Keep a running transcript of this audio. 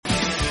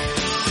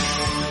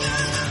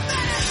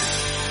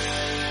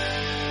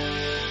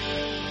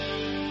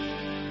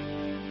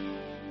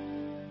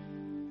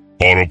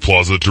Auto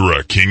Plaza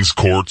Direct Kings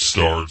Court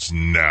starts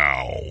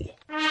now.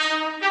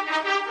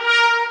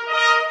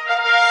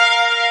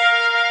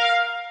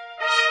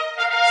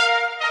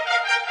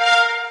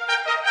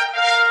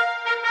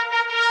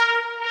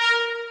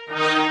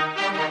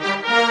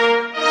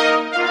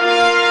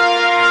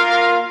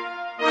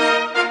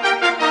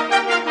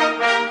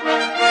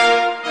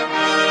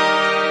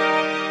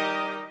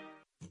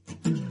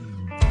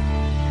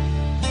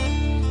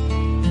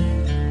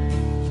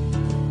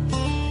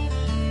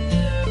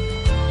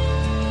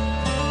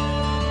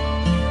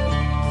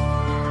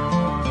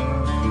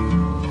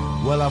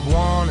 Well, I've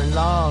won and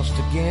lost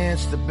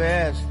against the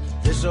best.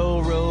 This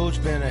old road's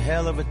been a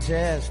hell of a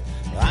test.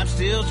 I'm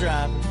still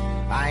driving,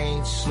 I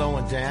ain't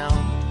slowing down.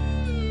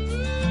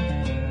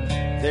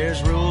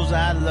 There's rules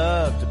I'd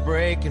love to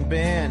break and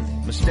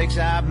bend, mistakes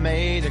I've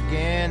made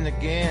again and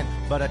again.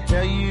 But I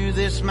tell you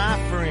this, my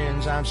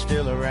friends, I'm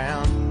still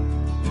around.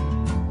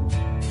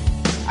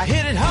 I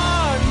hit it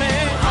hard,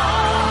 man,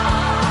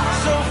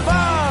 so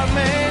far,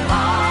 man.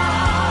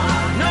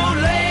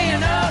 No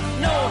laying up,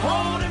 no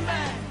holding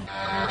back.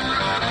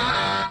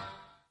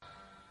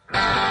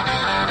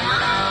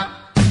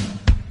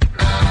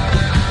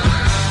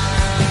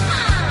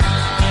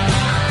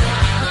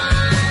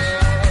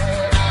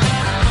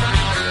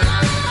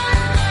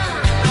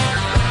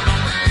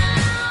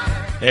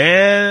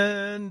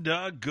 And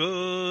a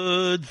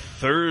good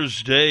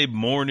Thursday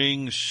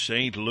morning,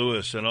 St.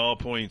 Louis, and all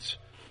points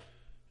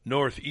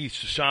north,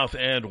 east, south,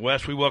 and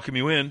west. We welcome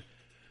you in.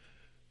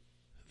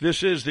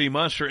 This is the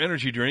Monster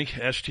Energy Drink,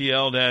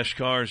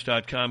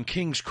 STL-Cars.com,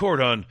 Kings Court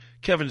on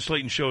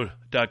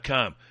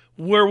KevinSlatenShow.com,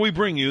 where we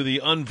bring you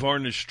the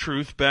unvarnished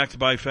truth backed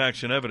by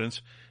facts and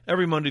evidence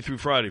every Monday through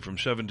Friday from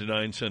 7 to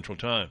 9 Central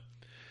Time.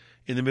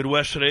 In the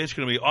Midwest today, it's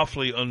going to be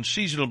awfully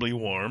unseasonably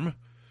warm.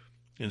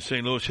 In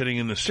St. Louis, hitting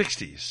in the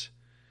 60s.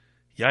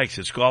 Yikes,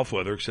 it's golf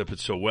weather, except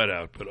it's so wet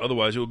out. But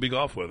otherwise, it would be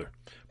golf weather.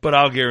 But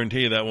I'll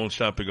guarantee you that won't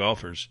stop the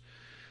golfers.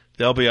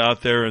 They'll be out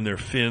there in their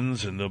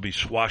fins, and they'll be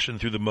swashing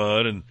through the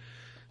mud, and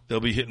they'll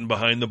be hitting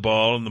behind the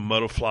ball, and the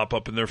mud will flop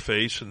up in their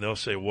face, and they'll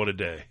say, what a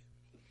day.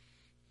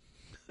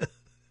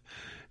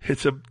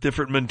 It's a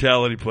different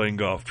mentality playing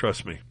golf,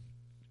 trust me.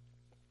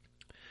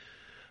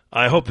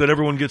 I hope that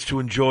everyone gets to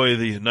enjoy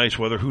the nice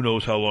weather. Who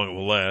knows how long it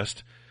will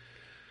last.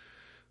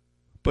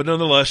 But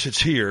nonetheless,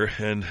 it's here,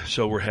 and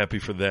so we're happy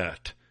for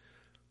that.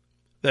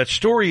 That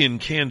story in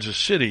Kansas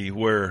City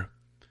where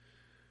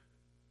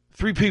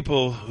 3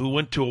 people who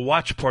went to a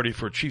watch party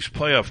for a Chiefs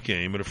playoff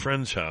game at a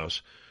friend's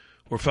house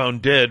were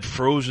found dead,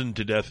 frozen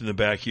to death in the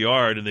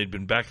backyard, and they'd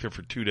been back there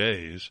for 2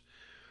 days.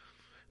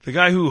 The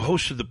guy who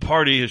hosted the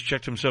party has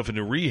checked himself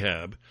into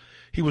rehab.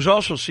 He was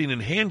also seen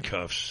in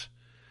handcuffs,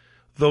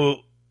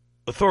 though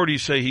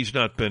authorities say he's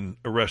not been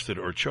arrested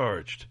or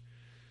charged.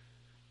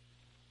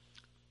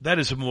 That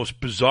is the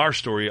most bizarre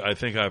story I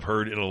think I've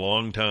heard in a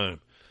long time.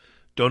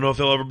 Don't know if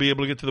they'll ever be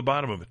able to get to the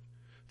bottom of it.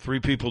 3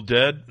 people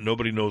dead.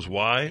 Nobody knows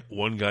why.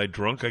 1 guy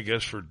drunk, I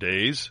guess, for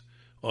days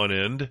on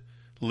end,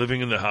 living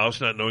in the house,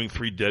 not knowing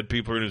 3 dead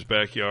people are in his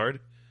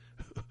backyard.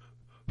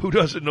 Who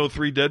doesn't know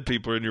 3 dead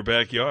people are in your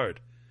backyard?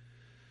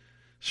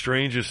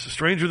 Stranger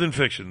than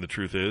fiction, the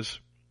truth is.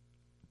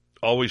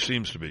 Always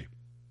seems to be.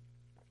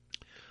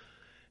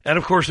 And,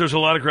 of course, there's a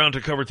lot of ground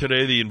to cover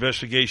today. The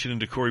investigation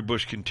into Cori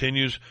Bush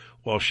continues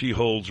while she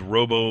holds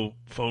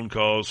robo-phone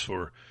calls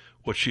for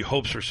what she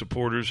hopes are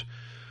supporters,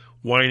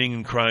 whining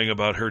and crying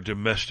about her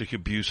domestic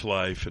abuse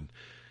life.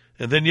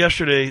 And then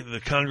yesterday, the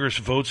Congress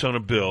votes on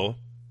a bill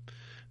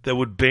that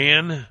would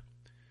ban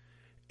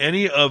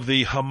any of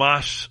the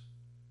Hamas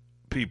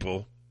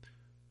people,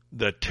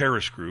 that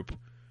terrorist group,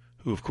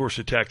 who, of course,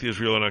 attacked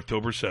Israel on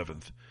October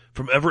 7th,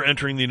 from ever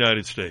entering the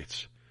United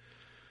States.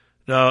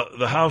 Now,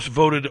 the House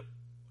voted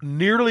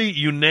nearly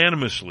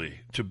unanimously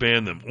to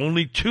ban them.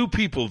 Only 2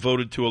 people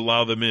voted to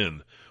allow them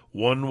in.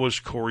 One was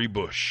Cori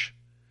Bush,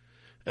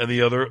 and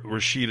the other,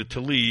 Rashida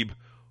Tlaib,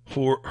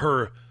 for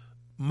her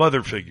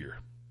mother figure.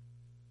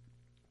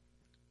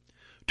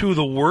 2 of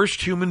the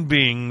worst human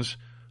beings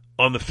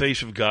on the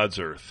face of God's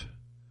earth,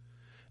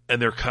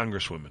 and they're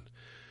congresswomen.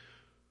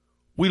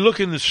 We look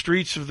in the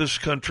streets of this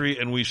country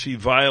and we see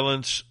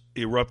violence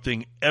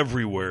erupting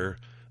everywhere.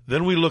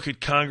 Then we look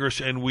at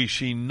Congress and we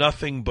see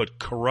nothing but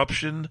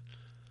corruption,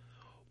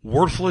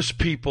 worthless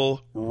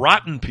people,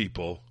 rotten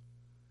people,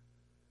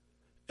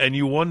 and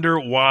you wonder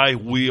why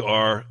we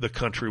are the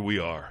country we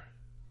are.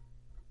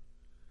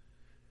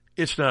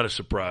 It's not a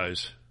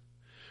surprise.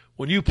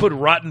 When you put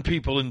rotten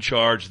people in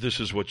charge, this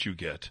is what you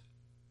get.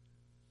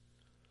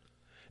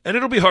 And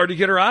it'll be hard to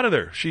get her out of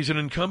there. She's an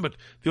incumbent.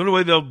 The only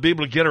way they'll be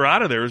able to get her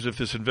out of there is if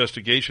this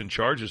investigation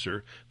charges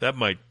her. That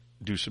might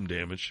do some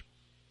damage.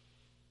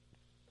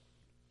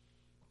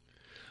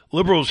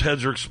 Liberals'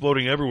 heads are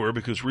exploding everywhere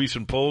because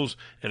recent polls,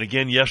 and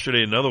again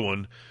yesterday another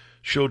one,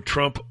 showed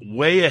Trump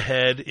way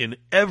ahead in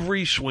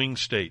every swing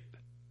state.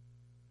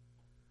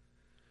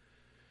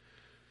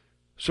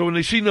 So when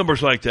they see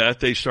numbers like that,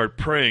 they start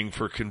praying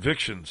for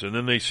convictions. And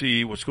then they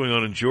see what's going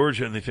on in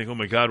Georgia, and they think, oh,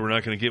 my God, we're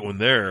not going to get one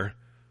there.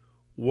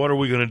 What are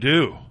we going to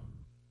do?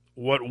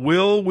 What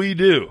will we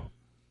do?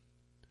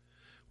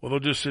 Well, they'll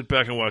just sit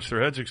back and watch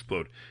their heads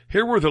explode.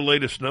 Here were the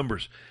latest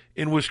numbers.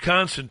 In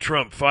Wisconsin,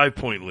 Trump,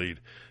 5-point lead.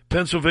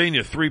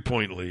 Pennsylvania,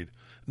 3-point lead.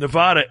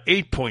 Nevada,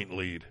 8-point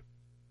lead.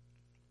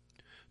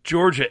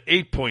 Georgia,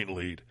 8-point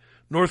lead.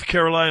 North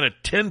Carolina,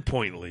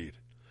 10-point lead.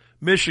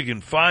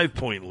 Michigan,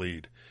 5-point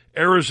lead.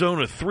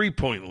 Arizona,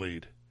 3-point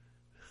lead.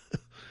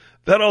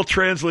 That all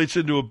translates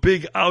into a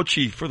big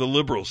ouchie for the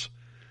liberals.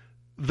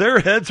 Their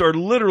heads are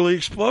literally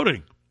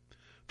exploding.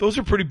 Those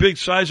are pretty big,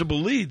 sizable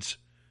leads.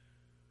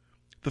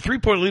 The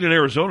 3-point lead in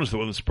Arizona is the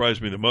one that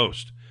surprised me the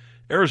most.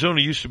 Arizona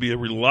used to be a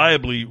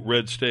reliably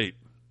red state.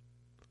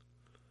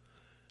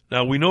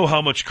 Now, we know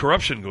how much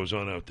corruption goes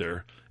on out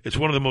there. It's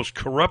one of the most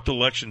corrupt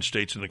election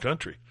states in the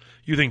country.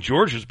 You think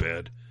Georgia's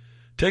bad?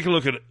 Take a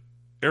look at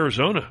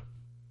Arizona.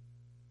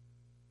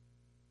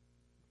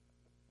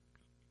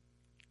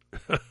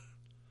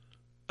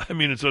 I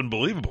mean, it's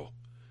unbelievable.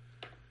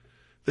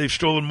 They've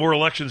stolen more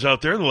elections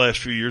out there in the last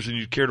few years than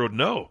you'd care to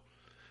know.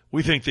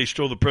 We think they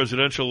stole the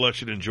presidential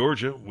election in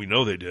Georgia. We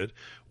know they did.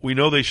 We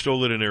know they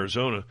stole it in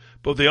Arizona.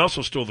 But they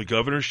also stole the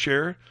governor's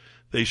chair.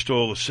 They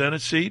stole a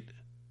Senate seat,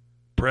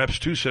 perhaps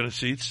 2 Senate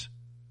seats.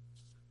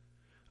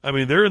 I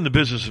mean, they're in the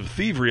business of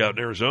thievery out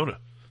in Arizona.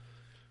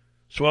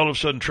 So all of a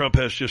sudden, Trump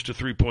has just a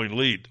 3-point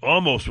lead,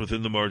 almost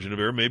within the margin of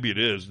error. Maybe it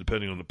is,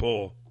 depending on the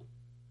poll.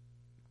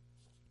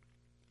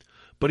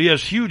 But he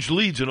has huge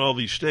leads in all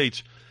these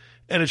states,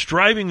 and it's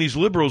driving these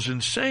liberals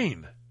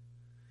insane.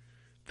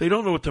 They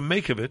don't know what to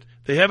make of it.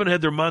 They haven't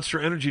had their Monster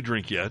Energy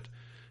drink yet.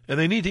 And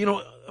they need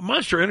to, a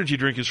Monster Energy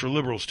drink is for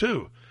liberals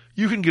too.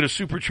 You can get a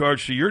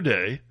supercharge to your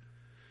day.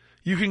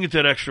 You can get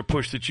that extra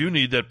push that you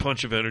need, that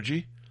punch of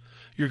energy.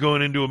 You're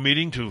going into a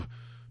meeting to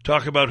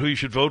talk about who you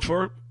should vote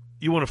for.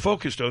 You want to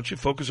focus, don't you?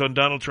 Focus on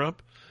Donald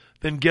Trump?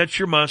 Then get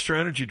your Monster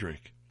Energy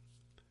drink.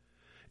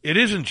 It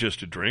isn't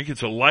just a drink.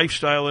 It's a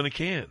lifestyle in a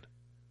can.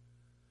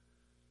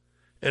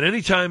 And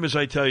any time, as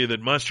I tell you,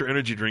 that Monster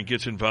Energy drink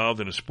gets involved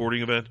in a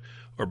sporting event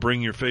or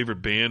bring your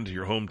favorite band to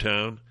your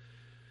hometown,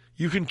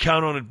 you can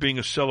count on it being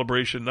a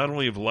celebration not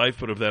only of life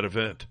but of that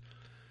event.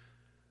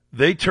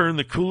 They turn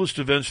the coolest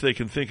events they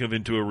can think of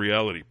into a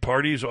reality.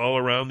 Parties all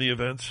around the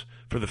events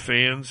for the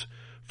fans,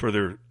 for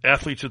their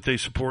athletes that they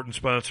support and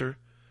sponsor.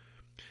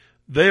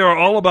 They are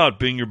all about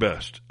being your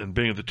best and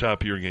being at the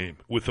top of your game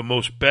with the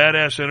most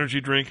badass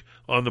energy drink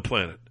on the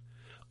planet.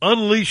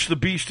 Unleash the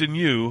beast in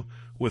you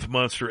with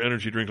Monster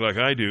Energy drink like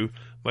I do.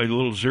 My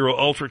little Zero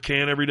Ultra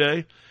can every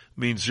day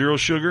means 0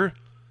 sugar,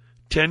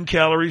 10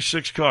 calories,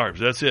 6 carbs.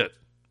 That's it.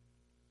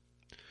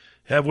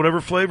 Have whatever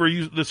flavor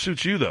that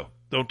suits you, though.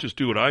 Don't just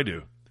do what I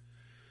do.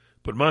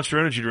 But Monster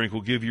Energy drink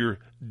will give your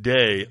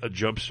day a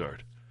jump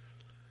start.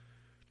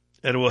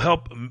 And it will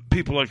help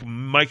people like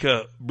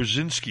Micah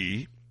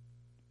Brzezinski,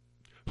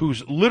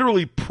 who's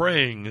literally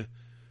praying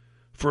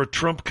for a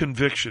Trump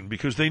conviction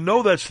because they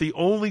know that's the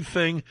only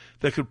thing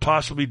that could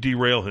possibly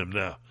derail him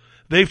now.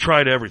 They've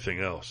tried everything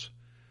else.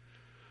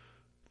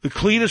 The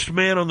cleanest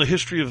man on the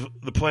history of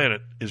the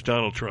planet is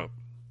Donald Trump.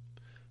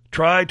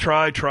 Try, and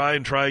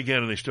try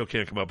again, and they still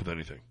can't come up with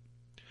anything.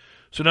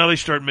 So now they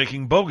start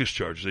making bogus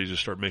charges. They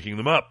just start making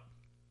them up.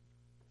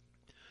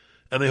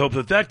 And they hope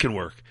that that can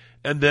work.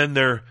 And then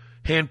their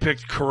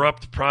handpicked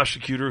corrupt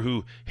prosecutor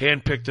who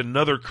handpicked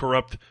another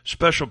corrupt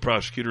special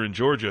prosecutor in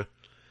Georgia,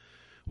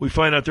 we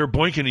find out they're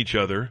boinking each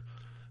other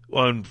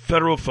on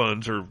federal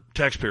funds or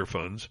taxpayer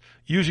funds,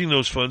 using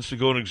those funds to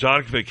go on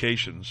exotic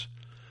vacations.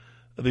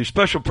 The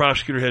special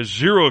prosecutor has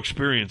 0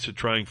 experience at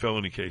trying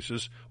felony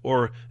cases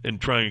or in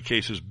trying a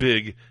case as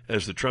big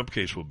as the Trump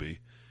case will be.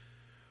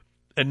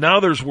 And now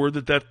there's word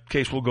that that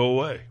case will go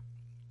away.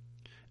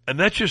 And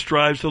that just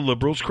drives the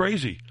liberals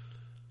crazy.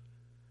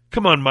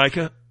 Come on,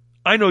 Micah.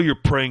 I know you're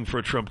praying for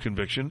a Trump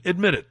conviction.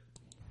 Admit it.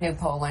 New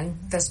polling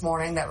this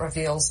morning that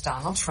reveals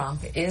Donald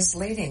Trump is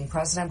leading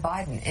President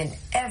Biden in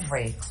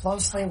every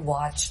closely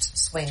watched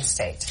swing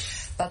state.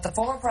 But the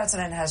former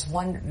president has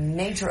one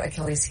major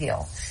Achilles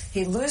heel.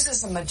 He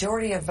loses a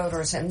majority of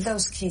voters in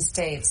those key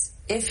states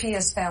if he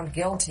is found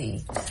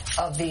guilty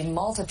of the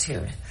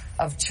multitude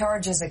of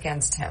charges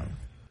against him.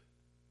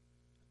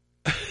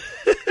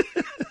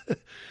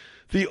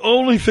 The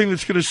only thing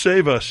that's going to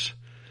save us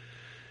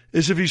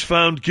is if he's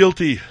found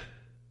guilty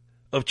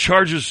of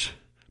charges.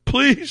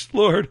 Please,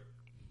 Lord.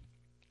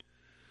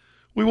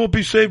 We won't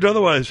be saved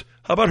otherwise.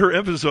 How about her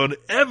emphasis on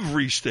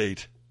every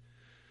state?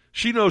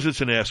 She knows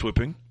it's an ass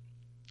whipping,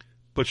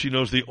 but she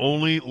knows the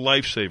only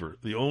lifesaver,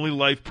 the only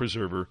life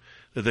preserver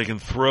that they can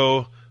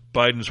throw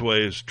Biden's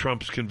way is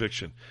Trump's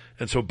conviction.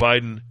 And so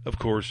Biden, of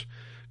course,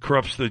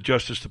 corrupts the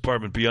Justice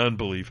Department beyond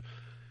belief.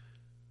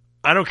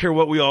 I don't care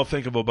what we all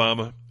think of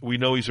Obama. We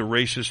know he's a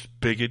racist,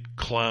 bigot,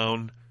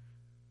 clown.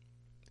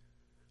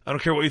 I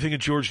don't care what you think of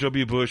George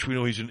W. Bush. We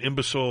know he's an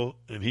imbecile,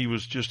 and he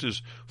was just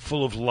as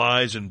full of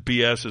lies and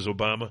BS as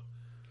Obama.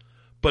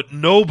 But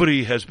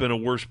nobody has been a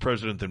worse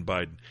president than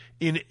Biden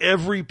in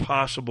every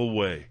possible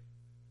way.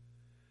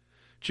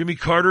 Jimmy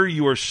Carter,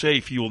 you are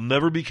safe. You will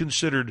never be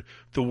considered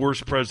the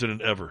worst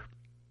president ever.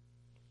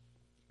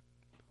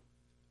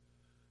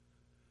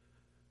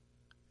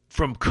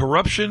 From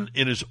corruption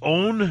in his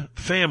own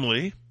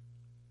family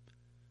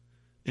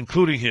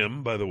including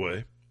him, by the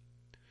way,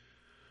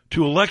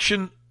 to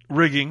election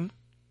rigging,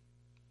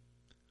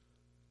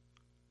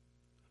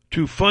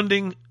 to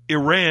funding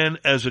Iran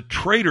as a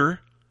traitor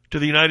to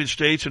the United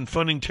States and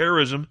funding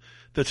terrorism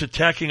that's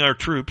attacking our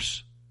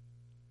troops,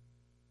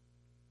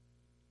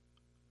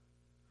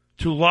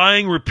 to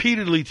lying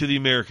repeatedly to the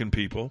American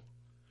people,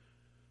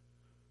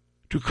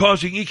 to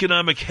causing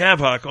economic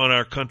havoc on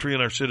our country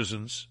and our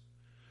citizens,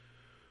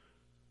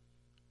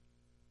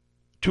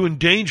 to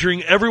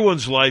endangering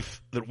everyone's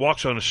life that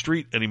walks on a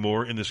street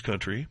anymore in this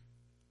country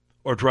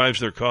or drives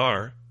their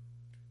car.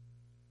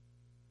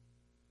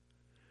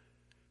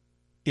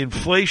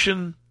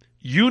 Inflation,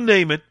 you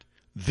name it,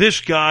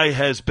 this guy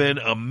has been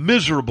a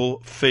miserable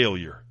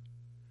failure.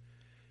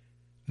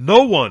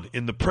 No one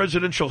in the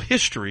presidential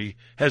history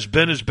has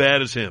been as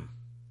bad as him.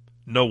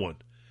 No one.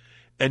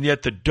 And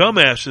yet the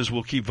dumbasses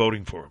will keep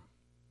voting for him.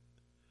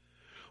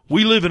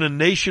 We live in a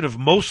nation of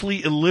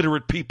mostly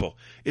illiterate people.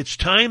 It's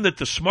time that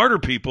the smarter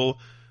people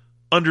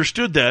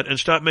understood that and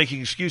stopped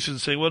making excuses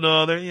and saying, well,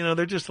 no,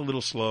 they're just a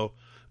little slow.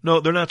 No,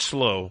 they're not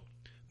slow.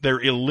 They're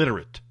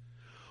illiterate.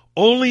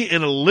 Only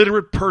an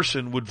illiterate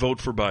person would vote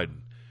for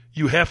Biden.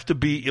 You have to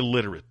be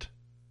illiterate.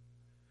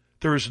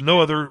 There is no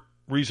other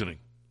reasoning.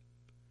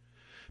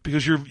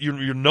 Because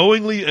you're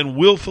knowingly and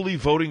willfully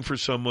voting for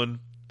someone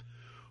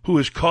who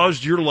has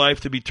caused your life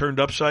to be turned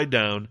upside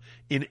down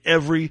in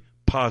every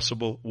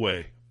possible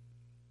way.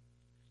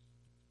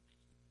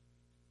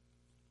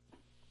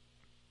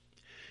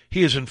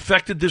 He has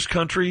infected this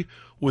country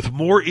with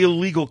more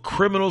illegal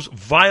criminals,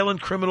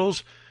 violent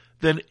criminals,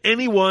 than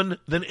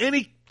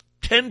any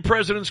 10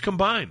 presidents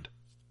combined.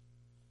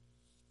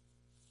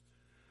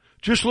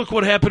 Just look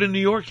what happened in New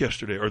York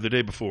yesterday or the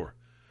day before,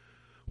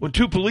 when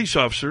 2 police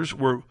officers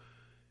were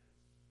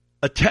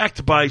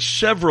attacked by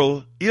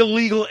several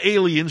illegal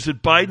aliens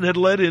that Biden had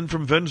let in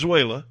from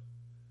Venezuela.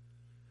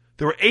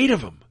 There were 8 of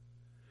them,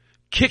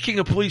 kicking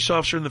a police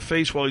officer in the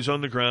face while he's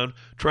on the ground,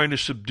 trying to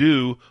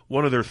subdue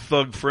one of their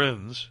thug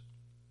friends.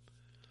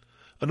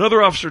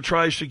 Another officer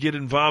tries to get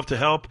involved to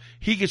help.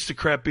 He gets the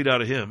crap beat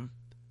out of him.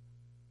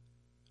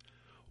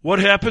 What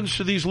happens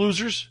to these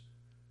losers?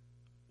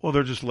 Well,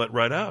 they're just let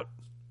right out.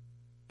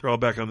 They're all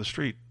back on the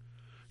street.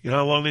 You know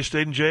how long they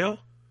stayed in jail?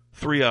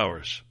 3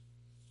 hours.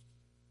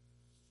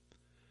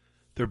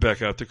 They're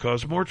back out to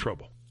cause more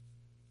trouble.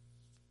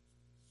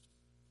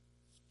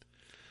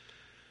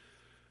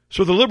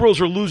 So the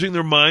liberals are losing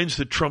their minds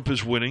that Trump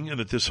is winning and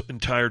that this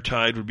entire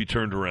tide would be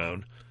turned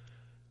around.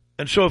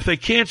 And so if they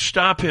can't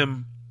stop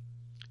him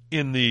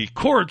in the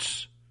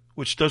courts,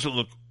 which doesn't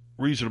look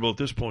reasonable at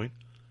this point,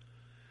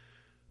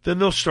 then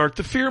they'll start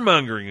the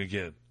fear-mongering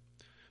again.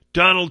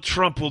 Donald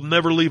Trump will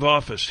never leave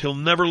office.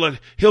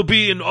 He'll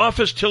be in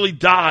office till he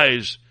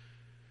dies.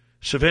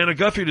 Savannah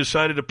Guthrie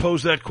decided to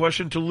pose that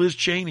question to Liz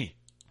Cheney.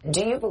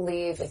 Do you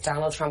believe if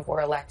Donald Trump were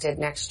elected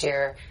next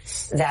year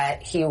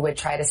that he would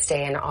try to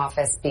stay in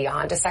office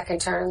beyond a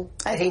second term?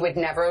 That he would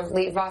never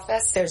leave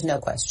office? There's no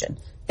question.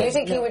 Do you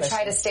think he would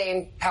try to stay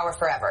in power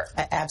forever?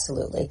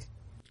 Absolutely.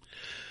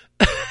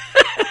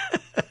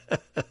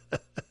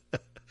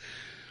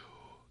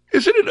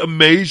 Isn't it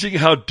amazing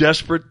how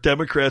desperate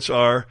Democrats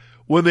are?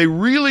 When they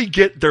really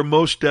get their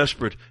most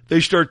desperate, they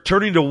start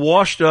turning to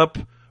washed up,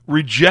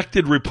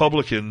 rejected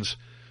Republicans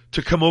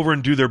to come over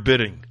and do their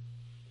bidding.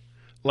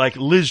 Like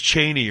Liz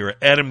Cheney or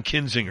Adam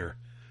Kinzinger.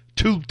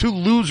 Two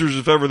losers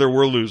if ever there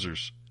were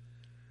losers.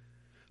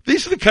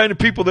 These are the kind of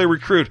people they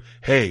recruit.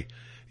 Hey,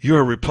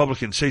 you're a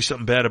Republican, say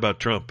something bad about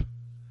Trump.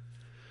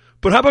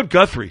 But how about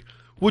Guthrie?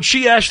 Would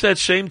she ask that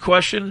same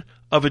question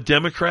of a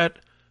Democrat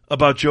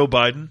about Joe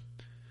Biden?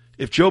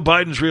 If Joe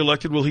Biden's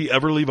reelected, will he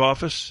ever leave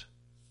office?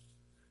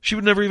 She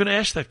would never even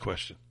ask that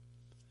question.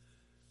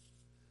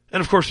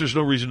 And of course, there's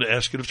no reason to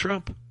ask it of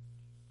Trump.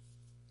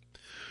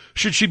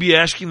 Should she be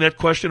asking that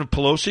question of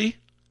Pelosi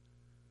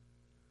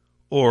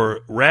or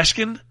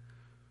Raskin,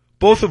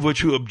 both of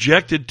which who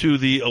objected to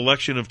the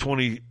election of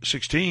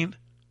 2016?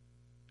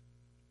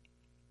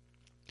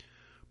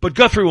 But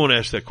Guthrie won't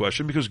ask that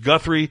question because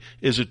Guthrie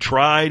is a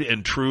tried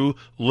and true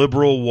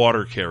liberal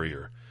water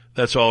carrier.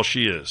 That's all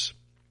she is.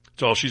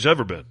 That's all she's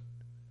ever been.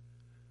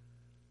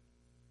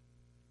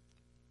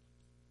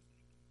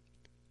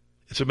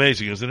 It's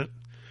amazing, isn't it?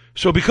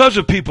 So because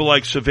of people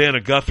like Savannah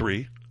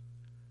Guthrie,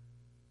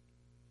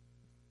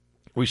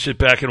 we sit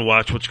back and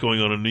watch what's going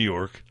on in New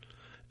York,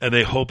 and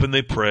they hope and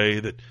they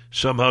pray that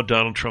somehow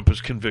Donald Trump is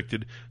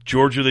convicted.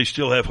 Georgia, they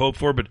still have hope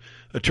for, but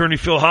Attorney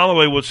Phil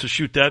Holloway wants to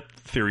shoot that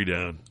theory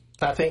down.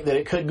 I think that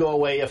it could go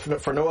away if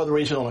for no other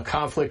reason on a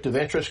conflict of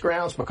interest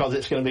grounds, because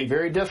it's going to be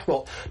very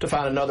difficult to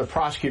find another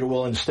prosecutor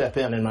willing to step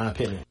in my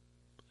opinion.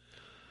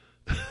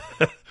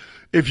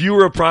 If you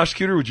were a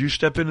prosecutor, would you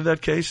step into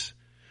that case?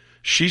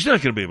 She's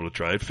not going to be able to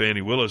try it.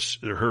 Fannie Willis,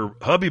 her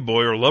hubby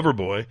boy or lover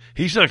boy,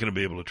 he's not going to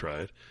be able to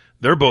try it.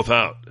 They're both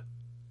out.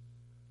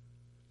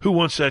 Who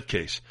wants that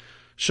case?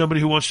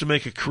 Somebody who wants to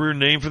make a career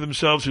name for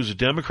themselves who's a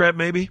Democrat,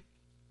 maybe?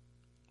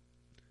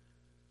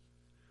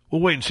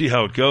 We'll wait and see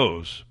how it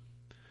goes.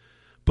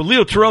 But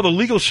Leo Terrell, the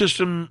legal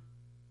system,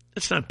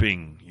 it's not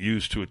being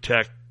used to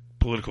attack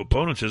political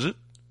opponents, is it?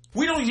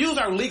 We don't use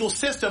our legal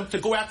system to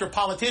go after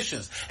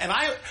politicians. And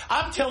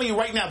I'm telling you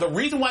right now, the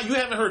reason why you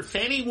haven't heard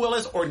Fannie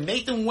Willis or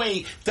Nathan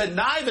Wade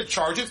deny the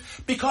charges,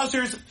 because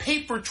there's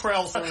paper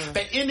trails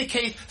that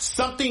indicate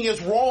something is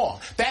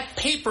wrong. That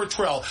paper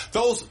trail,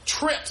 those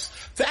trips,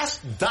 that's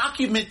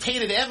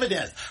documented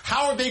evidence.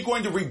 How are they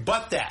going to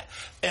rebut that?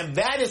 And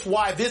that is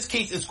why this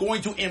case is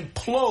going to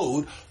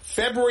implode.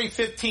 February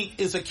 15th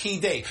is a key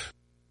day.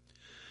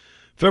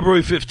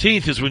 February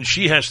 15th is when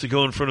she has to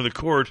go in front of the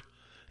court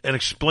and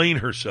explain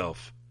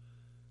herself.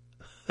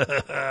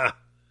 That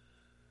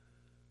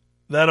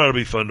ought to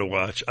be fun to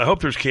watch. I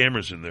hope there's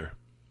cameras in there.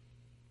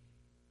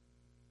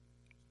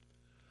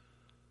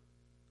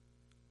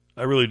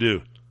 I really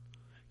do.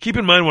 Keep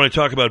in mind when I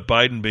talk about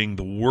Biden being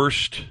the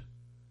worst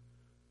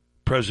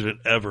president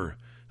ever,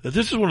 that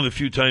this is one of the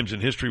few times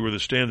in history where the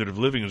standard of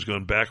living has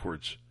gone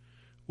backwards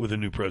with a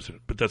new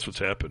president. But that's what's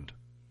happened.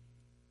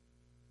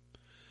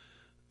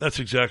 That's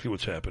exactly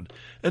what's happened.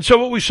 And so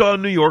what we saw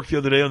in New York the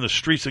other day on the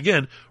streets,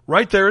 again,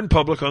 right there in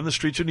public on the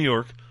streets of New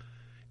York,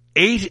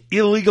 8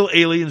 illegal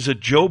aliens that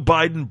Joe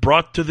Biden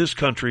brought to this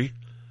country,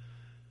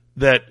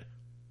 that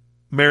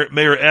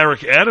Mayor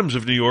Eric Adams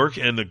of New York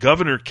and the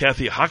governor,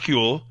 Kathy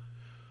Hochul,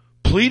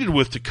 pleaded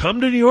with to come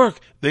to New York.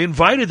 They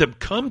invited them,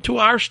 come to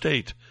our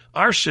state,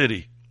 our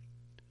city.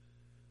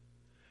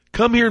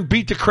 Come here and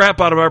beat the crap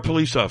out of our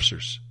police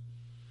officers.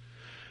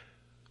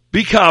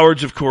 Be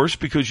cowards, of course,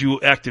 because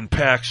you act in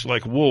packs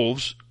like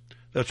wolves.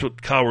 That's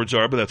what cowards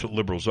are, but that's what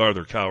liberals are.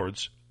 They're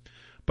cowards.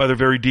 By their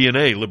very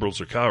DNA, liberals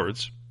are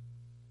cowards.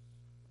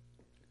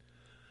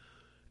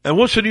 And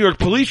once the New York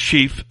police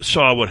chief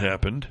saw what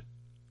happened,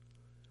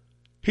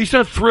 he's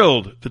not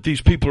thrilled that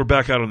these people are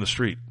back out on the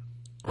street.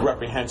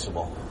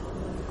 Reprehensible.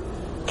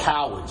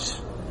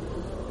 Cowards.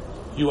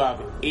 You have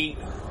 8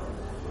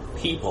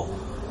 people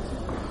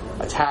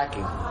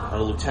attacking a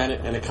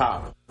lieutenant and a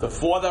cop. The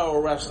 4 that were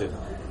arrested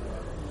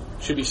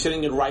should be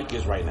sitting in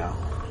Rikers right now,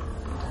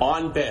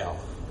 on bail,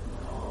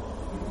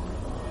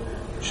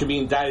 should be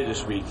indicted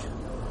this week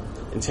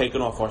and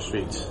taken off our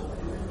streets.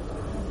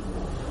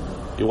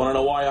 You want to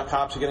know why our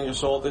cops are getting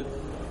assaulted?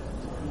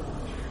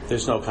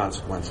 There's no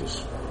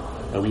consequences,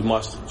 and we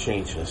must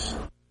change this.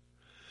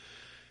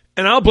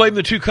 And I'll blame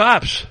the 2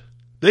 cops.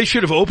 They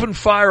should have opened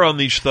fire on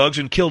these thugs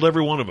and killed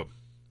every one of them.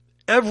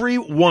 Every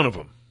one of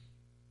them.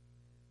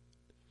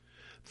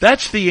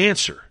 That's the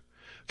answer.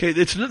 Okay,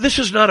 this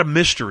is not a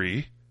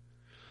mystery.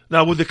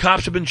 Now, would the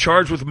cops have been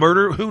charged with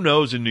murder? Who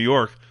knows in New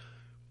York?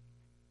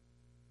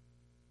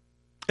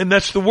 And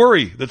that's the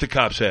worry that the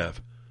cops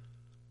have.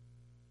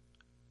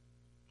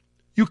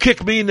 You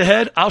kick me in the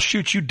head, I'll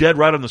shoot you dead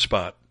right on the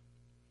spot.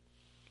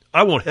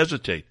 I won't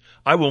hesitate.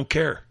 I won't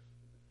care.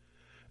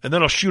 And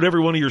then I'll shoot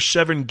every one of your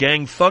 7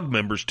 gang thug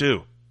members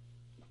too.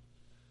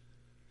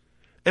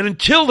 And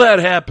until that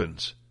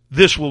happens,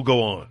 this will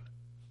go on.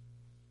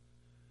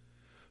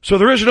 So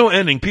there is no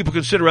ending. People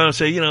can sit around and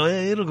say,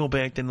 it'll go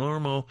back to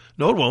normal.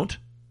 No, it won't.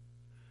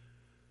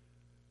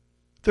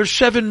 There's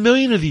 7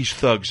 million of these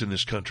thugs in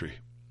this country.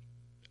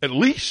 At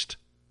least.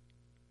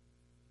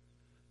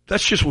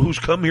 That's just who's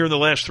come here in the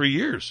last 3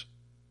 years.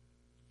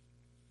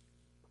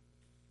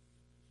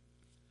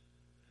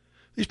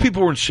 These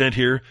people weren't sent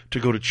here to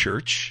go to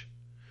church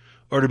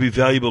or to be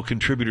valuable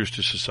contributors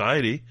to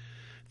society.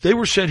 They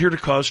were sent here to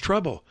cause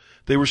trouble.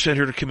 They were sent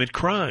here to commit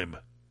crime.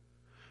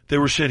 They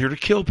were sent here to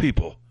kill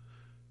people.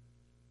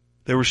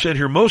 They were sent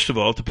here most of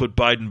all to put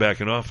Biden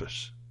back in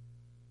office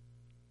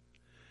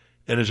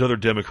and his other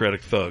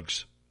Democratic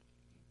thugs.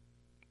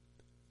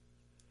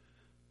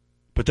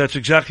 But that's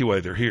exactly why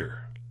they're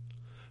here.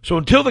 So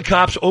until the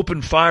cops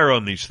open fire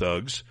on these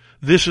thugs,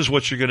 this is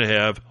what you're going to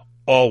have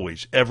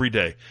always, every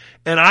day.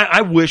 And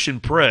I wish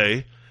and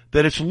pray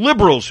that it's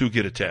liberals who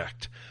get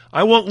attacked.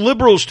 I want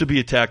liberals to be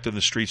attacked on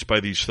the streets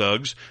by these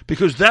thugs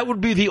because that would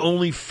be the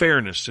only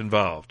fairness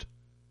involved.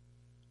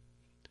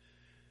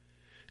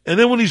 And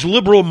then when these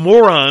liberal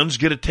morons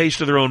get a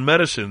taste of their own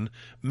medicine,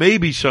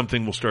 maybe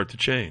something will start to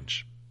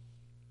change.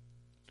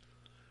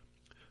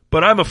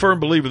 But I'm a firm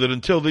believer that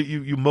until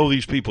you mow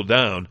these people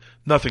down,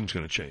 nothing's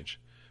going to change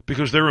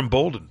because they're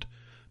emboldened.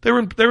 They're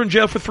in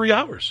jail for 3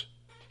 hours.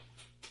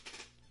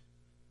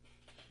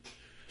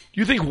 Do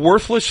you think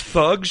worthless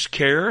thugs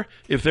care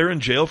if they're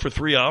in jail for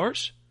 3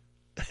 hours?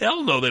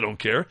 Hell no, they don't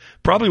care.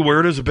 Probably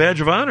wear it as a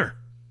badge of honor.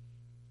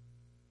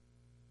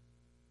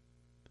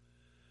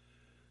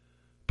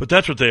 But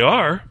that's what they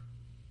are.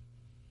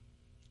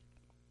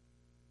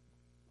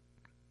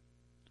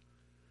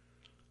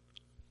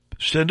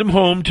 Send them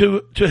home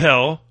to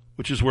hell,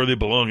 which is where they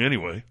belong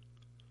anyway,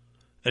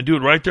 and do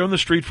it right there on the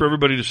street for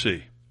everybody to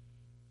see.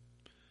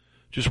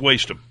 Just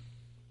waste them.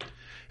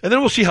 And then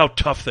we'll see how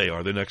tough they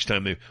are the next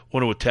time they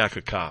want to attack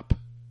a cop.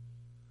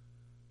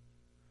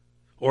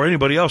 Or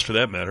anybody else for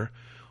that matter.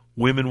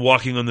 Women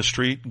walking on the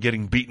street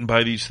getting beaten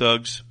by these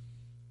thugs.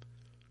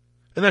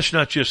 And that's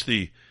not just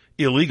the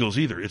illegals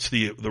either. It's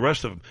the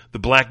rest of them. The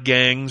black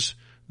gangs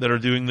that are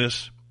doing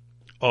this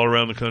all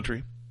around the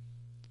country.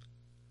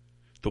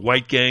 The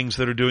white gangs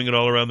that are doing it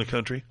all around the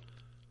country.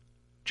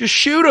 Just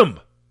shoot them.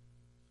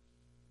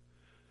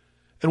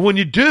 And when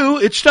you do,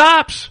 it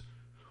stops.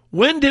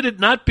 When did it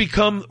not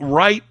become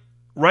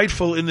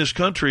rightful in this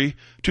country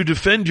to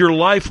defend your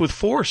life with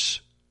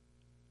force?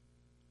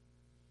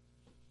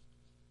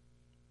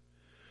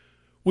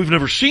 We've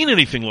never seen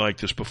anything like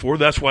this before.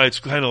 That's why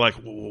it's kind of like,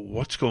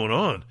 what's going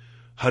on?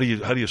 How do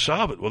you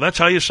solve it? Well, that's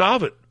how you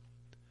solve it.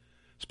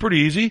 It's pretty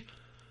easy.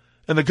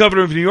 And the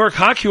governor of New York,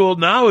 Hochul,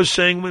 now is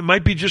saying it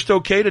might be just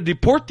okay to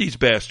deport these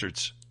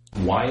bastards.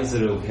 Why is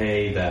it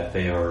okay that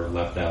they are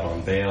left out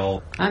on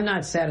bail? I'm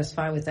not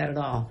satisfied with that at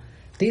all.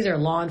 These are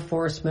law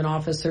enforcement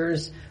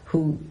officers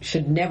who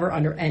should never,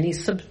 under any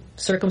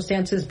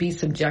circumstances, be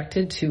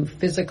subjected to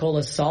physical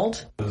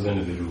assault. Those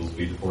individuals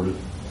be deported?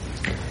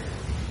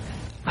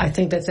 I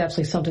think that's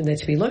absolutely something that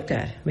should be looked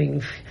at. I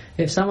mean,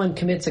 if someone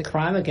commits a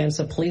crime against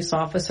a police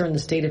officer in the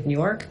state of New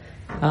York,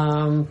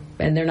 and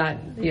they're not,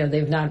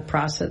 they're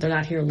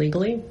not here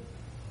legally,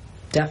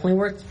 definitely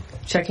worth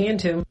checking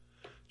into.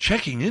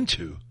 Checking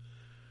into?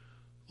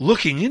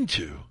 Looking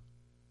into?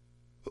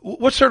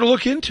 What's there to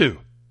look into?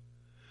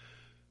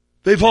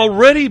 They've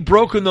already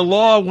broken the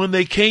law when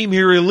they came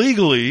here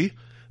illegally.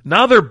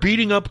 Now they're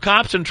beating up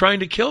cops and trying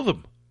to kill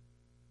them.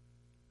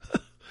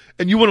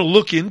 And you want to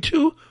look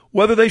into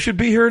whether they should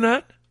be here or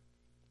not?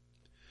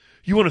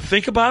 You want to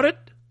think about it?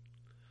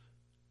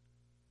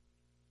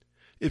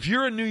 If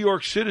you're a New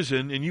York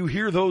citizen and you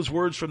hear those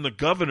words from the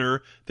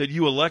governor that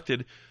you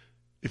elected,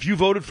 if you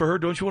voted for her,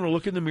 don't you want to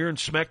look in the mirror and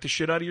smack the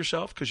shit out of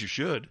yourself? Because you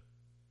should.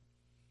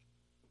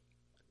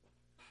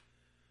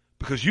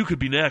 Because you could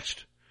be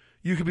next.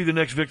 You could be the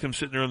next victim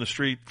sitting there on the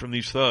street from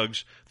these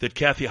thugs that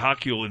Kathy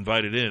Hochul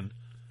invited in.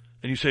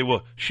 And you say,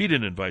 well, she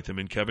didn't invite them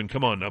in, Kevin.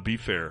 Come on, now be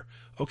fair.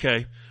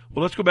 Okay.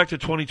 Well, let's go back to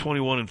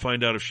 2021 and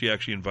find out if she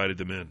actually invited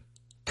them in.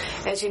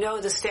 As you know,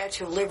 the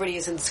Statue of Liberty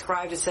is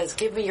inscribed. It says,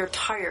 give me your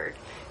tired,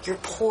 your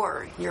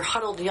poor, your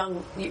huddled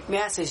young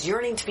masses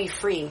yearning to be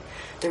free,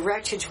 the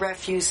wretched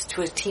refuse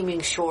to a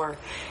teeming shore.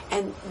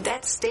 And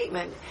that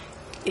statement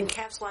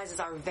encapsulates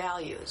our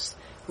values.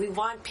 We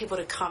want people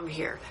to come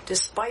here,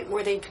 despite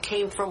where they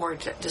came from or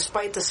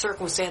despite the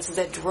circumstances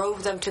that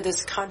drove them to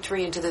this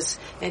country and to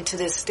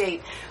this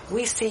state.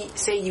 We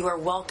say you are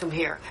welcome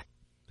here.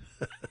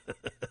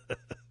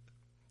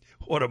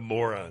 What a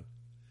moron.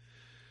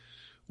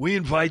 We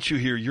invite you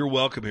here. You're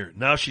welcome here.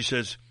 Now she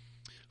says,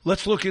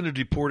 let's look into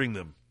deporting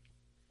them.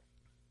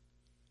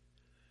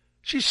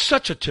 She's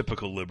such a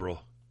typical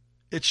liberal.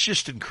 It's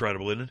just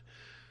incredible, isn't it?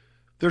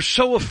 They're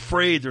so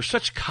afraid. They're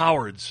such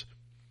cowards.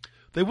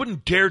 They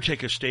wouldn't dare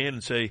take a stand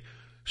and say,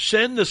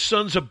 send the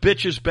sons of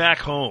bitches back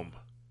home.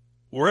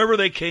 Wherever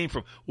they came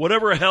from,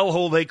 whatever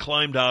hellhole they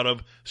climbed out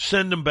of,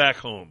 send them back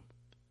home.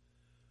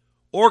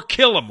 Or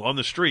kill them on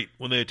the street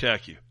when they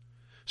attack you.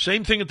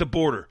 Same thing at the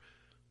border.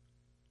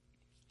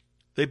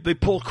 They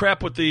pull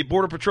crap with the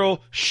Border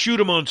Patrol, shoot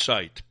them on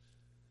sight.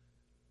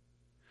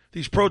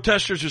 These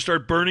protesters who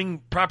start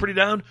burning property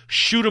down,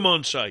 shoot them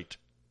on sight.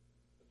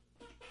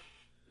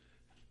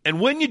 And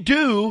when you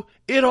do,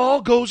 it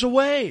all goes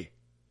away.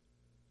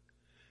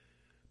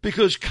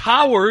 Because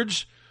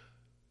cowards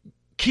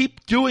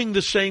keep doing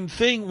the same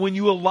thing when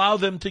you allow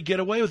them to get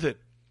away with it.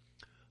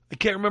 I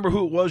can't remember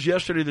who it was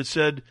yesterday that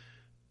said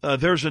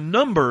there's a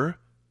number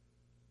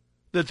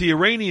that the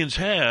Iranians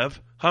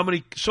have, how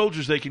many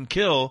soldiers they can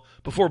kill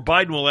before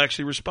Biden will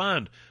actually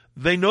respond.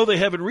 They know they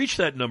haven't reached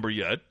that number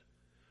yet,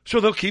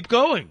 so they'll keep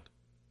going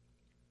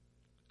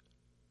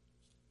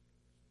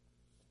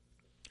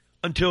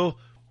until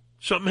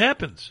something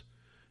happens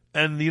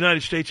and the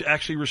United States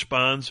actually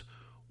responds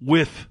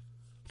with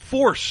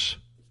force.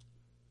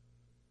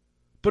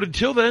 But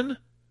until then,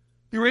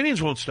 the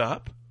Iranians won't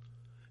stop.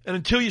 And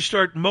until you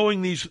start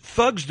mowing these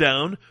thugs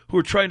down who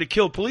are trying to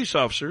kill police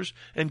officers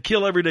and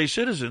kill everyday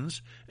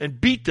citizens and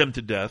beat them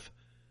to death,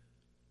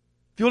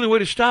 the only way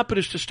to stop it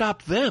is to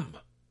stop them.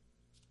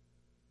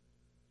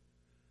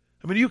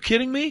 I mean, are you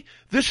kidding me?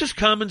 This is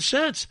common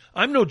sense.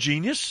 I'm no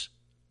genius.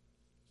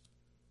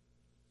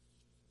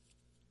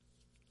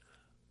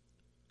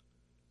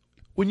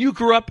 When you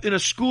grew up in a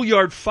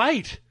schoolyard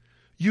fight,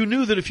 you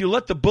knew that if you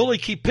let the bully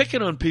keep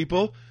picking on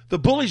people, the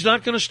bully's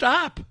not going to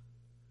stop.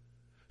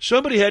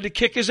 Somebody had to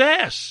kick his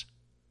ass.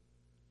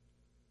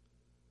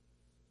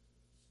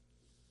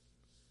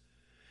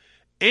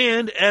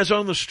 And as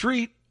on the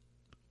street,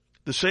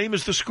 the same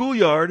as the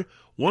schoolyard,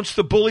 once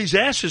the bully's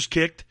ass is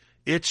kicked,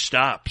 it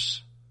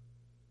stops.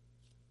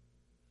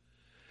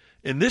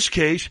 In this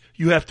case,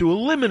 you have to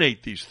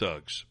eliminate these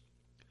thugs.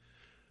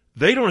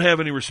 They don't have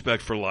any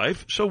respect for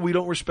life, so we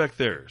don't respect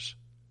theirs.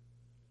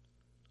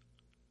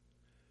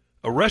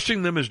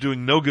 Arresting them is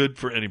doing no good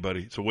for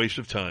anybody. It's a waste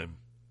of time.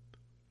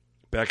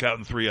 Back out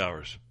in 3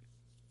 hours.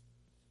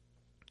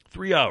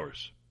 3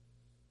 hours.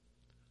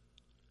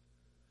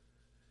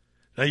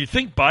 Now, you'd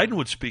think Biden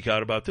would speak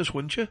out about this,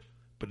 wouldn't you?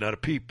 But not a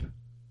peep.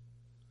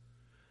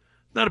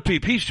 Not a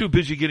peep. He's too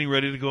busy getting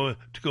ready to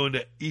go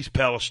into East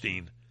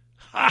Palestine.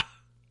 Ha!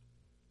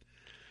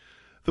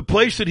 The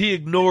place that he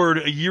ignored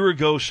a year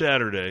ago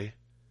Saturday,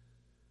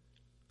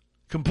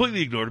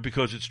 completely ignored it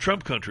because it's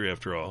Trump country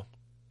after all.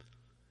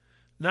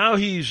 Now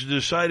he's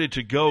decided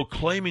to go,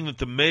 claiming that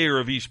the mayor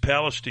of East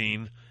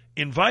Palestine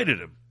invited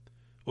him.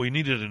 Well, he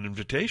needed an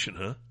invitation,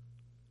 huh?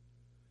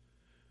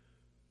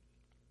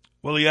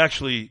 Well, he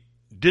actually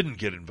didn't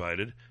get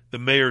invited. The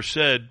mayor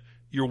said,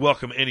 you're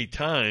welcome any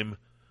time,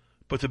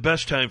 but the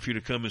best time for you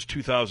to come is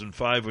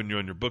 2005 when you're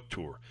on your book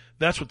tour.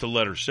 That's what the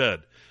letter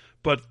said.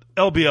 But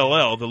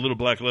LBLL, the little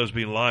black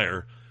lesbian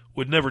liar,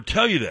 would never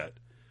tell you that.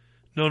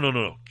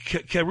 No.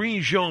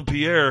 Karine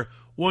Jean-Pierre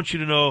wants you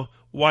to know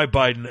why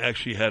Biden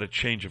actually had a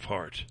change of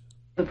heart.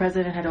 The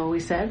president had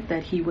always said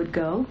that he would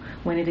go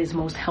when it is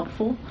most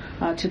helpful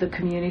to the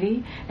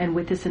community. And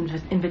with this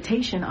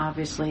invitation,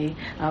 obviously,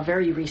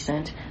 very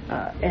recent,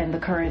 and the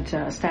current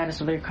status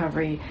of the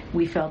recovery,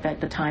 we felt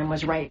that the time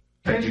was right.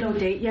 There's no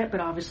date yet, but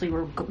obviously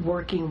we're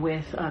working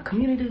with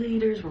community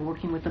leaders, we're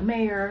working with the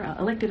mayor,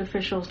 elected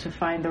officials to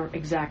find the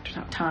exact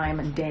time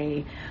and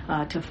day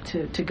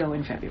to go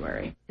in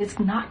February. It's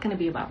not going to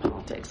be about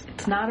politics.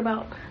 It's not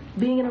about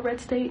being in a red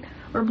state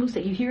or blue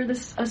state. You hear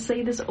us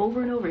say this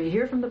over and over. You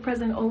hear from the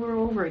president over and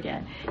over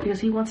again because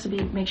he wants to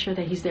make sure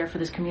that he's there for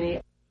this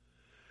community.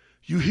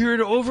 You hear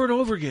it over and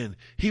over again.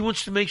 He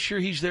wants to make sure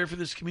he's there for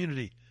this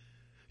community.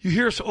 You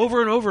hear us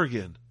over and over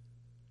again.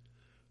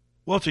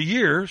 Well, it's a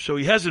year, so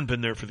he hasn't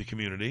been there for the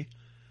community.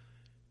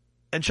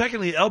 And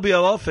secondly,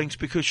 LBLL thinks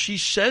because she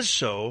says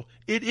so,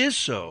 it is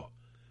so.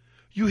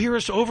 You hear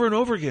us over and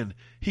over again.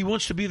 He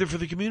wants to be there for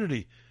the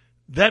community.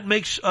 That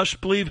makes us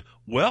believe,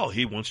 well,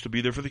 he wants to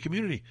be there for the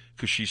community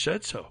because she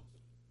said so.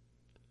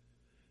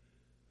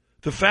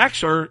 The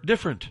facts are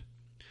different.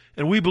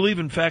 And we believe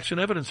in facts and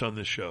evidence on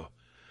this show.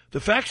 The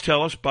facts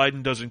tell us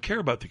Biden doesn't care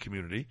about the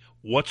community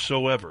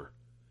whatsoever.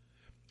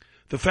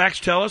 The facts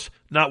tell us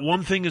not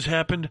one thing has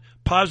happened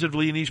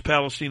positively in East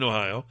Palestine,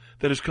 Ohio,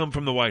 that has come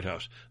from the White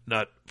House.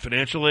 Not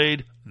financial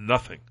aid,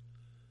 nothing.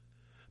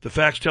 The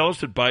facts tell us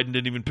that Biden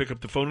didn't even pick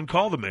up the phone and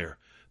call the mayor.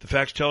 The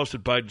facts tell us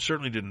that Biden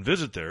certainly didn't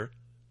visit there.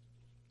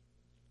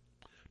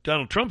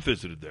 Donald Trump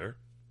visited there.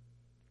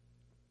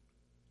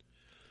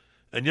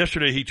 And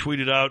yesterday he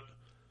tweeted out,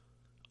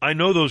 I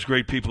know those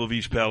great people of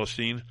East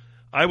Palestine.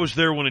 I was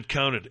there when it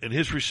counted, and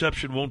his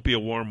reception won't be a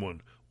warm one.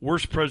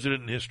 Worst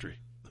president in history.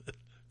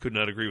 Could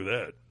not agree with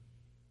that.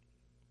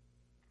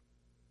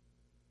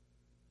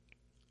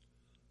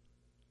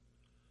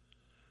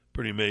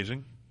 Pretty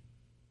amazing.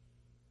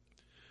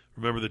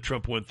 Remember that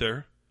Trump went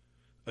there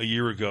a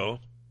year ago.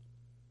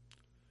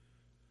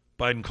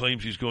 Biden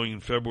claims he's going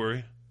in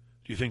February.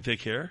 Do you think they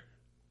care?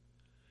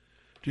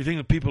 Do you think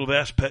the people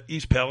of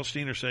East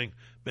Palestine are saying,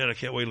 man, I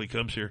can't wait till he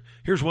comes here?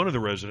 Here's one of the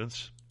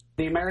residents.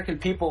 The American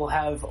people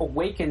have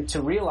awakened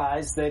to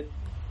realize that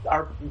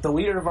the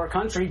leader of our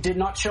country did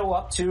not show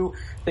up to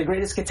the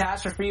greatest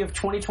catastrophe of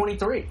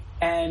 2023.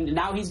 And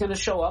now he's going to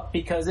show up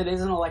because it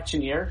is an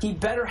election year. He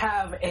better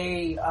have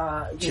a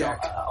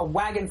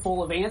wagon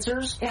full of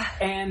answers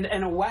and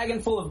a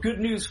wagon full of good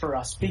news for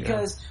us.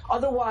 Because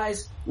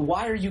otherwise,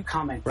 why are you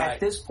coming? Right. At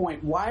this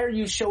point, why are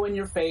you showing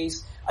your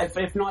face,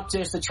 if not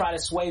just to try to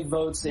sway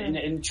votes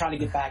and try to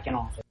get back in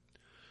office?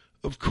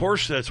 Of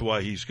course that's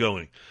why he's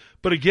going.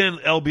 But again,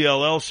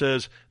 LBLL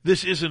says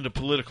this isn't a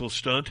political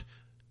stunt.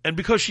 And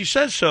because she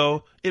says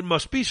so, it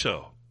must be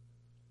so.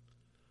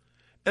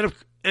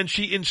 And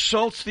she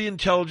insults the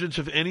intelligence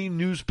of any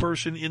news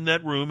person in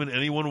that room and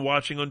anyone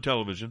watching on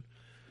television,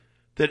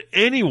 that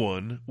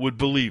anyone would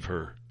believe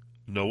her.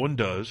 No one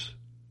does.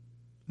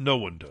 No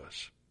one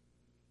does.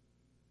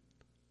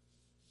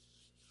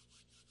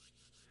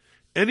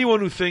 Anyone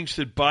who thinks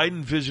that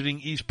Biden visiting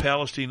East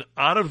Palestine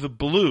out of the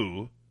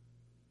blue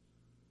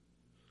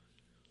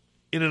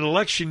in an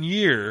election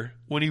year,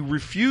 when he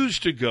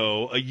refused to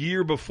go a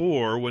year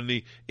before when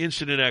the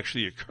incident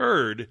actually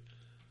occurred,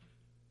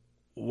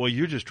 well,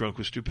 you're just drunk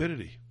with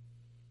stupidity.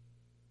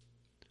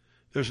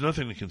 There's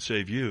nothing that can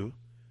save you.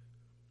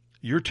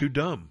 You're too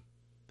dumb.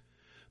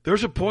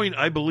 There's a point,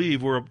 I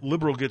believe, where a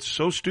liberal gets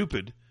so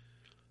stupid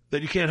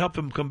that you can't help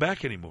them come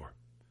back anymore.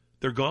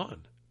 They're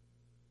gone.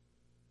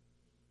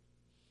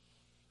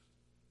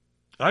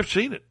 I've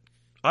seen it.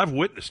 I've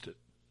witnessed it.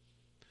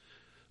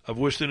 I've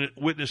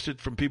witnessed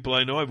it from people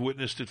I know. I've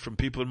witnessed it from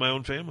people in my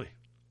own family.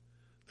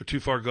 They're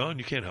too far gone.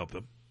 You can't help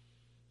them.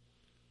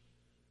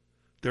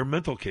 They're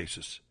mental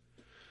cases.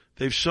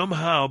 They've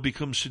somehow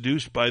become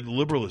seduced by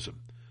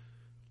liberalism,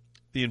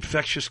 the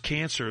infectious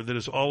cancer that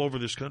is all over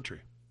this country.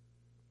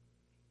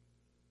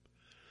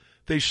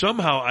 They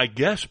somehow, I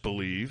guess,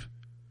 believe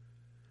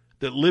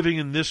that living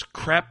in this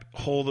crap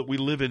hole that we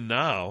live in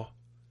now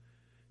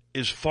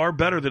is far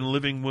better than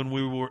living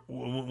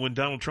when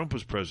Donald Trump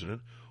was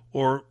president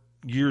or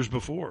years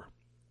before,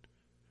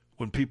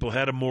 when people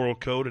had a moral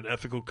code, an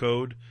ethical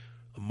code,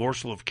 a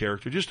morsel of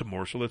character, just a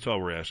morsel, that's all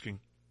we're asking.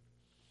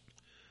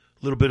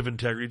 A little bit of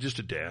integrity, just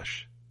a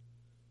dash.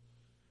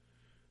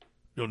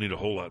 Don't need a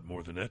whole lot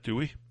more than that, do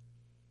we?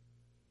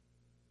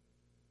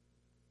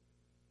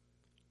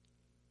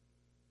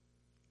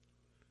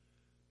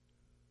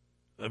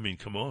 I mean,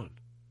 come on.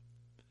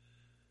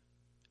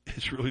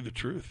 It's really the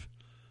truth.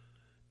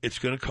 It's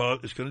going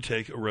to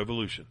take a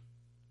revolution.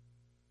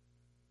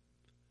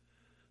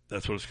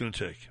 That's what it's going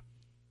to take.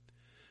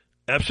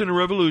 Absent a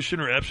revolution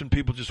or absent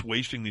people just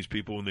wasting these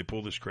people when they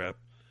pull this crap,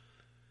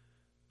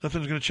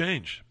 nothing's going to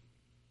change.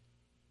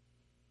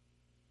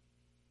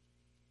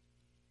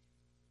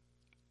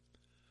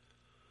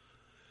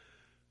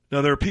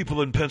 Now, there are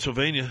people in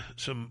Pennsylvania,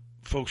 some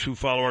folks who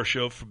follow our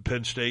show from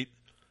Penn State,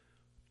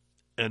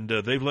 and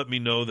they've let me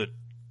know that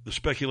the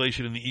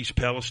speculation in the East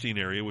Palestine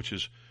area, which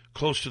is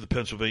close to the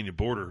Pennsylvania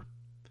border,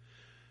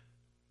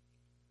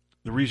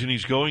 the reason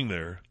he's going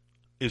there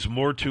is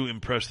more to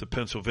impress the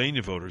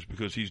Pennsylvania voters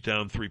because he's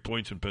down 3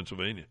 points in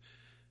Pennsylvania.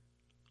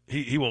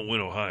 He won't win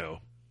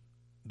Ohio.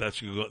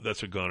 That's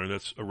a goner.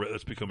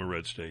 That's become a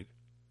red state.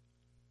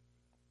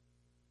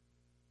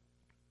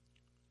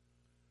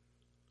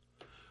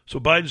 So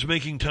Biden's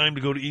making time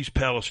to go to East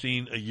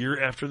Palestine a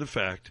year after the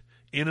fact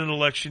in an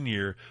election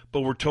year,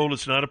 but we're told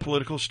it's not a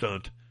political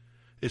stunt.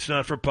 It's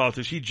not for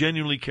politics. He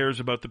genuinely cares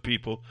about the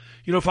people.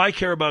 You know, if I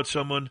care about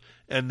someone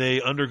and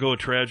they undergo a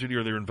tragedy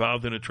or they're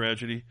involved in a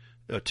tragedy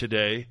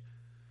today,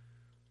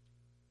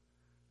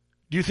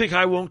 do you think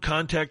I won't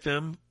contact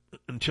them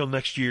until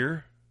next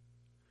year?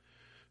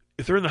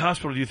 If they're in the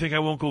hospital, do you think I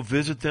won't go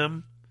visit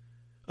them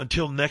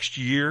until next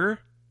year?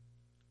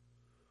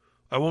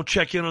 I won't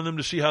check in on them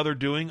to see how they're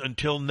doing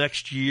until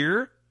next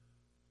year?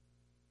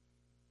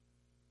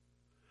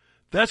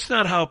 That's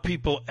not how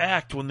people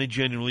act when they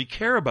genuinely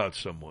care about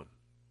someone.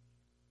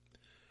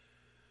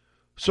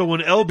 So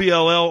when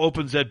LBLL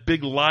opens that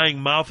big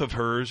lying mouth of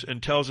hers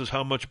and tells us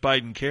how much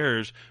Biden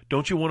cares,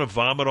 don't you want to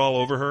vomit all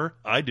over her?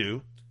 I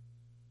do.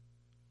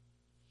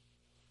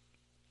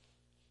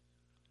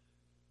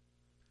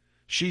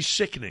 She's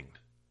sickening.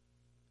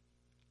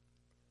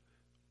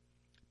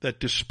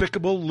 That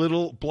despicable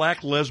little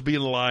black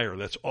lesbian liar.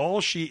 That's all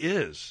she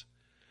is.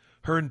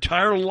 Her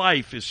entire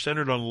life is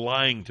centered on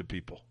lying to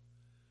people.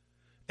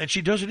 And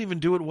she doesn't even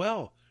do it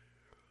well.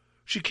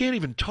 She can't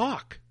even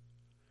talk.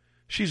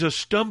 She's a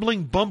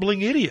stumbling,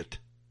 bumbling idiot.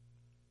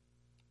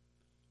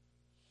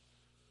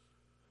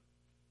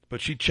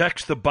 But she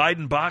checks the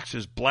Biden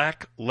boxes.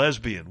 Black,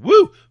 lesbian.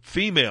 Woo!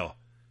 Female.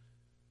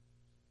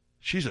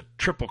 She's a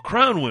Triple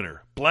Crown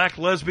winner. Black,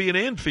 lesbian,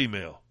 and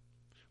female.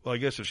 Well, I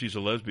guess if she's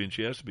a lesbian,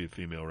 she has to be a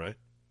female, right?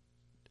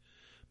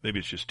 Maybe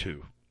it's just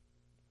two.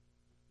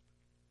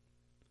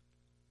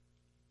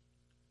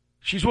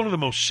 She's one of the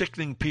most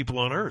sickening people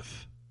on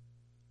earth.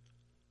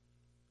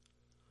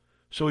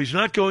 So he's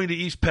not going to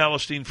East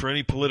Palestine for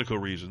any political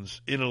reasons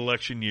in an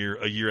election year,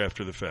 a year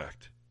after the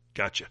fact.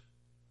 Gotcha.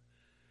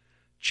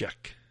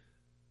 Check.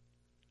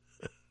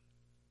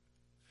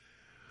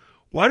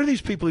 Why do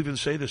these people even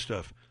say this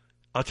stuff?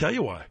 I'll tell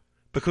you why.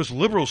 Because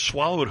liberals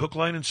swallow it hook,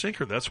 line, and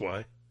sinker. That's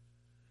why.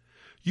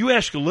 You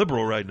ask a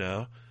liberal right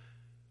now,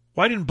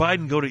 why didn't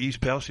Biden go to East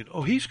Palestine?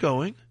 Oh, he's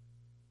going.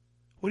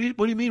 What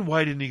do you mean,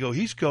 why didn't he go?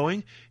 He's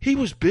going. He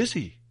was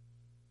busy.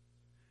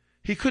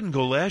 He couldn't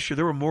go last year.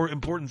 There were more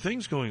important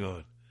things going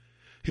on.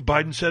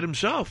 Biden said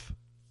himself.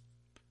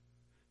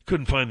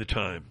 Couldn't find the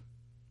time.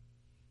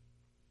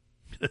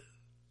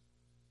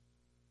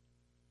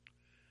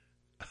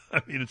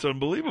 I mean, it's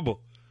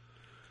unbelievable.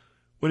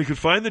 When he could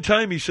find the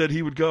time, he said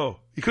he would go.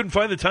 He couldn't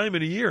find the time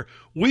in a year.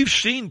 We've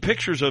seen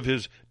pictures of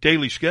his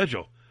daily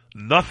schedule.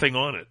 Nothing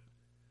on it.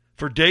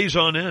 For days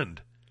on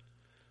end.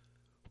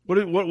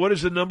 What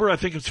is the number? I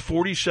think it's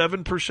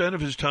 47%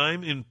 of his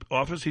time in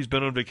office he's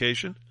been on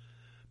vacation.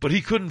 But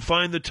he couldn't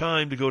find the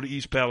time to go to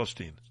East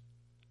Palestine.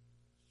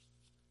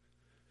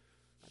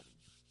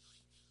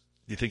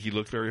 You think he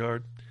looked very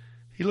hard?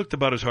 He looked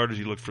about as hard as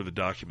he looked for the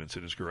documents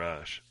in his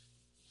garage.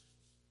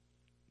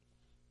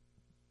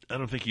 I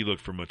don't think he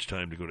looked for much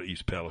time to go to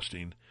East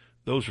Palestine.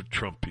 Those are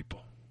Trump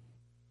people.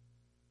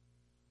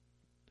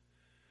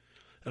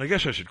 And I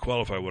guess I should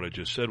qualify what I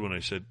just said when I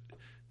said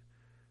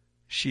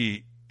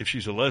if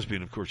she's a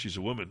lesbian, of course she's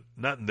a woman.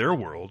 Not in their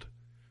world.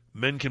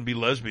 Men can be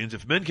lesbians.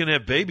 If men can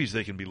have babies,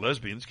 they can be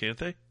lesbians, can't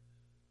they?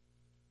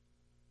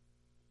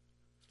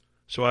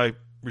 So I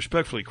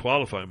respectfully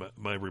qualify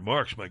my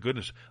remarks. My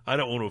goodness, I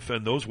don't want to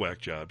offend those whack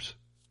jobs.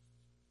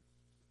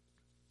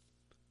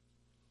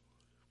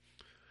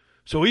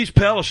 So East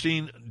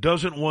Palestine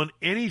doesn't want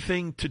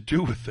anything to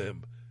do with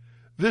them.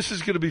 This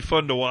is going to be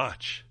fun to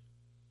watch.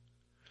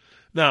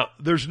 Now,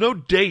 there's no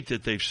date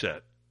that they've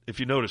set, if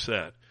you notice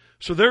that.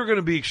 So there are going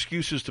to be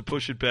excuses to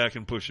push it back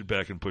and push it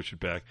back and push it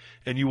back,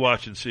 and you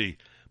watch and see.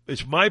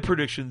 It's my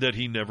prediction that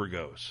he never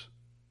goes.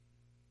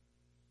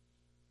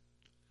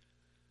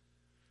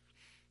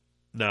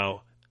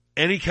 Now,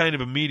 any kind of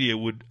a media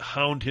would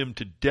hound him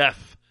to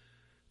death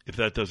if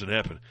that doesn't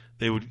happen.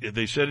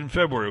 They said in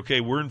February,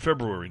 okay, we're in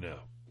February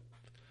now.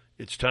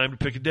 It's time to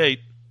pick a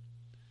date.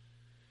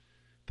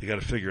 They got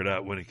to figure it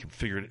out when he can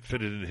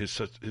fit it into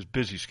his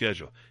busy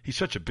schedule. He's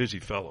such a busy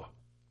fellow.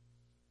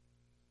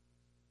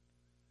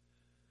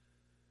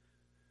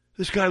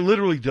 This guy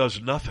literally does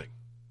nothing.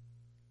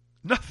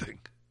 Nothing.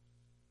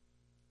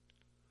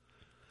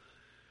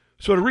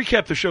 So to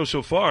recap the show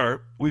so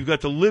far, we've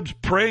got the libs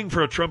praying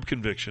for a Trump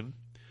conviction.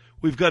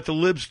 We've got the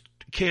libs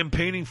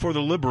campaigning for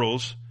the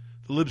liberals,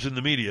 the libs in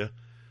the media,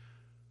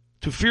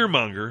 to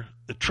fearmonger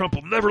that Trump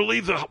will never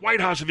leave the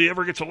White House if he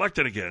ever gets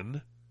elected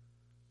again.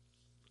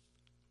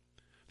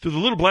 to the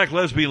little black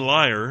lesbian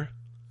liar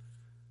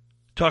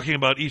talking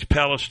about East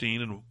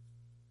Palestine and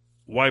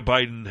why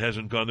Biden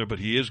hasn't gone there, but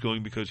he is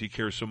going because he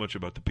cares so much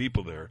about the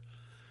people there,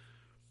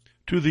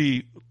 to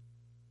the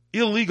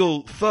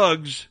illegal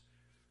thugs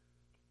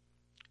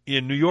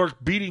in New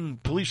York beating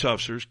police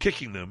officers,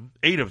 kicking them,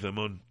 8 of them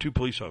on 2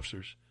 police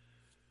officers,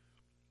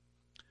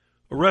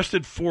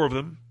 arrested 4 of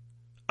them,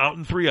 out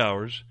in 3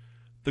 hours.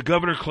 The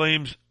governor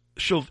claims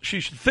she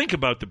should think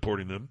about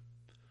deporting them.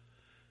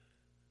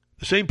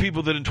 The same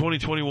people that in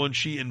 2021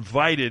 she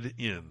invited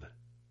in.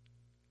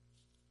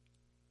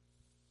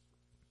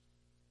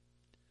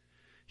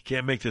 You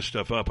can't make this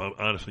stuff up.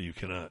 Honestly, you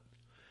cannot.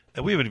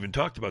 And we haven't even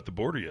talked about the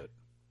border yet.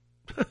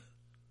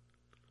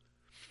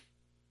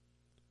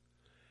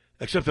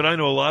 Except that I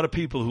know a lot of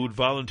people who would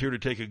volunteer to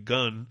take a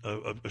gun,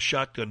 a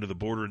shotgun to the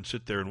border and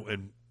sit there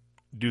and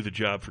do the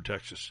job for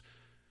Texas.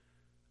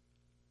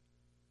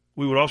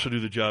 We would also do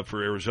the job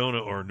for Arizona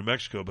or New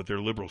Mexico, but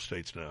they're liberal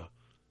states now,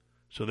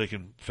 so they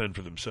can fend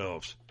for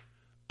themselves.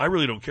 I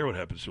really don't care what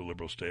happens to a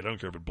liberal state. I don't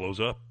care if it blows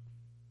up.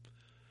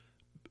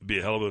 It'd be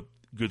a hell of a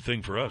good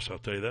thing for us, I'll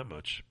tell you that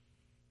much.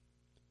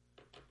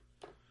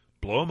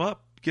 Blow them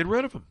up. Get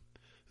rid of them.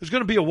 There's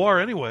going to be a war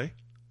anyway.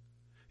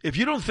 If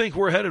you don't think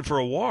we're headed for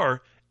a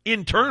war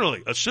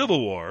internally, a civil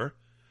war,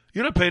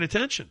 you're not paying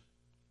attention.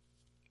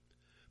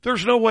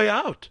 There's no way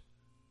out.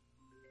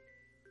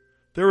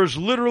 There is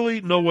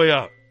literally no way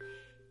out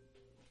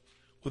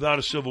without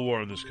a civil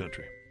war in this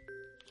country.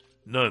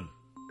 None.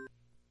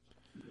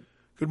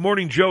 Good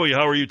morning, Joey.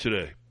 How are you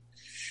today?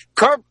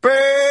 Carpe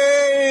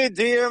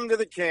diem to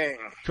the king.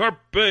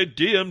 Carpe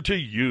diem to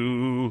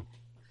you.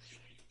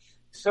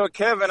 So,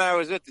 Kevin, I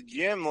was at the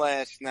gym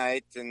last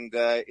night, and,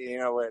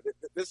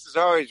 this is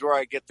always where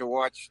I get to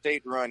watch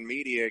state-run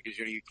media because,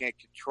 you can't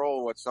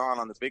control what's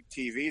on the big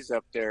TVs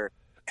up there.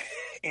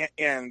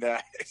 and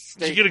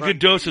Did you get a good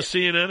dose of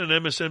CNN and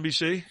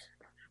MSNBC?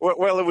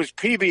 Well, it was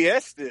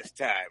PBS this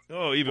time.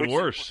 Oh, even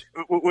worse.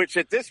 Which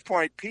at this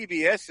point,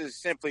 PBS is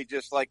simply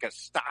just like a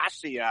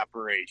Stasi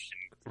operation.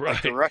 Right.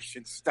 Like the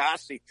Russian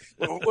Stasi,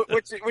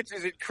 which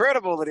is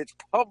incredible that it's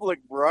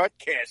public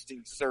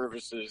broadcasting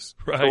services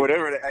right. or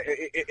whatever,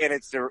 and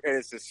it's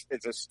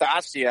a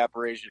Stasi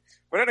operation.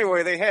 But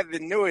anyway, they had the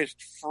newest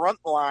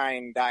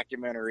Frontline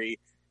documentary,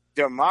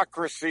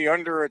 Democracy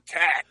Under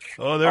Attack.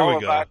 Oh, there we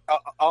go.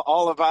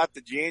 All about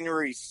the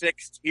January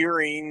 6th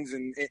hearings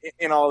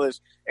and all this.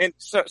 And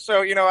so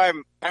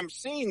I'm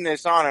seeing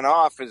this on and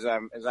off as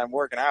I'm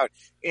working out,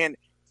 and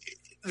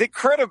the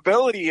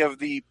credibility of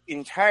the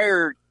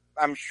entire,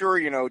 I'm sure,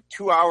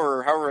 2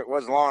 hour, however it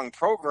was long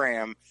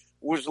program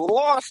was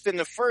lost in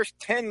the first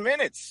 10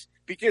 minutes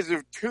because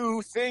of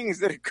 2 things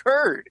that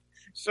occurred.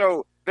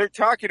 So they're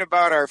talking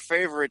about our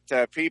favorite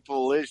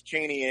people, Liz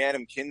Cheney and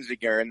Adam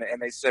Kinzinger,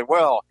 and they said,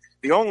 well,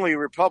 the only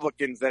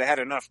Republicans that had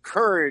enough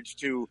courage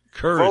to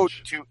vote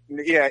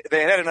they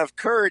had enough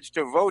courage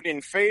to vote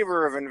in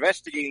favor of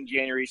investigating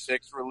January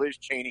 6th were Liz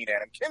Cheney and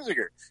Adam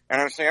Kinzinger.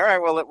 And I'm saying, all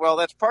right, well,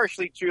 that's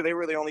partially true. They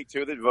were the only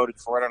 2 that voted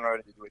for it. I don't know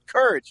what to do with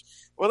courage.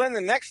 Well, then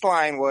the next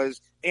line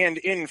was, and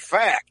in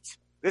fact,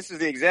 this is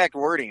the exact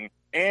wording,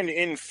 and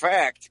in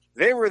fact,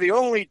 they were the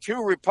only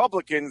 2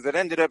 Republicans that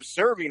ended up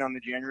serving on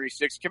the January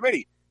 6th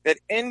committee,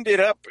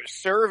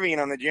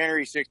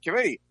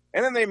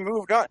 And then they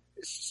moved on.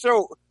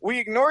 So we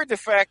ignored the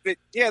fact that,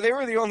 they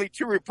were the only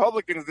 2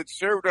 Republicans that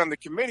served on the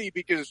committee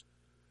because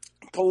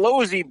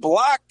Pelosi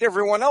blocked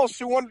everyone else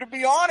who wanted to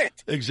be on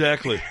it.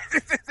 Exactly.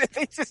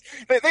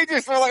 they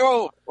just were like,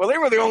 well, they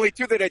were the only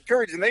 2 that had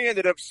courage, and they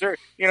ended up serving.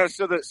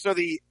 So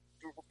the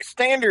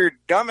standard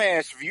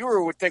dumbass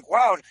viewer would think,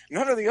 wow,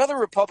 none of the other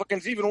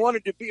Republicans even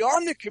wanted to be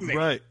on the committee.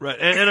 Right.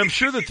 And I'm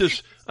sure that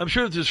this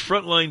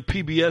Frontline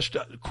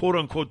PBS quote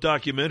unquote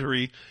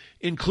documentary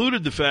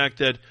included the fact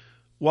that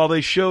while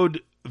they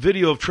showed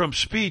video of Trump's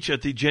speech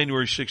at the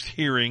January 6th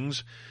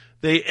hearings,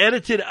 they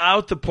edited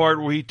out the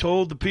part where he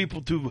told the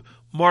people to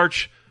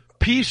march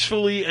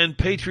peacefully and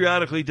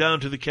patriotically down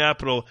to the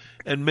Capitol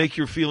and make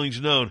your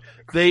feelings known.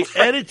 They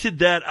edited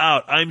that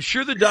out. I'm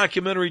sure the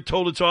documentary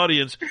told its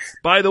audience,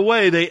 by the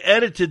way, they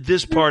edited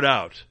this part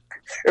out.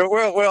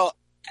 Well,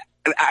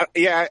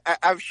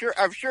 I'm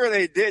sure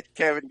they did,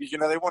 Kevin, because,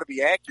 they want to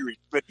be accurate.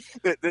 But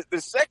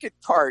the second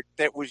part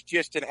that was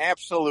just an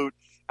absolute,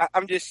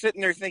 I'm just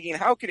sitting there thinking,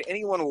 how could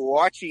anyone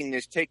watching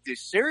this take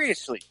this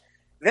seriously?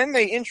 Then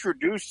they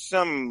introduced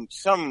some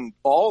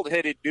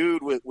bald-headed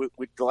dude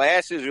with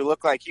glasses who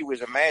looked like he was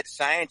a mad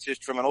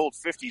scientist from an old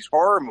 50s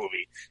horror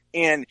movie.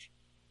 And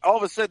all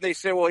of a sudden they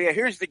say, well,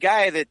 here's the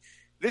guy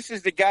this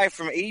is the guy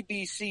from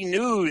ABC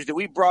News that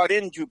we brought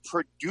in to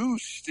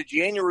produce the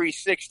January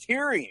 6th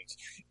hearings.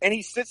 And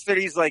he sits there,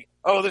 he's like,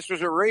 oh, this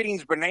was a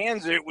ratings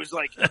bonanza. It was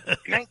like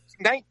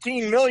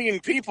 19 million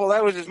people.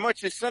 That was as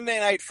much as Sunday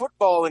Night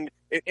Football, and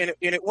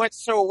it went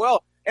so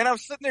well. And I'm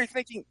sitting there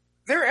thinking,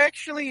 they're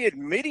actually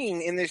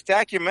admitting in this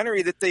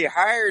documentary that they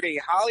hired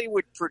a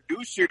Hollywood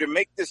producer to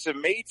make this a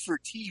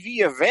made-for-TV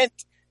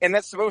event, and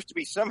that's supposed to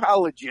be somehow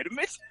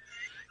legitimate?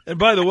 And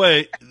by the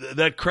way,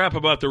 that crap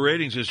about the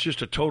ratings is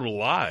just a total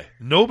lie.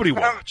 Nobody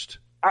watched.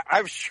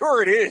 I'm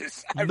sure it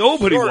is.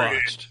 Nobody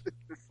watched.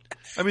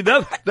 I mean,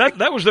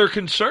 that was their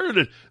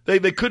concern.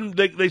 They couldn't,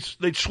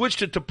 they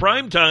switched it to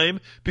prime time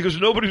because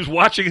nobody was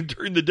watching it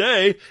during the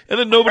day, and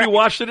then nobody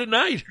watched it at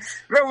night.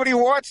 Nobody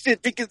watched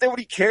it because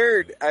nobody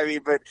cared. I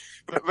mean, but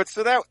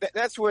so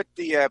that's what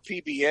the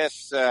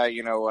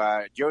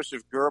PBS,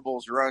 Joseph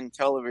Goebbels run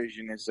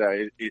television is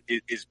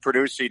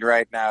producing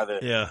right now.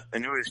 The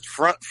newest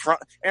front.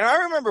 And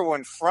I remember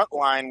when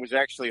Frontline was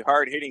actually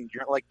hard hitting,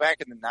 like back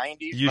in the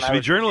 90s. It used to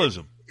be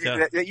journalism.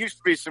 Yeah. There used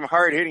to be some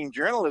hard-hitting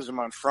journalism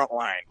on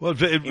Frontline. Well,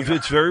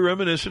 it's very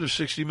reminiscent of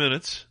 60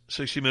 Minutes.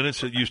 60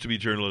 Minutes, it used to be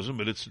journalism,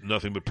 but it's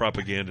nothing but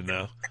propaganda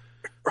now.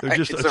 Right,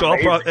 it's all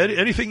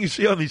anything you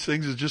see on these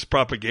things is just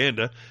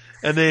propaganda.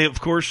 And they, of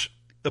course,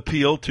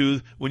 appeal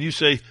to, when you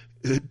say,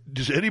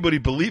 does anybody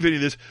believe any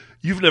of this?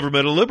 You've never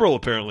met a liberal,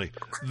 apparently.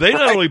 They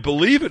not only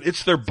believe it,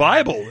 it's their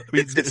Bible. I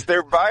mean, it's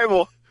their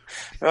Bible.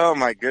 Oh,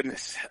 my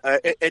goodness.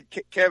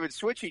 Kevin,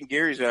 switching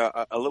gears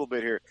a little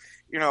bit here,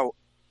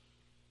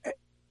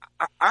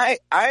 I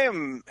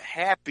am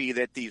happy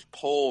that these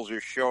polls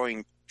are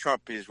showing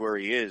Trump is where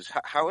he is.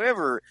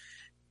 However,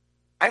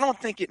 I don't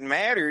think it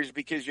matters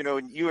because,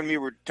 you and me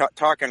were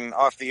talking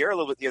off the air a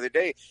little bit the other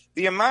day.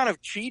 The amount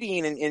of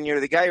cheating and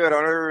the guy who had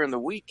on earlier in the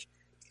week,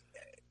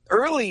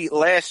 early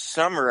last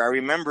summer, I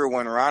remember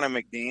when Ronna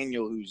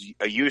McDaniel, who's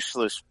a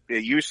useless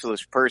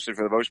person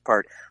for the most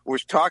part,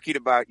 was talking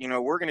about,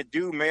 we're going to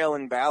do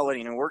mail-in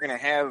balloting and we're going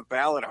to have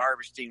ballot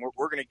harvesting.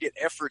 We're going to get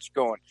efforts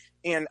going.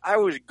 And I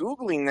was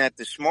Googling that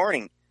this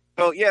morning.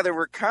 Well, yeah, there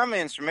were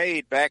comments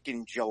made back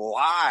in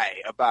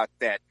July about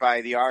that by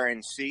the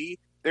RNC.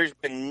 There's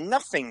been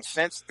nothing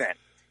since then.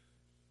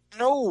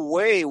 No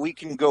way we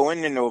can go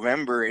into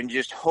November and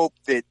just hope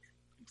that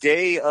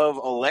day of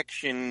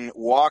election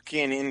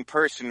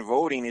in-person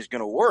voting is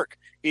going to work.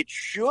 It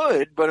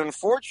should, but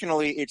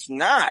unfortunately it's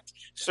not.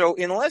 So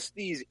unless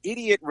these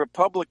idiot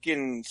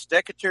Republican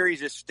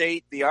secretaries of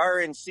state, the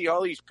RNC,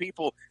 all these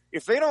people,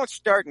 if they don't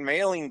start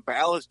mailing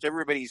ballots to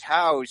everybody's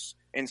house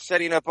and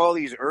setting up all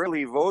these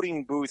early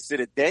voting booths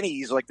at a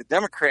Denny's like the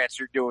Democrats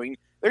are doing,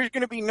 there's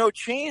going to be no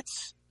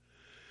chance.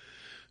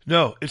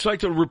 No, it's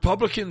like the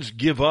Republicans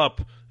give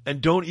up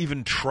and don't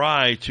even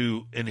try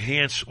to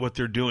enhance what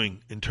they're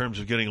doing in terms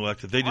of getting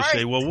elected. They just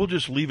say, well, we'll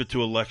just leave it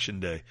to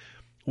election day.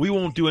 We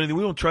won't do anything.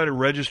 We won't try to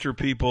register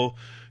people.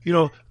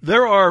 The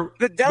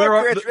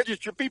Democrats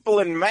register people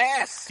in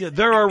mass. Yeah,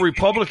 there are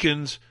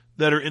Republicans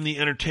that are in the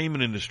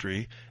entertainment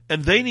industry,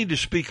 and they need to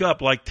speak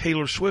up like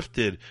Taylor Swift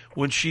did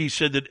when she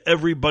said that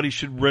everybody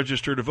should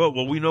register to vote.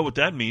 Well, we know what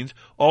that means.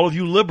 All of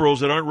you liberals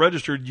that aren't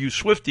registered, you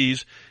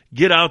Swifties,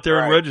 get out there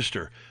and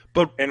register.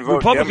 But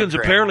Republicans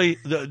apparently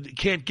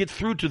can't get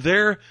through to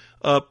their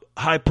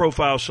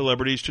high-profile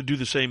celebrities to do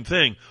the same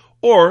thing,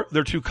 or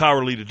they're too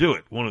cowardly to do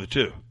it, one of the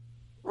two.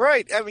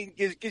 Right. I mean,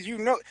 because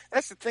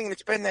that's the thing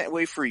that's been that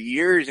way for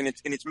years, and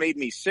it's made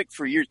me sick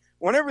for years.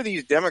 Whenever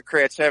these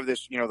Democrats have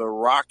this, the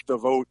rock the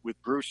vote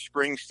with Bruce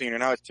Springsteen and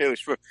now it's Taylor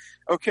Swift.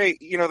 Okay,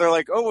 they're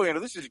like, oh,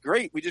 this is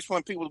great. We just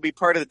want people to be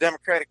part of the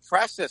democratic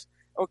process.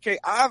 Okay,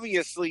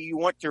 obviously you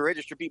want to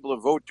register people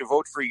to vote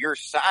for your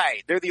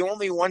side. They're the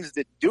only ones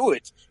that do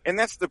it, and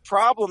that's the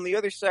problem. The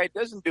other side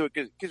doesn't do it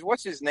because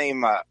what's his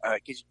name?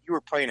 Because you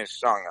were playing his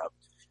song up.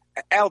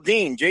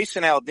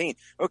 Jason Aldean.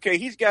 Okay,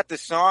 he's got the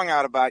song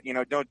out about,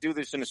 don't do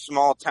this in a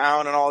small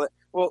town and all that.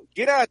 Well,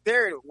 get out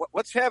there.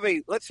 Let's have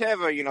a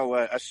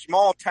a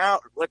small town.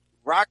 Let's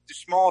rock the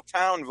small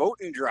town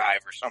voting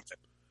drive or something.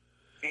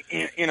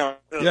 The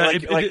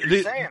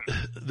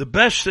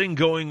best thing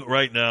going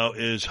right now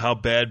is how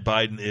bad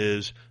Biden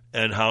is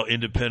and how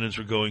independents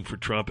are going for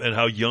Trump and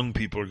how young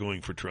people are going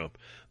for Trump.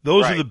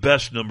 Those are the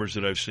best numbers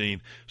that I've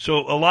seen. So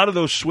a lot of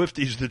those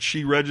Swifties that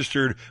she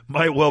registered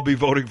might well be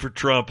voting for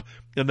Trump,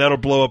 and that'll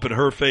blow up in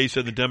her face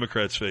and the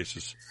Democrats'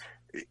 faces.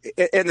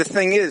 And the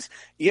thing is,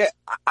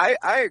 I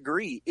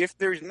agree. If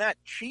there's not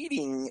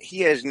cheating,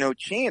 he has no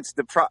chance.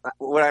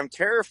 What I'm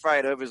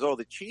terrified of is all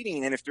the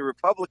cheating, and if the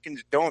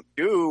Republicans don't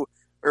do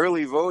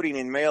early voting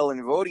and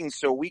mail-in voting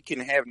so we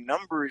can have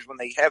numbers when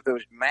they have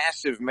those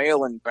massive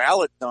mail-in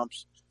ballot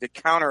dumps to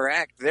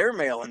counteract their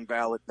mail-in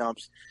ballot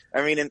dumps.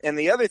 I mean, and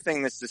the other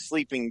thing that's the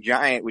sleeping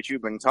giant, which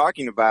you've been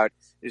talking about,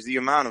 is the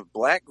amount of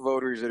black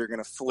voters that are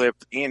going to flip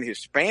and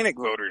Hispanic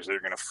voters that are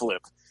going to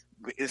flip.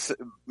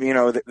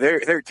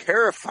 They're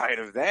terrified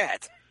of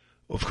that.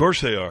 Of course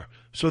they are.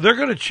 So they're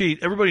going to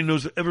cheat. Everybody's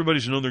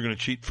known they're going to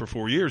cheat for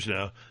 4 years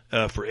now,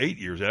 for 8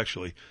 years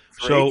actually.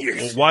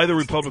 Why the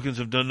Republicans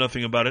have done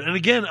nothing about it? And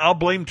again, I'll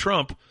blame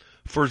Trump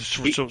for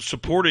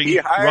supporting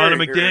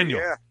Ronna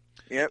McDaniel.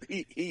 Yeah,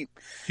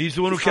 he's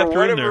the one who kept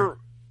her in there.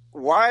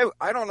 Why?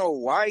 I don't know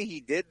why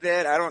he did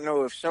that. I don't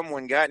know if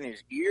someone got in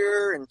his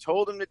ear and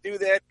told him to do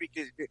that,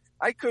 because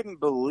I couldn't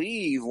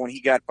believe when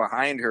he got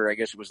behind her. I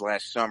guess it was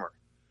last summer.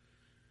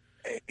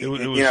 It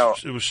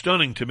was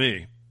stunning to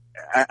me.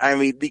 I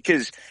mean,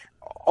 because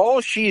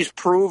all she's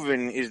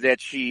proven is that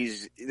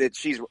she's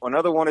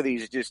another one of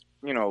these just,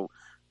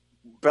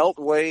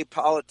 beltway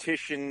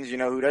politicians,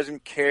 who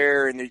doesn't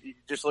care and they're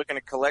just looking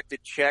to collect a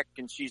check,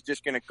 and she's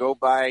just going to go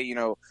by,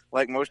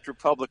 like most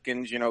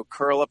Republicans,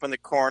 curl up in the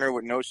corner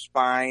with no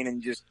spine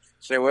and just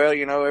say, well,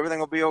 everything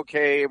will be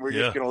okay. We're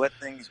just going to let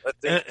things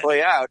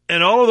play out.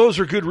 And all of those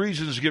are good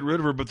reasons to get rid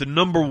of her, but the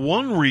number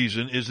one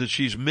reason is that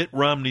she's Mitt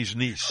Romney's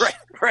niece.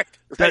 Right.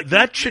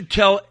 That should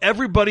tell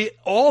everybody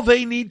all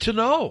they need to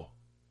know.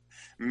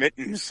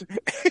 Mittens.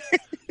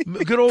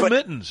 Good old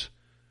Mittens.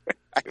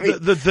 I mean,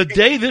 the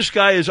day this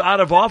guy is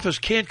out of office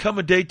can't come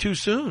a day too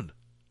soon.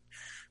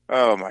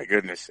 Oh my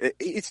goodness.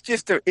 It's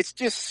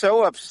just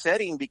so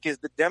upsetting because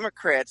the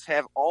Democrats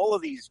have all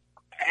of these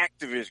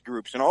activist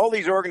groups and all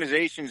these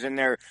organizations, and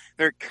they're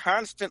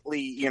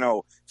constantly,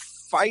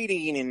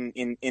 fighting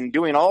and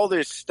doing all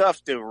this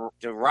stuff to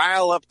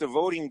rile up the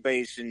voting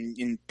base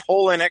and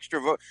pull in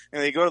extra vote.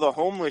 And they go to the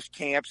homeless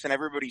camps and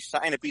everybody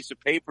sign a piece of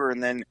paper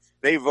and then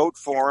they vote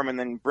for them and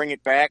then bring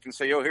it back and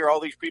say, here, all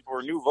these people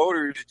are new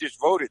voters that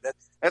just voted.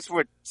 That's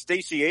what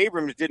Stacey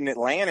Abrams did in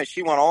Atlanta.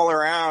 She went all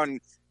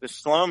around the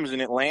slums in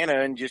Atlanta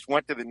and just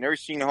went to the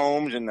nursing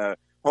homes and the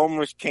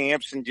homeless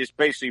camps and just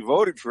basically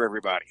voted for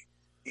everybody.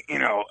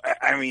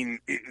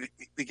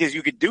 Because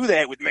you could do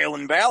that with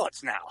mail-in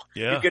ballots now.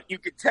 Yeah. You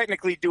could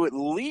technically do it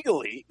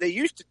legally. They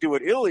used to do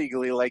it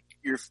illegally, like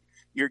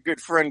your good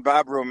friend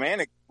Bob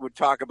Romanek would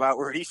talk about,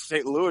 where in East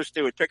St. Louis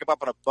they would pick him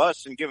up on a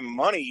bus and give him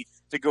money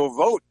to go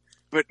vote.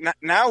 But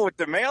now with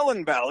the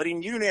mail-in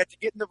balloting, you don't have to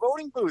get in the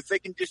voting booth. They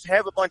can just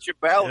have a bunch of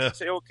ballots and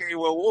say, okay,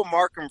 well, we'll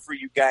mark them for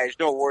you guys.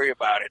 Don't worry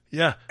about it.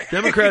 Yeah.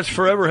 Democrats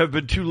forever have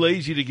been too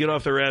lazy to get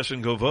off their ass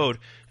and go vote.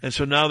 And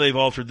so now they've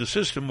altered the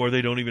system where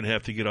they don't even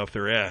have to get off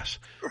their ass.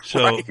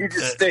 So, right, you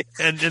just stay,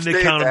 and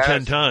they count them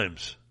 10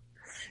 times.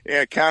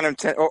 Yeah, count them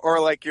 10.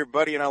 Or like your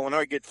buddy in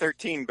Illinois, get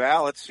 13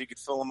 ballots so you could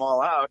fill them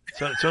all out.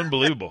 It's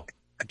unbelievable.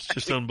 It's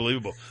just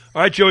unbelievable.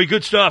 All right, Joey,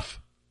 good stuff.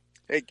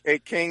 Hey,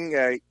 King,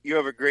 you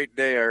have a great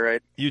day, all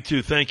right? You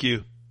too. Thank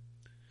you.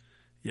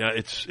 Yeah,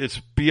 it's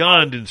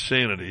beyond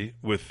insanity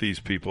with these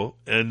people.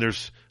 And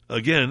there's,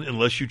 again,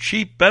 unless you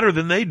cheat better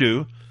than they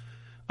do,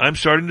 I'm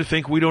starting to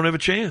think we don't have a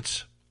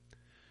chance.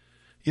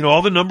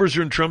 All the numbers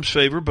are in Trump's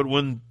favor, but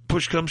when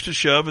push comes to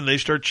shove and they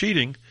start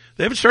cheating,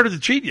 they haven't started to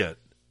cheat yet.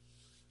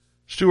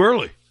 It's too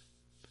early.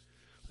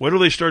 When do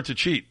they start to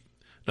cheat?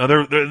 Now,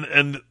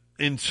 and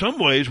in some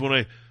ways, when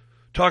I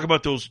talk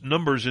about those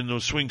numbers in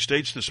those swing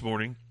states this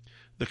morning,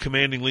 the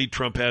commanding lead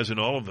Trump has in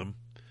all of them,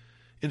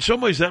 in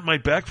some ways that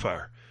might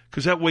backfire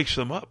because that wakes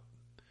them up.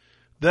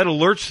 That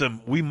alerts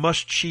them we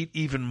must cheat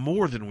even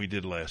more than we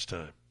did last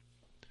time.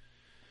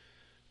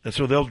 And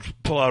so they'll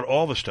pull out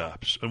all the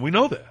stops. And we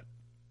know that.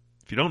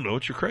 If you don't know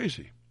it, you're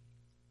crazy.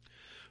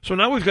 So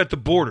now we've got the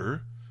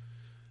border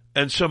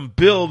and some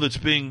bill that's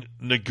being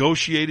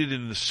negotiated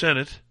in the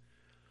Senate,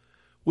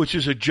 which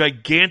is a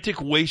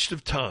gigantic waste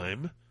of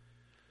time.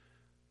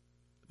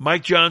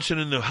 Mike Johnson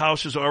in the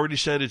House has already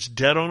said it's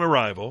dead on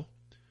arrival.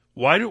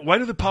 Why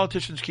do the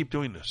politicians keep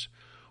doing this?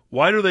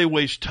 Why do they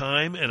waste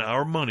time and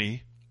our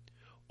money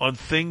on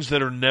things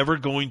that are never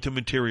going to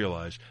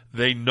materialize?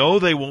 They know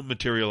they won't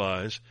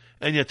materialize,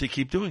 and yet they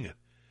keep doing it.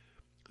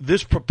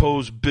 This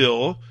proposed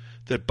bill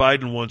that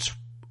Biden wants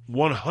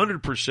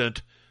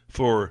 100%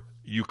 for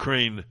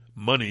Ukraine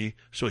money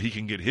so he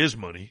can get his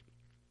money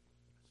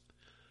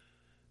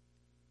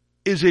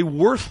is a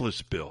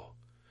worthless bill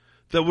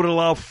that would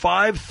allow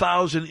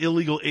 5,000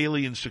 illegal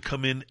aliens to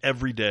come in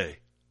every day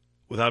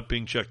without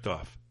being checked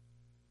off.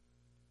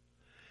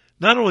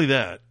 Not only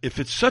that, if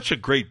it's such a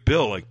great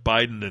bill like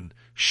Biden and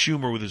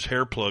Schumer with his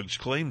hair plugs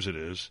claims it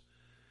is,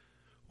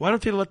 why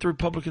don't they let the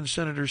Republican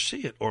senators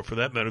see it? Or for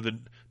that matter, the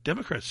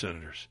Democrat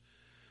senators.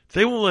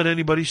 They won't let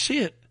anybody see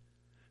it.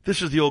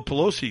 This is the old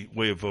Pelosi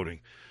way of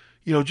voting.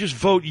 Just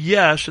vote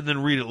yes and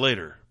then read it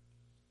later.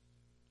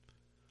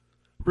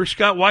 Rick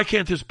Scott, why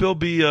can't this bill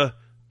be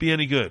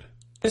any good?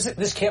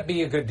 This can't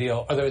be a good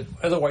deal,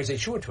 otherwise they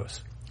show it to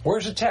us.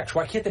 Where's the text?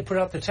 Why can't they put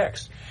out the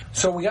text?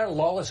 So we got a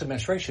lawless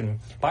administration.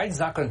 Biden's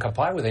not going to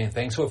comply with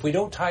anything, so if we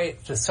don't tie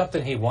it to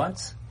something he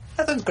wants,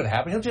 nothing's going to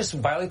happen. He'll just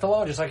violate the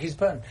law just like he's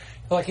done.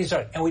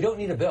 And we don't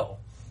need a bill,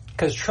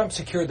 because Trump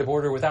secured the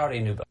border without a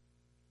new bill.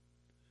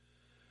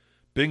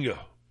 Bingo.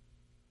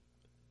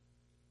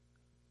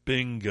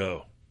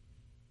 Bingo.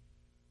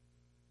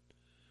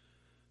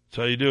 That's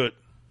how you do it.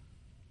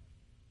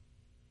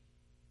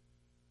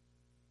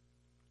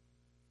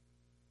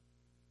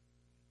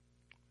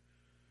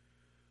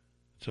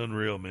 It's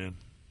unreal, man.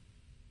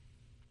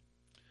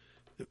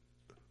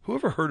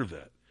 Whoever heard of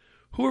that?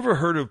 Whoever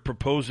heard of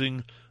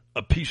proposing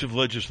a piece of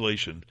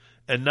legislation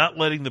and not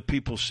letting the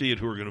people see it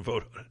who are going to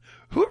vote on it?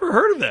 Whoever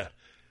heard of that?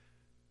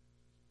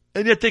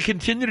 And yet they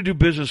continue to do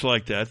business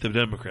like that, the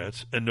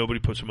Democrats, and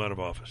nobody puts them out of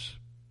office.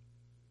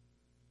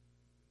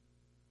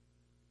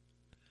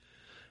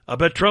 I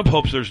bet Trump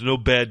hopes there's no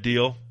bad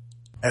deal.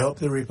 I hope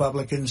the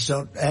Republicans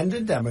and the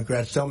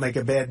Democrats don't make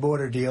a bad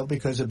border deal,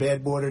 because a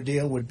bad border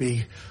deal would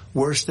be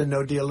worse than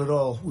no deal at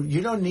all.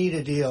 You don't need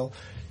a deal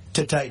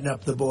to tighten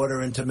up the border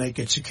and to make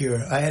it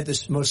secure. I had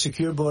the most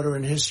secure border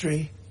in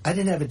history. I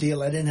didn't have a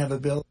deal. I didn't have a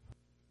bill.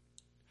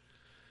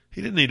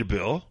 He didn't need a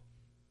bill.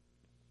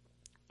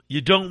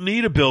 You don't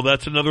need a bill.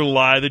 That's another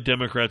lie that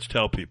Democrats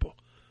tell people.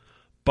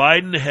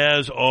 Biden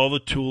has all the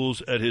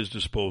tools at his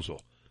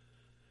disposal.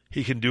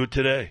 He can do it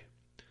today.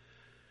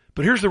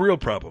 But here's the real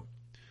problem.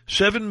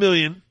 7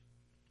 million,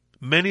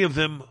 many of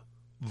them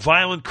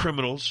violent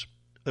criminals,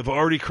 have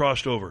already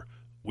crossed over.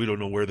 We don't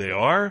know where they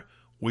are.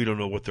 We don't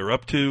know what they're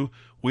up to.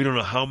 We don't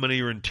know how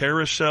many are in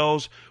terrorist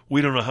cells.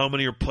 We don't know how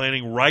many are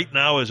planning right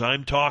now as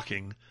I'm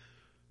talking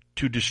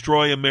to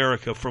destroy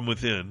America from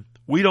within.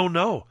 We don't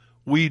know.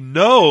 We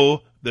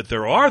know that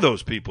there are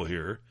those people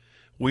here.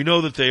 We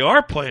know that they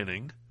are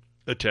planning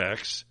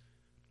attacks.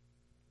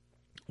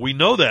 We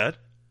know that.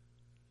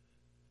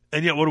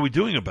 And yet what are we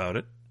doing about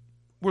it?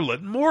 We're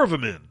letting more of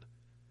them in.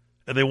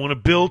 And they want a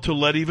bill to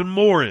let even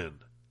more in.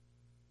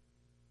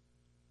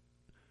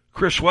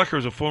 Chris Swecker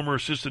is a former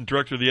assistant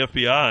director of the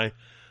FBI.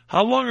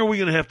 How long are we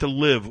going to have to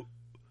live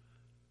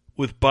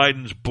with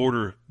Biden's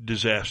border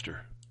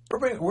disaster?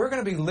 We're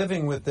going to be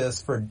living with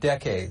this for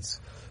decades,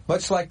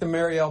 much like the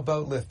Mariel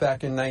boat lift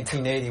back in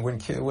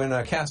 1980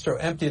 when Castro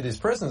emptied his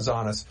prisons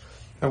on us.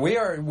 And we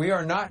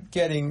are not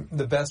getting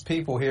the best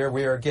people here.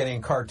 We are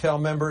getting cartel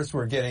members.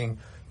 We're getting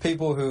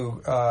people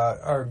who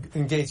are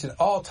engaged in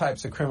all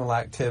types of criminal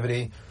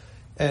activity.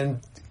 And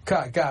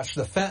gosh,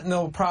 the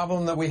fentanyl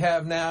problem that we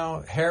have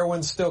now,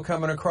 heroin's still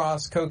coming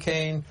across,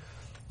 cocaine.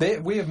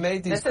 We have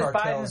made these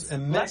cartels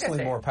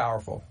immensely more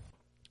powerful.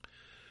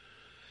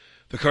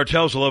 The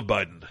cartels love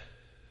Biden.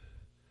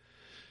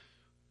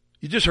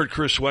 You just heard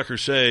Chris Swecker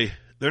say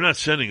they're not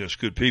sending us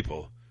good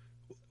people.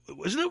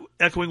 Isn't it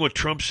echoing what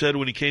Trump said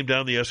when he came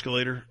down the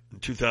escalator in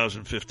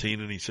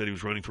 2015 and he said he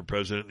was running for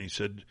president and he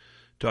said,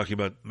 talking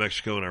about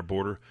Mexico and our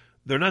border,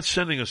 they're not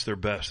sending us their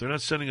best. They're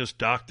not sending us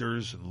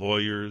doctors and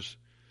lawyers,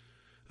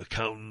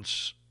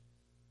 accountants.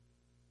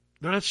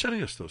 They're not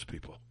sending us those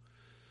people.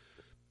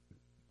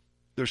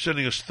 They're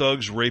sending us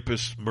thugs,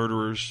 rapists,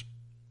 murderers,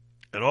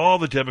 and all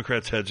the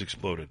Democrats' heads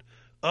exploded.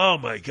 Oh,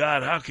 my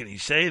God, how can he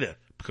say that?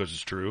 Because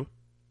it's true.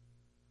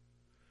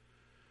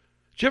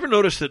 Did you ever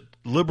notice that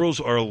liberals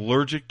are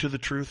allergic to the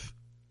truth?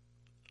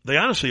 They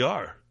honestly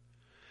are.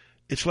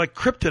 It's like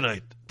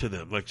kryptonite to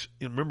them. Like,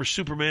 you remember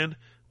Superman?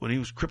 When he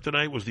was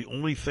kryptonite was the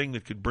only thing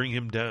that could bring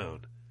him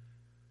down.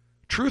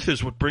 Truth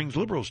is what brings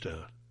liberals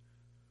down.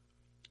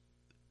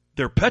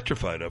 They're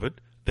petrified of it.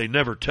 They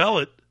never tell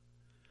it.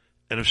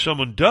 And if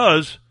someone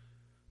does,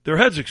 their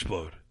heads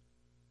explode.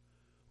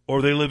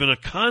 Or they live in a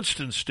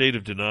constant state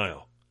of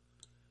denial.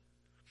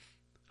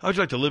 How would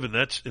you like to live in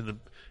that, in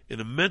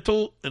the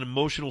mental and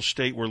emotional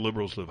state where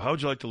liberals live? How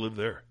would you like to live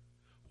there?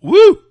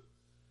 Woo!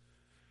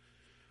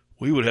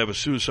 We would have a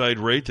suicide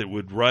rate that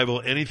would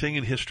rival anything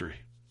in history.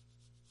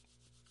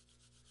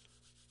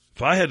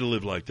 If I had to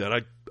live like that,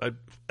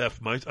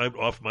 I'd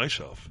off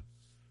myself.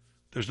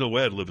 There's no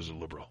way I'd live as a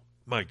liberal.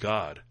 My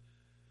God.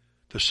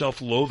 The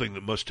self-loathing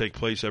that must take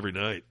place every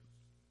night.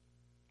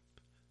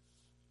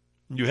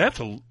 You have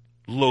to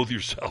loathe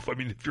yourself. I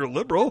mean, if you're a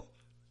liberal,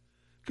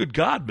 good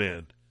God,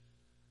 man.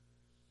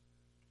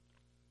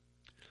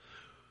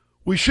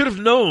 We should have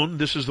known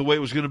this is the way it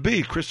was going to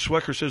be. Chris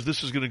Swecker says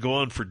this is going to go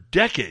on for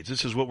decades.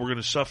 This is what we're going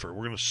to suffer.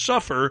 We're going to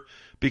suffer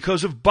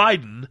because of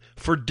Biden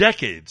for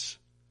decades.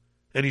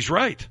 And he's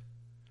right.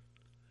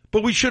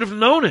 But we should have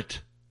known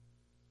it.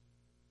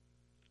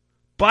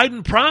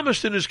 Biden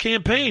promised in his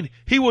campaign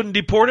he wouldn't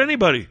deport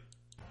anybody.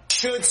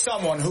 Should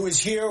someone who is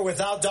here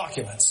without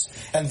documents,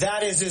 and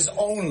that is his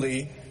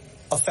only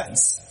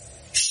offense,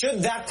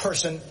 should that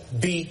person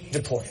be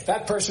deported?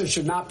 That person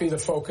should not be the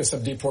focus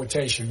of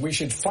deportation. We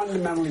should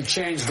fundamentally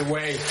change the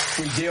way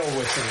we deal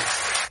with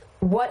things.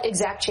 What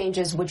exact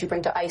changes would you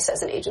bring to ICE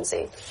as an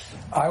agency?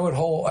 I would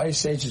hold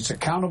ICE agents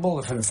accountable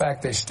if, in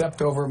fact, they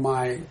stepped over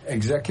my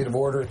executive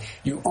order.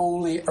 You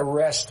only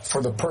arrest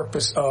for the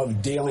purpose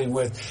of dealing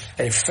with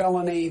a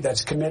felony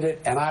that's committed,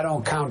 and I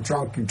don't count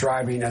drunk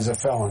driving as a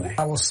felony.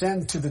 I will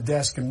send to the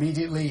desk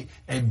immediately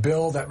a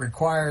bill that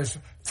requires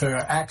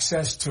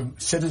access to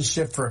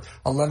citizenship for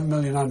 11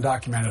 million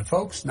undocumented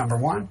folks, number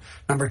one.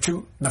 Number two,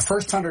 in the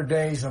first 100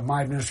 days of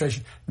my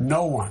administration,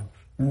 no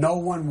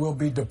one will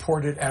be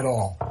deported at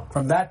all.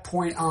 From that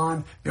point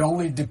on, the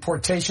only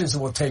deportations that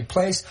will take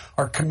place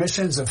are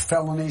commissions of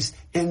felonies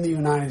in the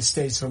United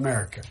States of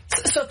America.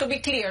 So to be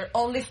clear,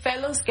 only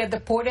felons get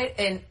deported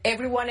and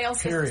everyone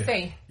else gets to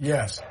stay?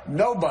 Yes.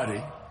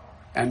 Nobody,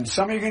 and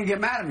some of you are going to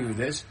get mad at me with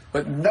this,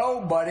 but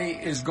nobody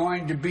is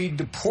going to be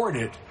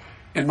deported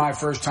in my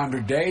first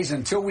 100 days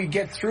until we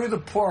get through the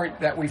point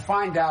that we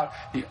find out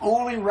the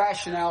only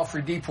rationale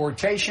for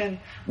deportation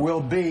will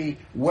be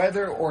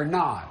whether or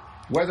not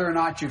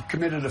you've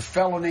committed a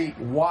felony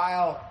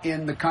while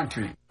in the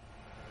country.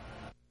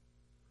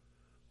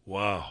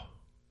 Wow.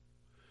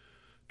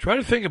 Try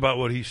to think about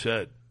what he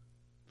said.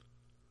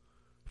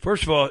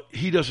 First of all,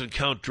 he doesn't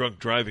count drunk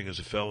driving as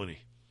a felony.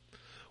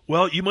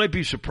 Well, you might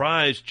be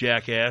surprised,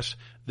 jackass,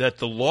 that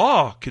the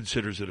law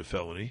considers it a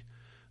felony.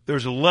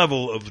 There's a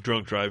level of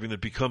drunk driving that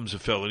becomes a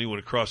felony when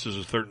it crosses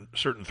a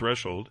certain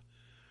threshold.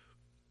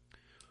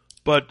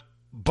 But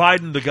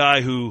Biden, the guy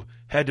who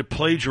had to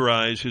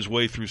plagiarize his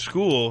way through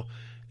school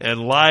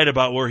and lied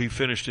about where he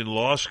finished in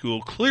law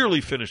school,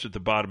 clearly finished at the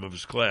bottom of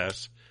his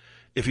class,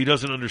 if he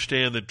doesn't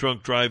understand that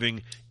drunk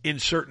driving in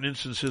certain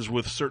instances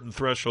with certain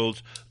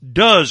thresholds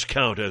does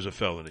count as a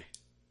felony.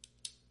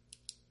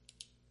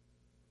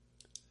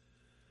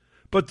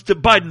 But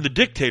Biden, the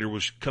dictator,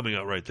 was coming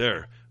out right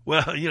there.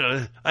 Well,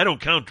 I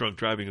don't count drunk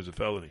driving as a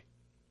felony.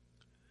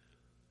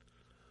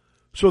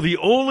 So the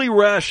only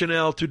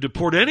rationale to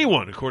deport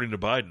anyone, according to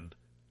Biden,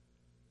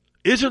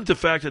 isn't the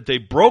fact that they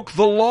broke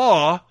the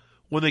law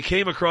when they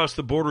came across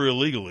the border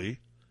illegally.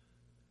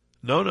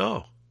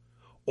 No.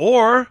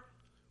 Or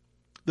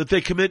that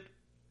they commit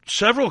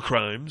several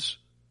crimes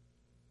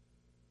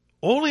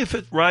only if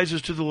it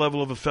rises to the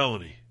level of a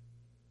felony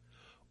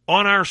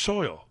on our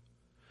soil.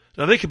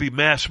 Now, they could be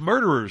mass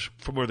murderers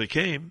from where they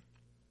came,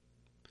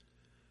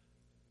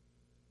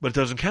 but it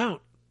doesn't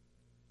count.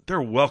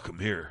 They're welcome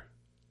here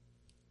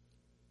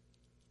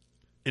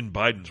in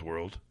Biden's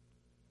world.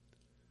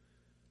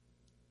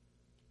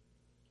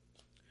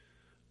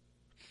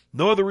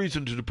 No other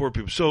reason to deport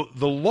people. So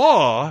the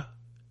law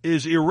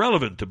is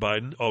irrelevant to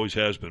Biden, always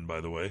has been,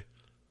 by the way.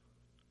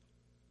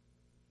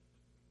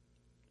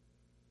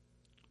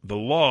 The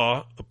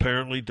law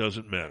apparently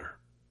doesn't matter.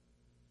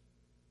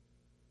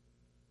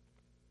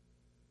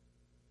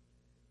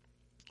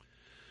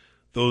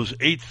 Those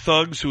 8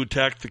 thugs who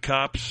attacked the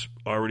cops,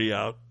 already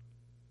out.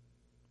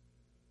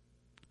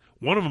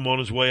 One of them on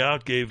his way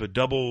out gave a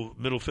double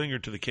middle finger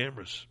to the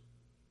cameras.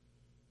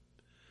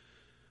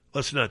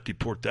 Let's not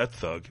deport that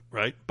thug,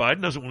 right?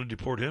 Biden doesn't want to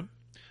deport him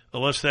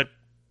unless that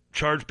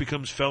charge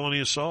becomes felony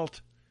assault.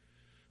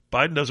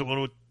 Biden doesn't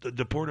want to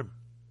deport him.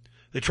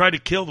 They tried to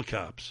kill the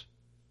cops.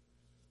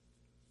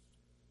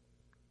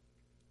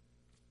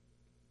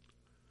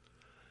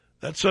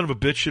 That son of a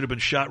bitch should have been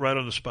shot right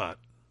on the spot.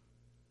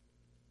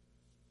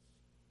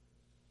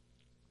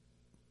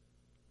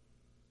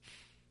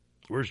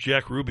 Where's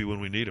Jack Ruby when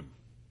we need him?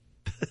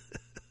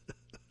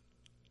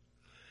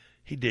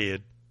 He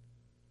did.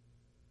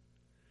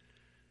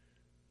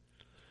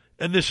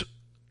 And this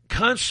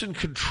constant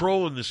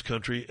control in this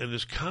country and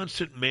this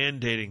constant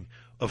mandating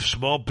of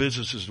small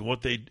businesses and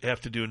what they have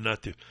to do and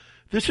not do.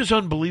 This is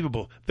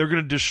unbelievable. They're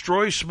going to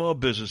destroy small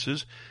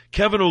businesses.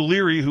 Kevin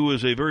O'Leary, who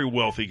is a very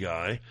wealthy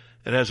guy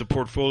and has a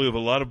portfolio of a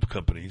lot of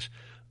companies,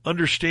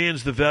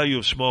 understands the value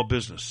of small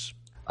business.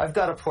 I've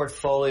got a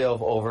portfolio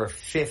of over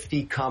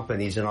 50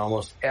 companies in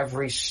almost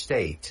every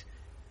state,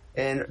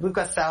 and we've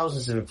got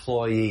thousands of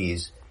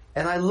employees.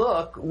 And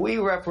we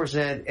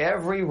represent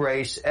every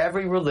race,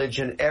 every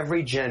religion,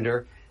 every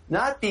gender,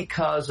 not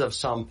because of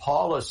some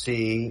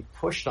policy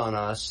pushed on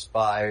us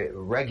by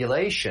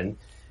regulation.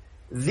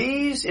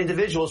 These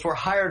individuals were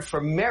hired for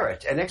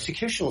merit and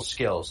executional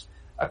skills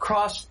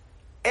across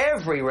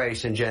every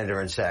race and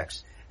gender and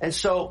sex. And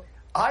so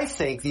I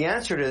think the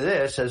answer to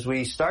this, as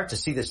we start to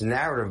see this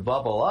narrative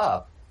bubble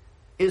up,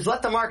 is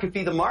let the market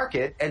be the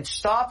market and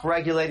stop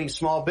regulating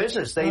small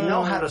business. They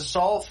know how to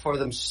solve for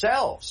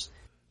themselves.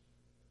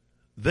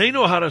 They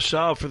know how to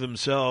solve for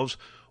themselves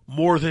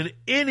more than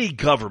any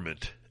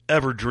government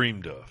ever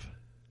dreamed of.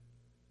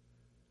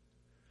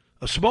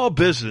 A small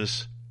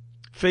business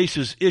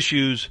faces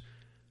issues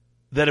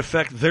that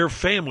affect their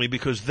family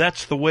because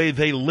that's the way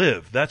they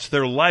live. That's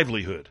their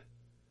livelihood.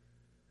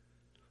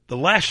 The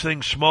last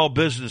thing small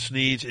business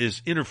needs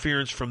is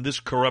interference from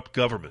this corrupt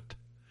government,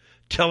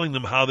 telling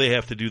them how they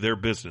have to do their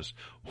business,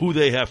 who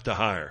they have to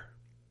hire.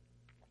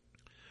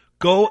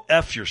 Go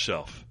F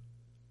yourself.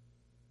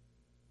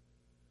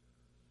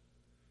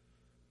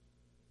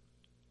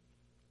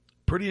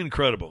 Pretty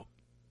incredible.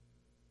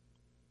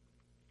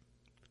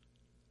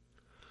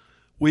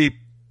 We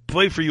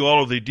play for you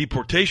all of the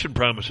deportation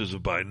promises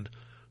of Biden,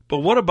 but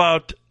what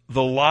about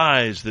the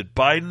lies that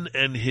Biden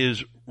and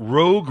his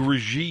rogue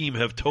regime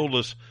have told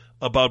us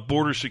about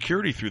border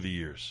security through the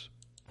years?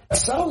 It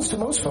sounds to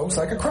most folks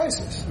like a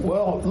crisis.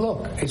 Well,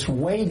 look, it's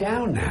way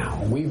down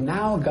now. We've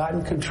now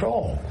gotten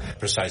control.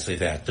 Precisely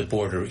that. The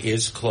border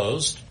is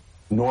closed.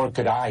 Nor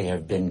could I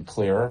have been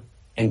clearer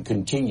and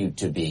continue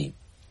to be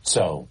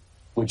so,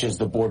 which is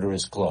the border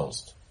is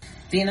closed.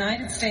 The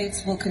United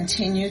States will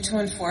continue to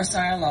enforce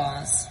our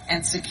laws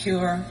and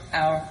secure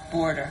our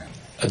border.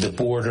 The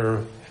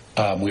border,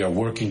 we are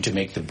working to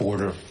make the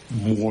border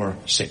more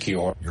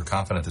secure. You're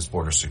confident this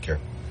border is secure?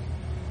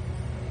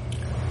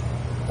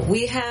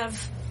 We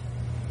have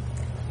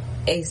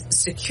a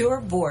secure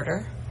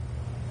border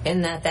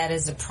in that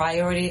is a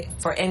priority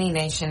for any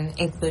nation,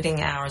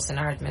 including ours and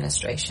our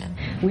administration.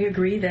 We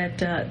agree that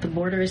the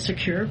border is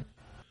secure.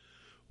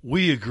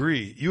 We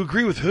agree. You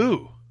agree with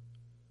who?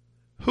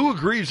 Who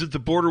agrees that the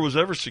border was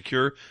ever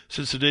secure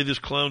since the day this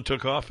clown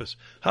took office?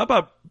 How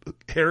about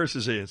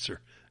Harris's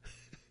answer?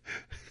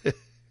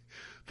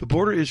 The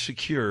border is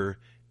secure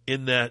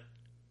in that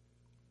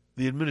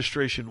the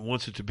administration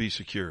wants it to be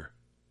secure.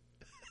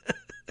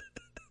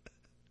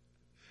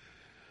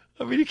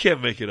 I mean, you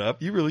can't make it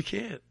up. You really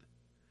can't.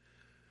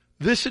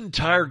 This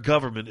entire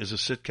government is a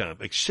sitcom,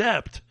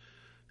 except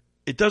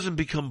it doesn't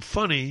become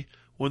funny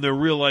when there are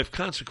real-life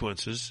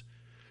consequences.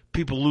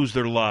 People lose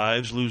their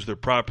lives, lose their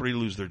property,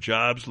 lose their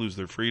jobs, lose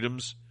their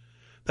freedoms.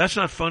 That's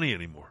not funny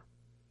anymore.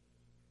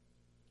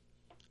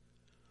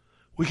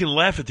 We can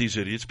laugh at these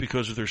idiots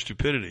because of their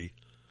stupidity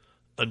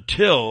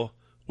until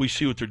we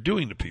see what they're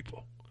doing to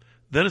people.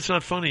 Then it's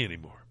not funny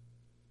anymore.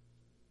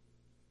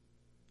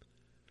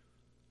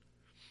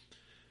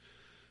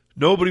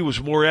 Nobody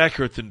was more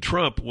accurate than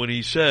Trump when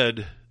he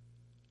said,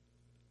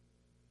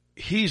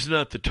 he's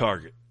not the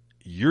target.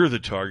 You're the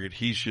target.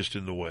 He's just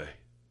in the way.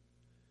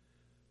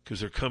 Because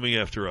they're coming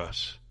after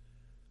us.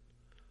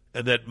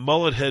 And that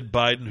mullet head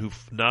Biden who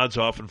nods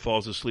off and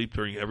falls asleep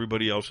during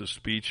everybody else's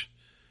speech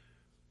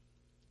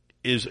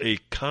is a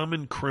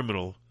common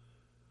criminal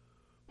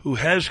who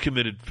has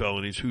committed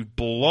felonies, who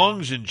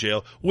belongs in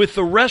jail with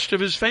the rest of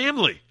his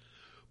family.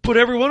 Put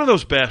every one of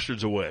those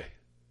bastards away.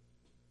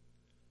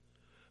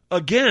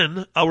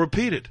 Again, I'll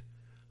repeat it.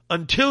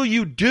 Until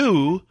you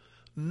do,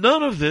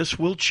 none of this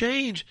will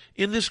change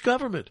in this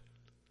government.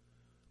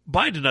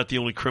 Biden's not the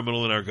only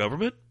criminal in our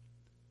government.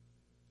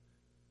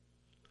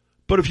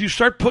 But if you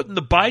start putting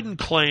the Biden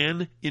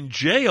clan in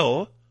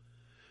jail,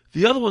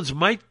 the other ones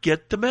might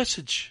get the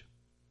message.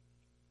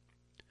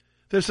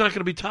 That's not going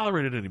to be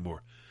tolerated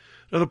anymore.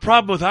 Now, the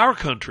problem with our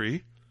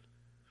country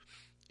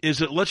is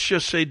that let's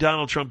just say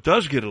Donald Trump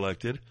does get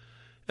elected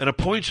and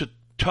appoints a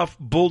tough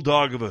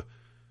bulldog of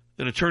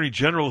an attorney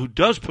general who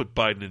does put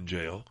Biden in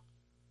jail.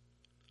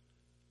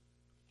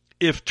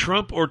 If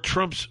Trump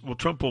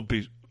Trump won't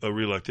be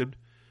reelected,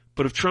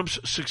 but if Trump's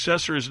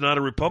successor is not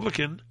a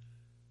Republican,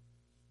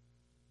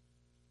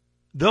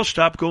 they'll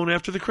stop going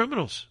after the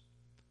criminals.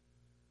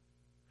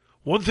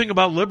 One thing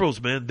about liberals,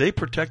 man, they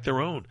protect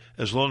their own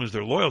as long as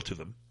they're loyal to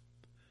them.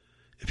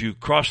 If you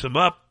cross them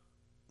up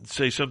and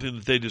say something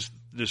that they just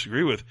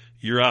disagree with,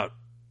 you're out.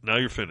 Now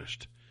you're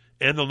finished.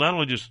 And they'll not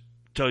only just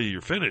tell you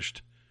you're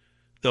finished,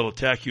 they'll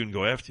attack you and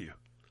go after you.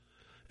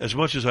 As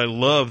much as I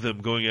love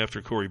them going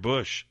after Cori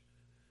Bush,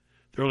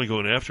 they're only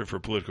going after her for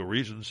political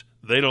reasons.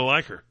 They don't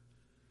like her.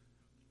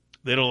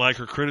 They don't like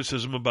her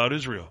criticism about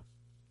Israel.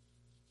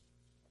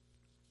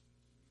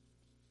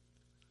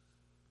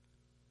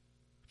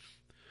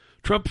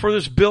 Trump, for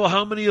this bill,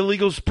 how many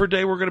illegals per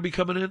day were going to be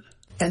coming in?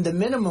 And the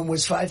minimum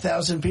was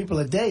 5,000 people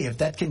a day, if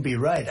that can be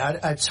right.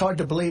 It's hard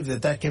to believe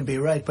that can be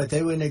right, but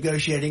they were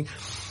negotiating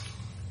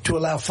to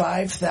allow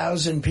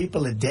 5,000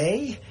 people a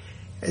day.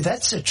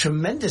 That's a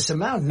tremendous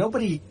amount.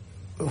 Nobody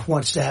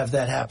wants to have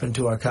that happen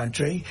to our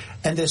country,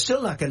 and they're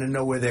still not going to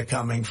know where they're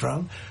coming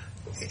from.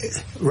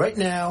 Right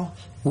now,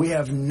 we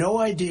have no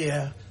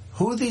idea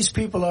who these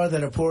people are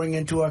that are pouring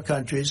into our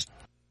countries.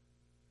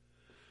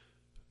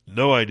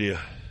 No idea.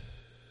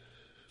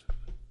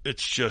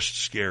 It's just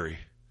scary.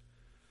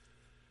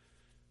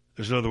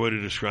 There's no other way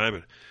to describe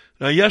it.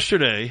 Now,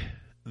 yesterday,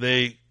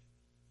 they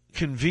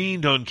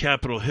convened on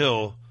Capitol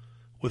Hill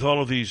with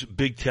all of these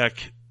big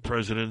tech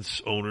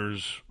presidents,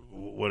 owners,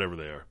 whatever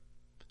they are,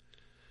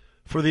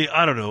 for the,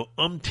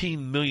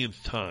 umpteen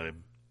millionth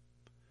time.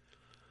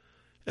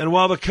 And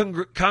while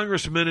the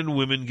congressmen and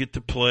women get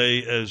to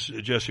play, as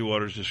Jesse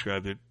Waters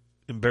described it,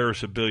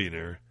 embarrass a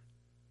billionaire,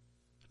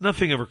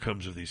 nothing ever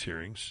comes of these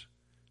hearings.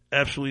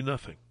 Absolutely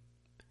nothing.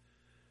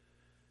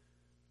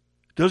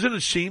 Doesn't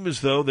it seem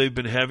as though they've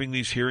been having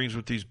these hearings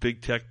with these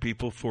big tech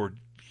people for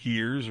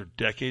years or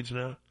decades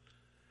now?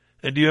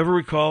 And do you ever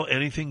recall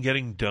anything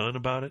getting done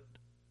about it?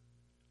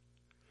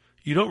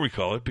 You don't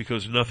recall it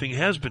because nothing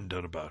has been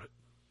done about it.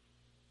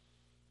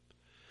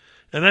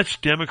 And that's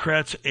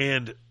Democrats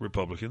and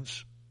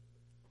Republicans.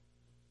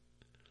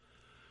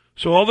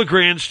 So all the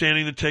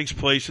grandstanding that takes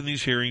place in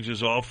these hearings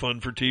is all fun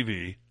for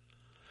TV.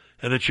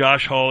 And that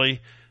Josh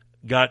Hawley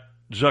got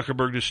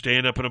Zuckerberg to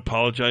stand up and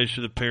apologize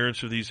to the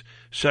parents of these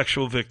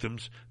sexual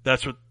victims.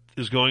 That's what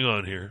is going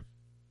on here.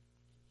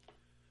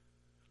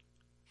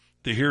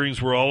 The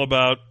hearings were all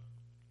about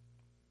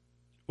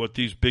what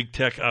these big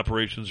tech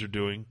operations are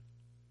doing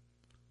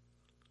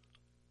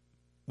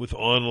with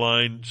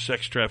online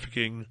sex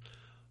trafficking,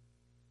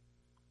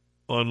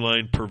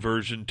 online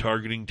perversion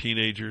targeting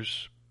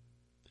teenagers.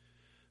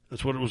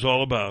 That's what it was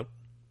all about.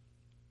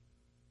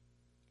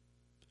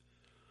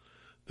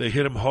 They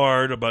hit him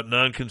hard about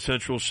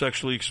non-consensual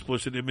sexually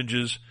explicit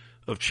images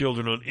of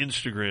children on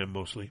Instagram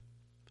mostly.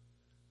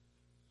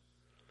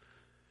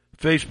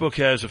 Facebook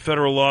has a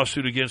federal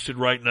lawsuit against it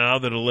right now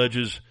that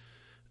alleges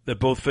that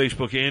both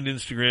Facebook and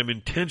Instagram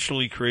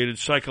intentionally created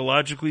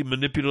psychologically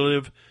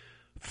manipulative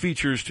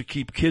features to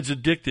keep kids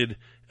addicted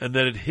and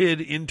that it hid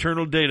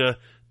internal data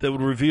that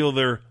would reveal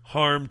their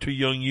harm to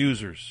young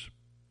users.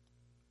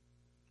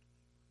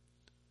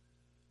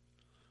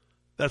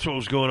 That's what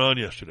was going on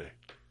yesterday.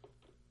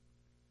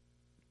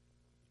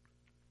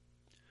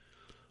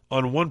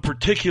 On one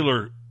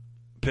particular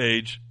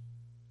page,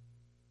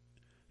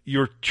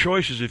 your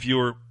choices, if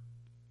you're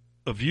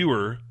a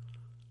viewer,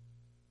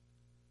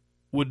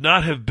 would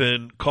not have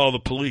been call the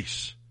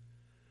police.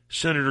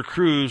 Senator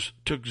Cruz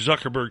took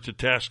Zuckerberg to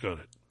task on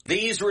it.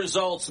 These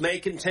results may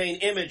contain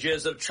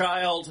images of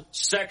child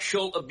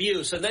sexual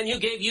abuse. And then you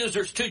gave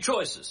users two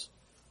choices.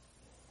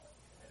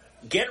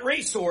 Get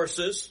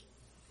resources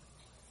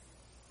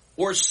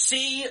or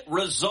see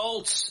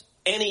results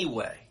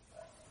anyway.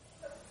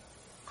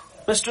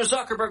 Mr.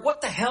 Zuckerberg,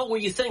 what the hell were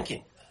you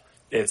thinking?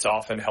 It's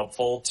often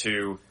helpful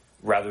to,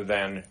 rather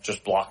than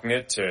just blocking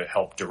it, to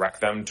help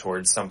direct them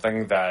towards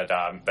something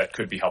that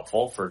could be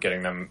helpful for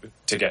getting them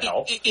to get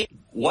help.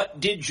 What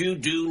did you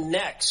do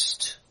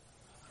next?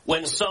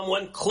 When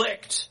someone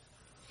clicked,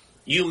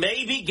 you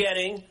may be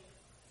getting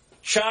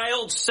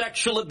child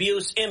sexual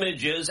abuse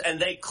images, and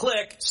they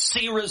click,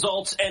 see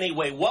results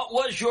anyway. What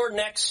was your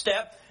next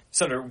step?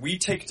 Senator, we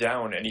take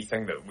down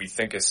anything that we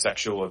think is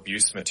sexual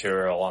abuse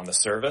material on the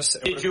service.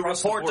 Did you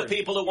report the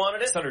people who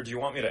wanted it? Senator, do you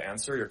want me to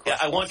answer your question?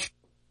 Yeah, I want you.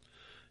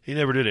 He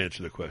never did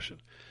answer the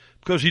question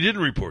because he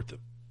didn't report them.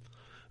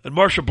 And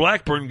Marsha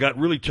Blackburn got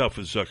really tough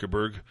with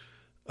Zuckerberg,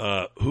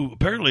 who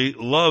apparently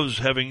loves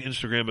having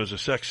Instagram as a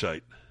sex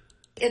site.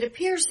 It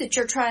appears that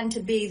you're trying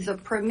to be the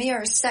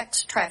premier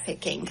sex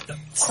trafficking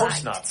Of course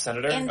site not,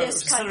 Senator. in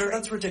this country. Senator,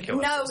 that's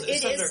ridiculous. No, it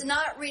Senator, is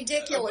not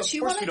ridiculous.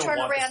 You of course want to we don't turn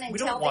want around this. and We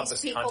tell don't want these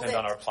this people content that,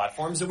 on our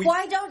platforms.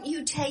 why don't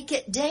you take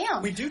it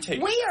down? We do take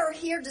it. We are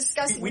here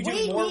discussing. We do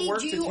We more need work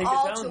to you take it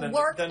all down to than-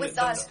 work than- with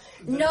than- us.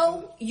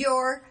 No,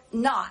 you're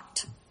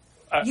not.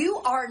 You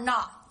are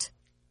not.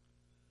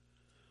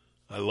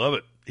 I love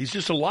it. He's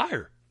just a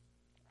liar.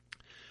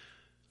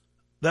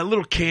 That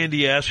little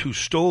candy ass who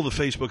stole the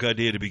Facebook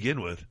idea to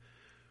begin with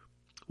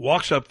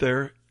walks up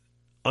there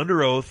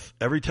under oath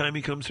every time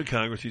he comes to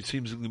Congress. He's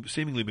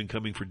seemingly been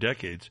coming for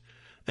decades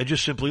and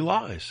just simply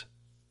lies.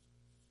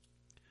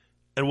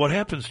 And what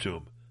happens to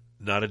him?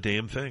 Not a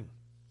damn thing.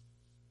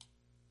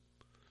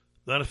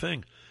 Not a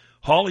thing.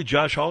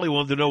 Josh Hawley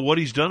wanted to know what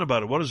he's done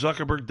about it. What has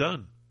Zuckerberg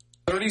done?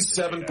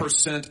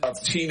 37%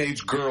 of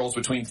teenage girls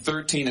between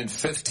 13 and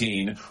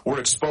 15 were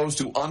exposed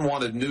to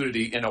unwanted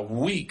nudity in a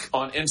week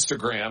on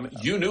Instagram.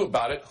 You knew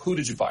about it. Who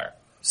did you fire?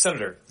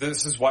 Senator,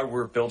 this is why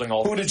we're building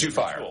all Who did you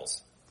fire?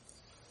 Tools.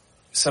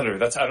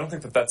 Senator, I don't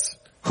think that's...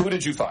 Who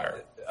did you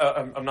fire?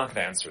 I'm not going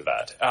to answer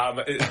that.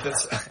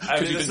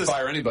 Because you didn't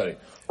fire anybody,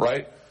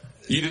 right?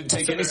 You didn't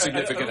take any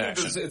significant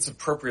action. It's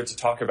appropriate to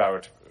talk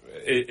about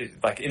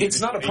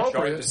it's not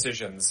appropriate. HR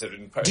decisions.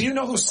 Do you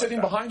know who's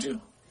sitting behind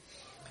you?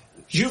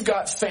 You've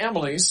got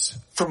families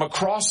from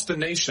across the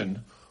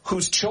nation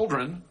whose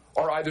children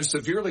are either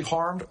severely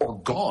harmed or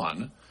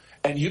gone,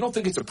 and you don't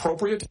think it's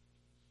appropriate?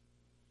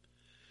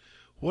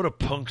 What a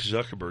punk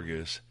Zuckerberg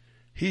is.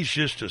 He's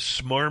just a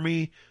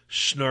smarmy,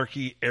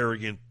 snarky,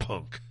 arrogant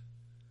punk.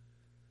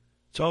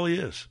 That's all he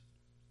is.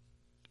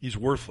 He's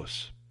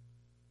worthless,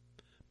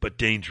 but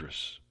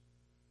dangerous.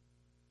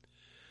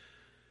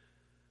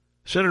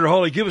 Senator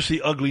Hawley, give us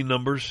the ugly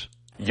numbers.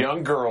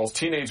 Young girls,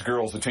 teenage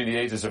girls between the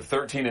ages of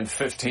 13 and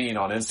 15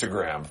 on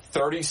Instagram,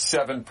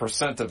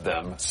 37% of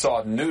them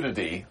saw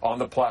nudity on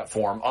the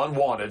platform,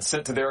 unwanted,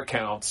 sent to their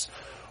accounts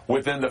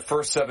within the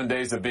first 7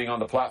 days of being on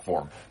the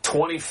platform.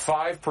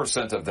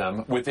 25% of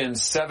them within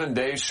 7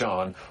 days,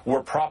 Sean,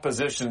 were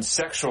propositioned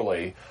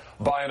sexually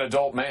by an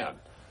adult man.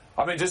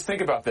 I mean, just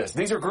think about this.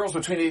 These are girls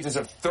between the ages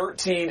of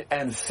 13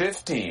 and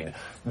 15.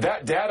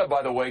 That data,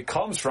 by the way,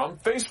 comes from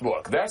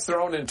Facebook. That's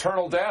their own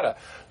internal data.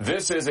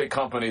 This is a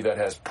company that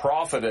has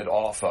profited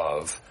off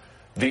of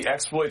the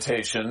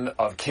exploitation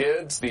of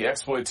kids, the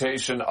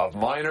exploitation of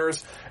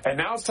minors, and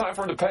now it's time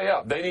for them to pay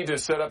up. They need to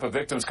set up a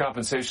victims'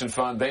 compensation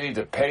fund. They need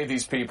to pay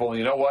these people, and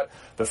you know what?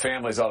 The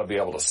families ought to be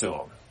able to sue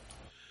them.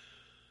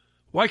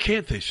 Why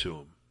can't they sue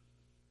them?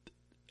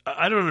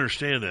 I don't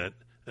understand that,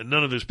 and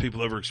none of those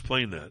people ever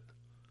explain that.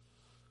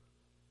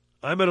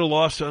 I'm at a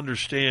loss to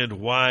understand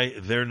why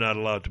they're not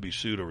allowed to be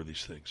sued over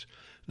these things.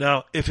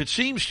 Now, if it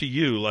seems to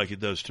you, like it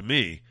does to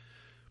me,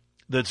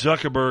 that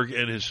Zuckerberg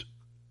and his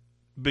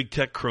big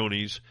tech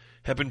cronies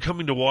have been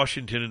coming to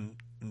Washington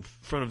in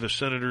front of the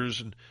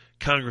senators and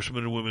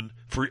congressmen and women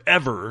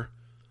forever,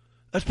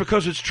 that's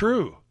because it's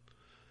true.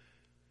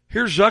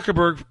 Here's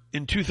Zuckerberg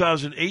in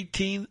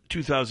 2018,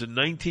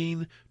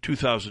 2019,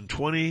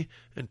 2020,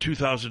 and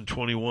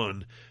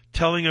 2021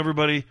 telling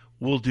everybody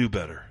we'll do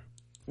better.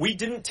 We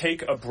didn't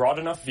take a broad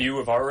enough view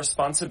of our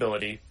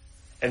responsibility,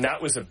 and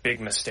that was a big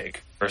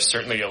mistake. There's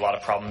certainly a lot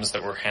of problems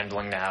that we're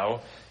handling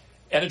now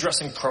and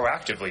addressing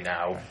proactively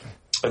now.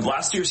 At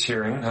last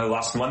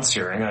month's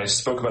hearing, I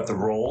spoke about the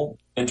role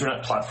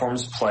internet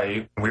platforms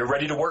play. We're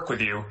ready to work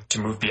with you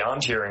to move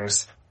beyond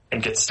hearings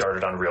and get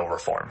started on real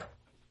reform.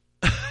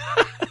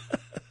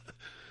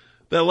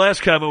 That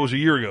last comment was 2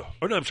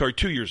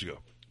 years ago,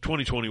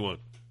 2021.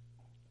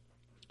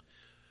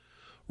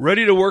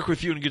 Ready to work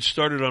with you and get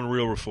started on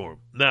real reform.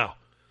 Now,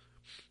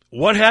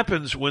 what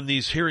happens when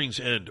these hearings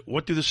end?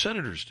 What do the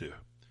senators do?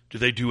 Do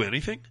they do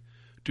anything?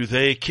 Do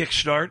they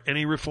kickstart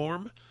any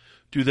reform?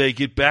 Do they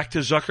get back to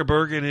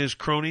Zuckerberg and his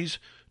cronies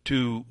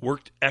to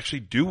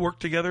actually do work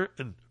together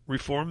and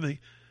reform the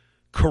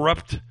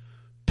corrupt,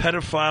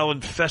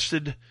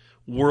 pedophile-infested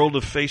world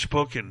of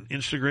Facebook and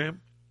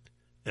Instagram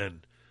and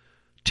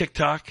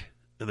TikTok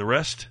and the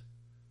rest?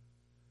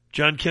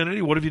 John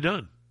Kennedy, what have you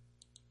done?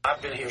 I've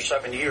been here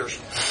 7 years,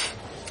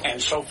 and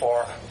so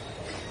far,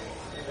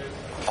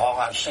 all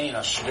I've seen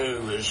us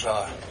do is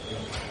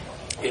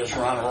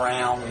run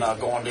around,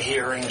 going to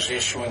hearings,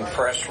 issuing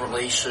press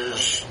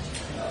releases,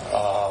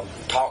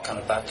 talking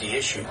about the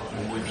issue.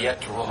 And we've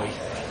yet to really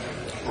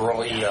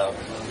really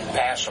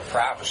pass a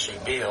privacy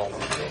bill.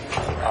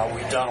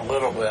 We've done a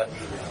little bit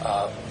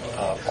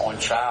on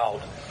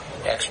child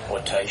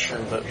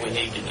exploitation, but we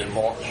need to do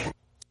more.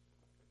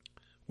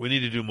 We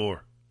need to do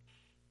more.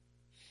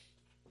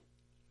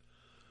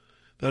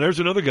 Now, there's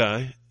another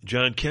guy,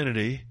 John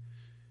Kennedy.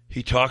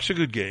 He talks a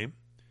good game.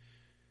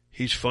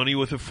 He's funny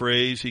with a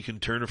phrase. He can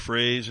turn a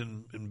phrase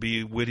and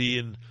be witty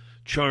and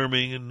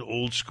charming and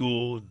old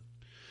school and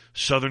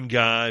Southern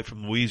guy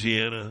from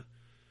Louisiana.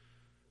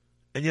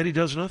 And yet he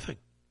does nothing.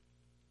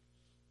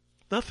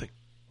 Nothing.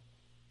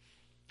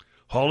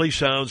 Hawley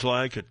sounds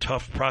like a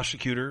tough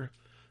prosecutor.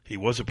 He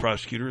was a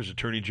prosecutor as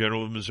Attorney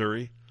General of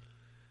Missouri.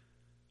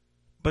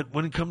 But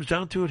when it comes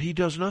down to it, he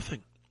does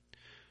nothing.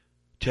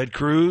 Ted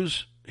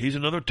Cruz, he's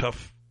another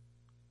tough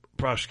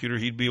prosecutor.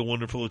 He'd be a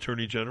wonderful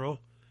Attorney General.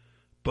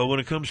 But when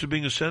it comes to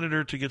being a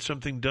senator to get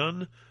something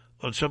done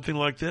on something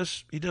like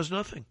this, he does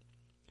nothing.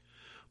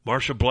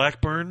 Marsha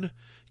Blackburn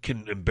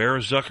can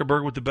embarrass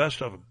Zuckerberg with the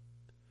best of them.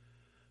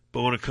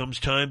 But when it comes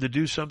time to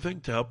do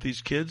something to help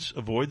these kids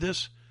avoid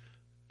this,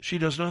 she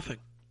does nothing.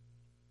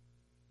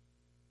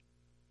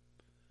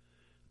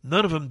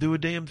 None of them do a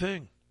damn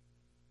thing.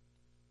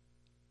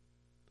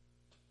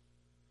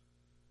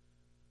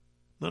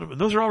 None of them.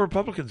 Those are all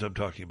Republicans I'm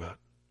talking about.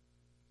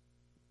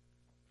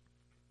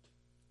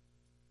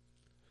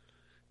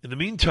 In the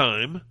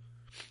meantime,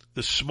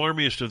 the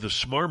smarmiest of the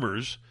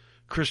smarmers,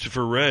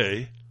 Christopher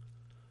Wray,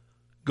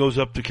 goes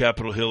up to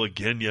Capitol Hill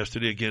again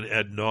yesterday, again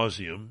ad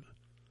nauseum,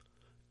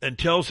 and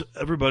tells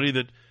everybody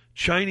that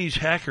Chinese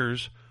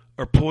hackers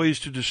are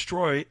poised to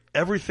destroy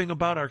everything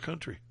about our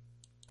country.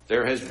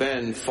 There has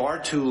been far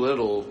too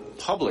little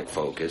public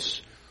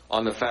focus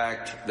on the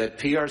fact that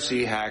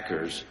PRC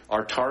hackers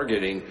are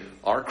targeting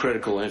our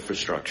critical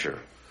infrastructure,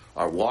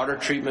 our water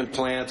treatment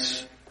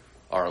plants,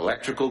 our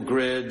electrical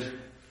grid,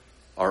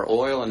 our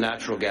oil and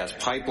natural gas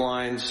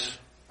pipelines,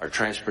 our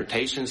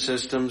transportation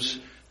systems.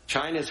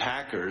 China's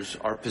hackers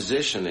are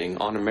positioning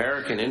on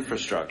American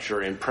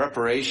infrastructure in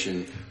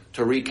preparation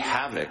to wreak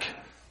havoc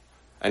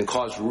and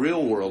cause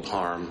real-world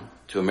harm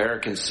to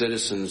American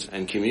citizens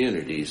and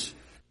communities.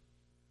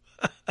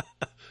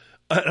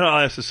 I'll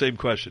ask the same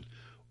question.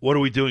 What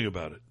are we doing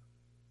about it?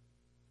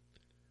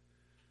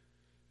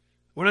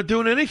 We're not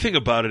doing anything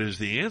about it is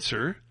the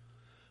answer.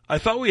 I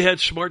thought we had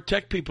smart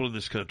tech people in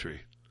this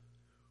country.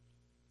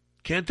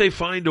 Can't they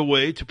find a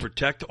way to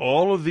protect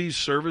all of these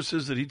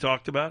services that he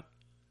talked about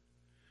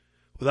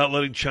without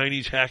letting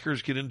Chinese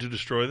hackers get in to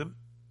destroy them?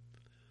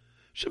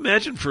 Just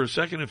imagine for a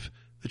second if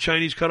the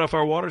Chinese cut off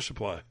our water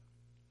supply.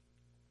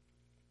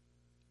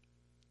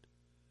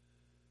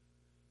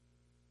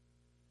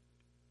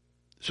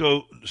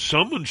 So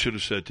someone should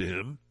have said to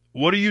him,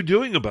 what are you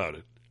doing about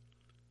it?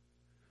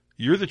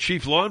 You're the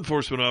chief law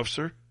enforcement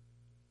officer.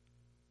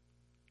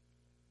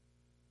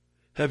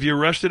 Have you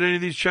arrested any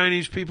of these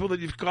Chinese people that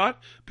you've caught?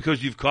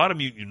 Because you've caught them,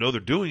 you know they're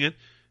doing it.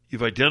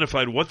 You've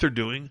identified what they're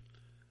doing.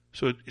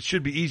 So it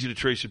should be easy to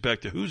trace it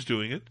back to who's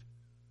doing it.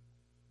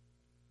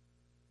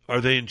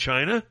 Are they in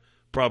China?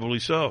 Probably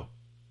so.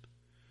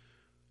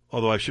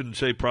 Although I shouldn't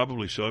say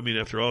probably so. I mean,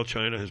 after all,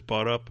 China has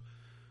bought up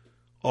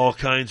all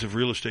kinds of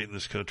real estate in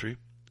this country.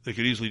 They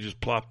could easily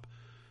just plop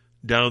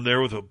down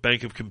there with a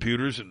bank of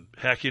computers and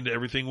hack into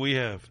everything we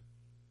have.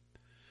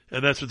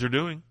 And that's what they're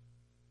doing.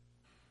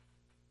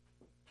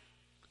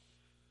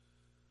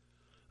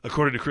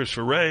 According to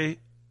Christopher Wray,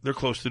 they're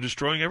close to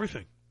destroying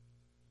everything.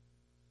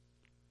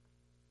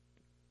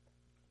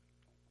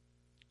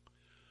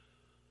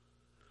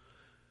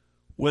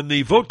 When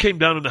the vote came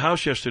down in the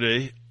House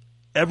yesterday,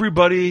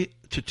 everybody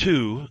to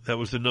 2, that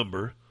was the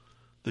number,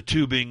 the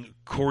 2 being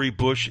Cori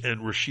Bush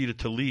and Rashida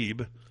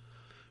Tlaib,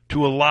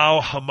 to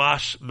allow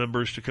Hamas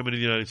members to come into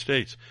the United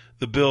States.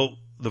 The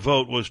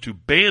vote was to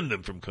ban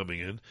them from coming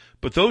in,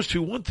 but those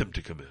 2 want them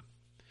to come in.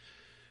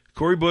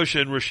 Cori Bush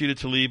and Rashida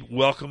Tlaib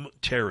welcome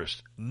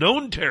terrorists.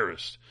 Known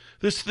terrorists.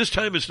 This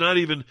time it's not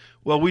even,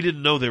 well, we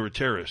didn't know they were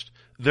terrorists.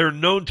 They're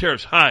known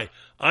terrorists. Hi,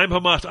 I'm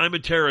Hamas. I'm a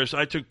terrorist.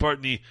 I took part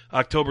in the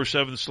October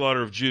 7th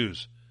slaughter of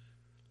Jews.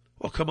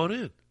 Well, come on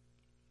in.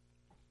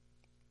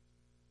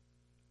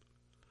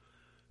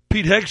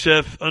 Pete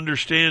Hegseth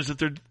understands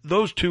that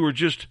those 2 are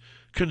just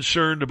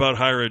concerned about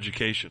higher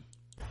education.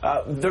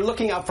 They're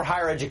looking out for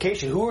higher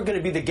education. Who are going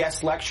to be the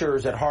guest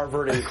lecturers at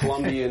Harvard and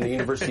Columbia and the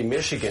University of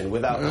Michigan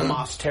without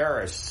Hamas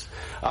terrorists?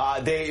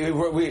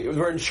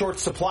 We're in short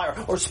supply,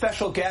 or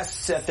special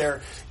guests at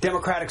their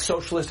Democratic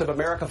Socialist of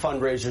America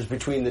fundraisers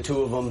between the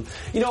 2 of them.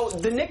 You know,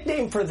 the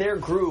nickname for their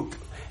group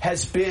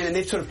has been, and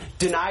they've sort of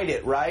denied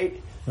it,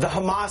 right? The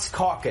Hamas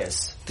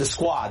Caucus, the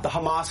squad, the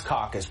Hamas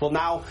Caucus. Well,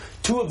 now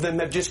 2 of them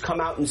have just come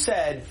out and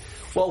said,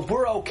 well,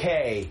 we're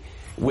okay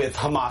with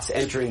Hamas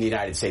entering the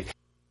United States.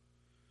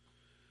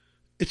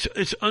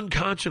 It's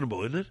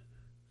unconscionable, isn't it?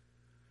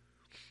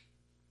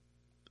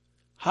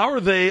 How are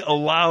they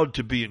allowed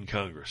to be in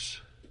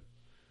Congress?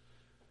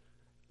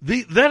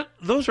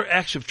 Those are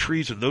acts of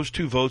treason. Those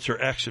 2 votes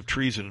are acts of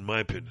treason, in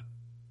my opinion.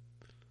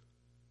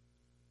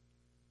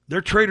 They're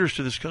traitors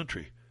to this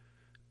country.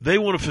 They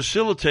want to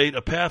facilitate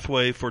a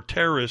pathway for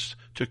terrorists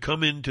to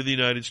come into the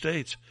United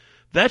States.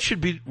 That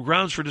should be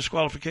grounds for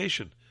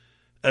disqualification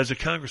as a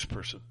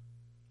congressperson.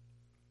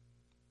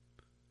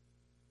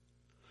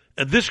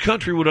 And this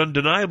country would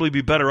undeniably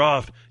be better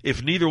off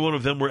if neither one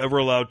of them were ever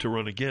allowed to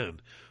run again.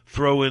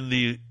 Throw in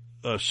the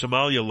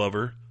Somalia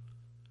lover,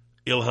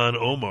 Ilhan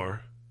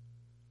Omar.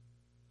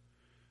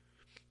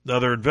 Now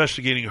they're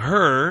investigating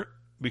her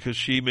because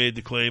she made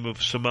the claim of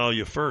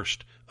Somalia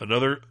first.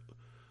 Another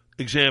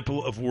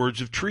example of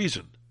words of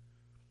treason.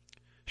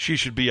 She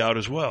should be out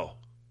as well.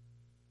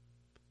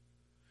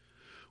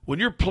 When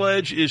your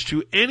pledge is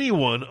to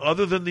anyone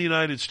other than the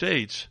United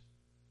States,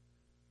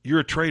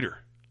 you're a traitor,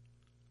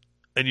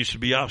 and you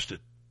should be ousted.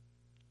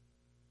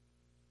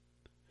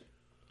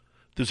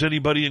 Does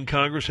anybody in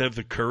Congress have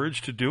the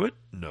courage to do it?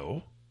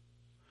 No.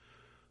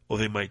 Well,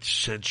 they might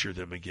censure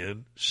them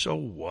again. So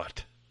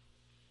what?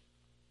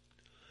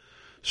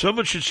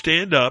 Someone should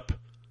stand up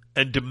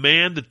and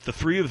demand that the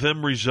three of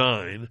them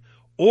resign,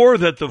 or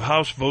that the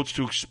House votes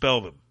to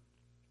expel them.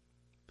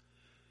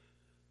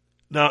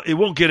 Now, it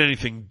won't get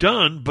anything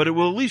done, but it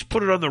will at least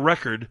put it on the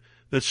record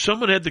that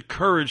someone had the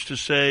courage to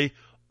say,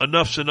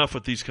 enough's enough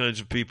with these kinds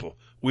of people.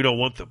 We don't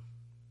want them.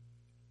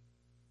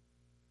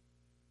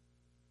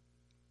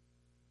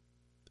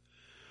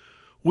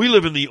 We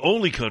live in the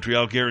only country,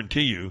 I'll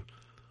guarantee you,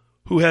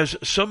 who has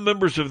some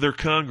members of their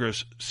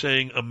Congress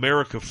saying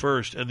America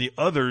first and the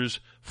others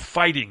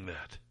fighting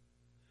that.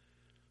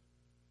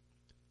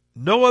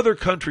 No other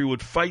country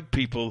would fight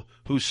people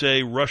who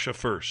say Russia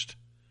first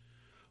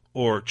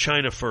or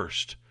China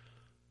first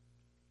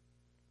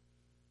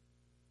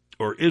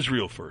or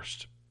Israel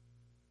first.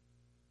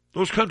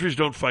 Those countries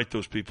don't fight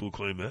those people who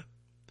claim that.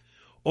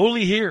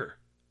 Only here.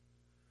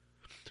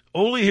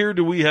 Only here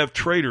do we have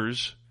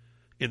traitors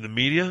in the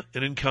media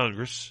and in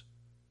Congress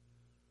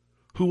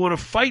who want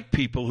to fight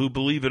people who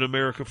believe in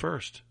America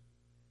first.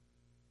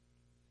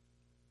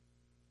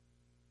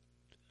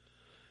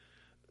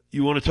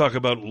 You want to talk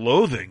about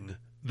loathing?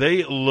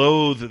 They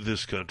loathe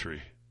this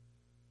country.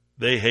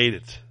 They hate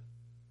it.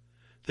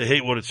 They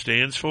hate what it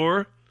stands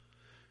for.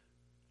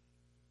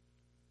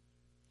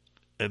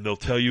 And they'll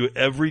tell you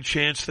every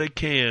chance they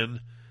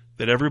can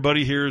that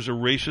everybody here is a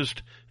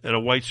racist and a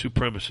white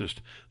supremacist.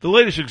 The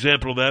latest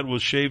example of that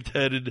was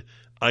shaved-headed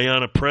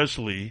Ayanna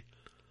Pressley,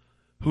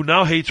 who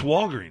now hates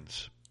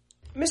Walgreens.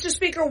 Mr.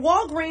 Speaker,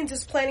 Walgreens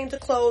is planning to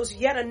close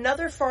yet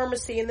another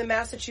pharmacy in the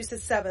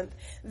Massachusetts 7th,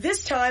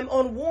 this time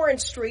on Warren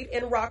Street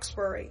in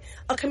Roxbury,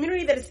 a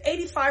community that is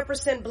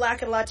 85%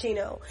 Black and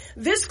Latino.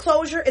 This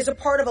closure is a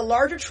part of a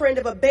larger trend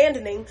of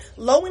abandoning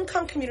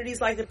low-income communities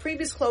like the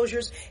previous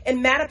closures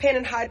in Mattapan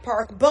and Hyde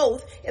Park,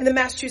 both in the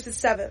Massachusetts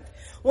 7th.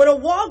 When a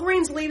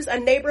Walgreens leaves a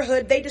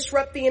neighborhood, they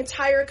disrupt the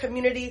entire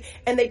community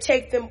and they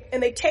take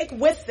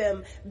with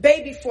them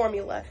baby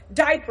formula,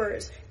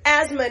 diapers,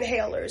 asthma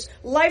inhalers,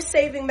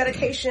 life-saving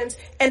medications,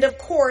 and of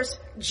course,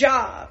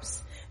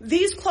 jobs.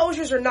 These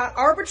closures are not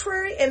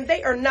arbitrary and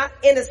they are not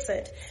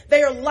innocent.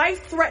 They are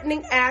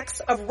life-threatening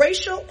acts of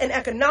racial and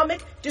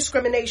economic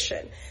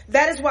discrimination.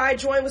 That is why I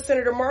joined with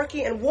Senator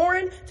Markey and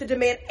Warren to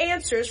demand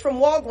answers from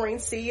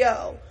Walgreens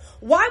CEO.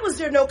 Why was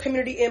there no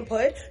community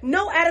input,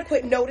 no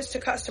adequate notice to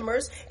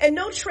customers, and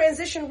no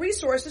transition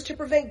resources to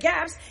prevent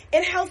gaps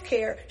in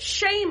healthcare?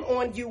 Shame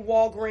on you,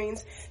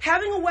 Walgreens.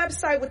 Having a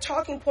website with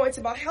talking points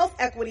about health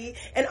equity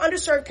and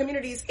underserved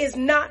communities is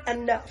not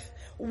enough.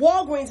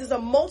 Walgreens is a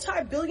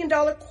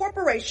multi-billion-dollar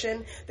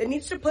corporation that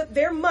needs to put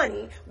their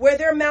money where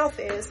their mouth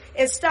is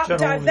and stop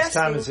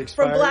divesting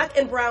from Black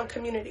and brown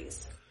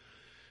communities.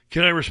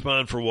 Can I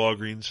respond for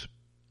Walgreens?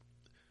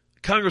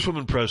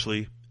 Congresswoman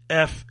Pressley,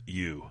 F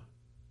you.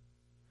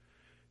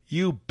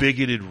 You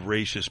bigoted,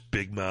 racist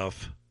big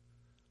mouth.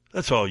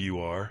 That's all you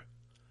are.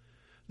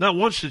 Not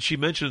once did she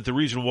mention that the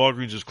reason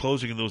Walgreens is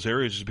closing in those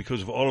areas is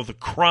because of all of the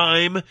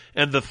crime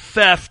and the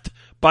theft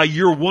by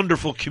your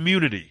wonderful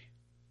community.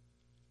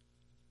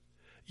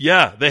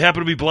 Yeah, they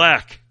happen to be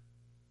black.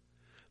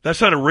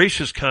 That's not a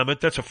racist comment,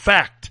 that's a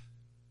fact.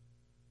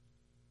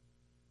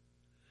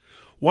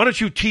 Why don't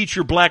you teach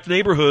your black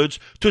neighborhoods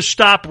to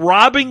stop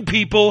robbing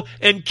people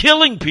and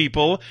killing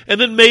people,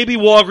 and then maybe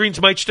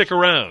Walgreens might stick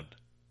around?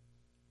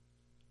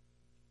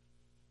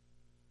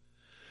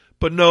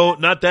 But no,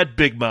 not that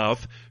big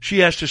mouth. She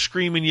has to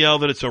scream and yell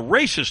that it's a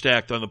racist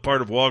act on the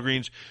part of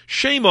Walgreens.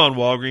 Shame on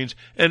Walgreens.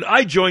 And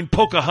I joined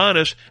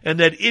Pocahontas and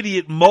that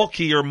idiot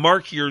Mulkey or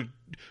Markey or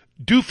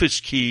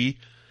Doofus Key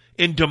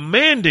in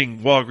demanding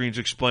Walgreens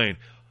explain.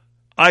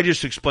 I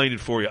just explained it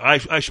for you.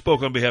 I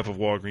spoke on behalf of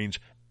Walgreens.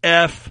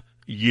 F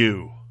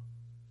you.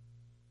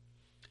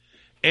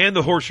 And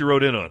the horse you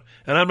rode in on.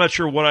 And I'm not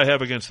sure what I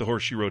have against the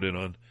horse she rode in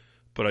on,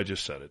 but I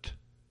just said it.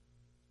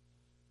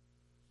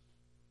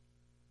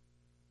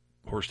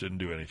 Horse didn't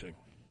do anything.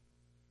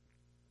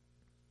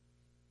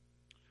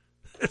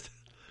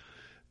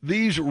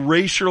 These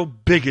racial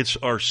bigots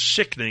are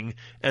sickening,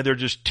 and they're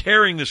just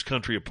tearing this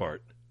country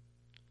apart.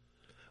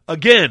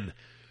 Again,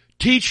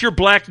 teach your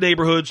black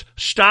neighborhoods,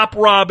 stop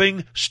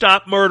robbing,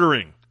 stop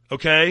murdering,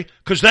 okay?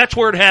 Because that's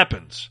where it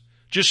happens.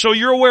 Just so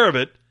you're aware of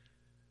it.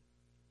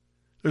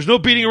 There's no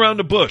beating around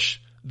the bush.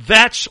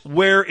 That's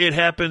where it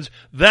happens.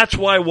 That's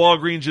why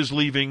Walgreens is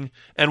leaving.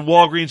 And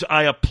Walgreens,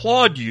 I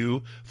applaud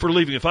you for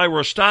leaving. If I were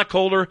a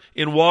stockholder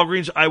in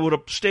Walgreens, I would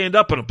stand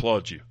up and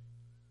applaud you.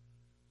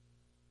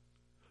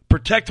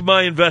 Protect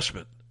my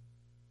investment.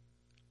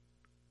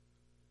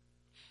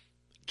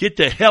 Get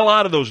the hell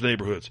out of those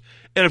neighborhoods.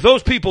 And if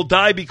those people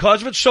die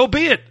because of it, so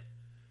be it.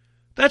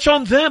 That's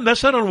on them.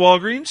 That's not on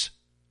Walgreens.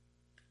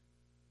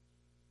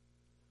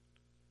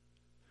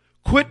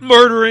 Quit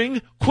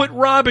murdering. Quit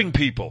robbing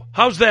people.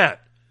 How's that?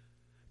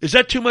 Is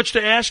that too much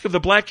to ask of the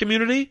black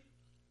community?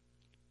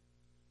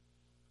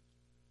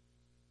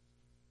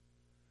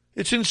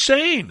 It's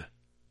insane.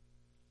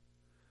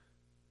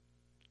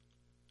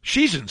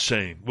 She's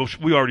insane. Well,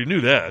 we already knew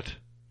that.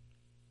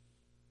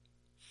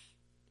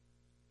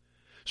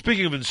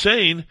 Speaking of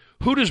insane,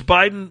 who does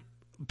Biden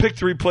pick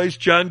to replace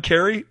John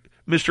Kerry,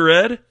 Mr.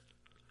 Ed?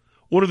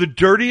 One of the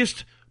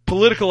dirtiest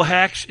political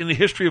hacks in the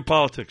history of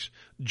politics,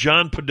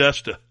 John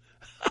Podesta.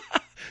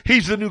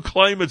 He's the new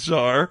climate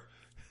czar.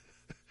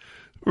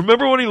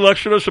 Remember when he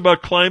lectured us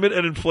about climate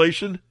and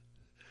inflation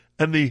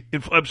and the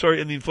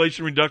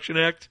Inflation Reduction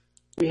Act?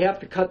 We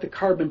have to cut the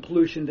carbon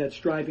pollution that's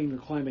driving the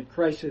climate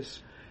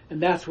crisis, and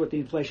that's what the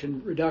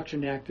Inflation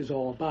Reduction Act is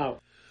all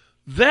about.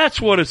 That's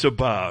what it's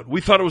about.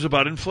 We thought it was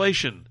about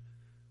inflation.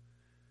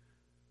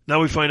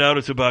 Now we find out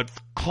it's about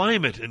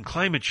climate and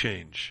climate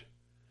change.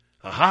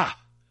 Aha!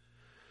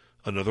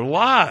 Another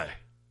lie.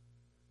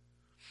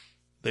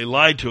 They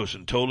lied to us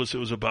and told us it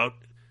was about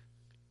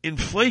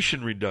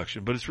inflation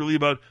reduction, but it's really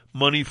about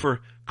money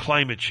for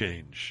climate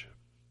change.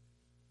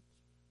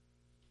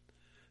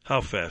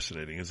 How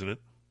fascinating, isn't it?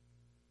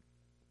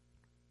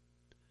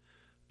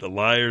 The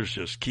liars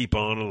just keep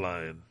on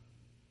lying.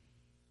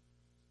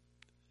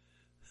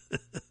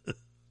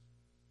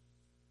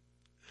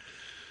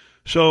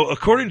 So,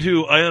 according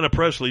to Ayanna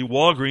Pressley,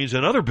 Walgreens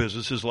and other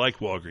businesses like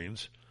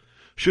Walgreens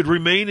should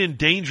remain in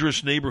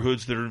dangerous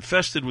neighborhoods that are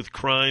infested with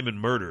crime and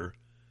murder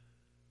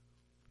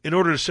in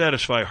order to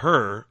satisfy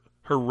her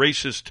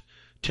racist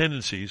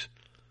tendencies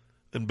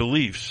and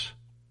beliefs,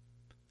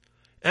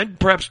 and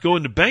perhaps go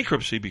into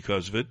bankruptcy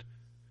because of it,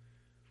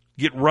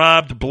 get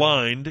robbed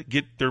blind,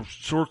 get their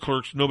store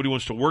clerks, nobody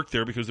wants to work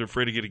there because they're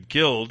afraid of getting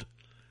killed,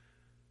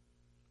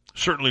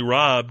 certainly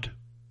robbed.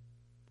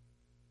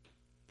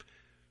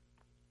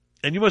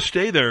 And you must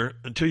stay there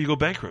until you go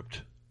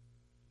bankrupt.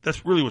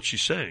 That's really what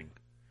she's saying.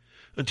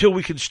 Until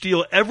we can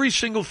steal every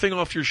single thing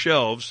off your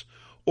shelves,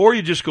 or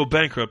you just go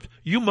bankrupt,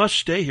 you must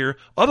stay here.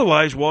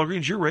 Otherwise,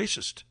 Walgreens, you're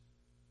racist.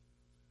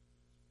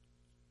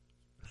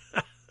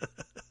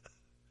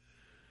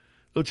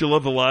 Don't you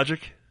love the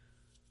logic?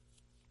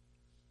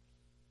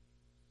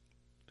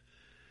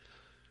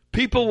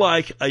 People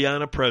like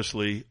Ayanna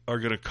Pressley are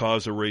going to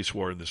cause a race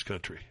war in this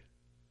country.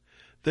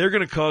 They're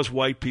going to cause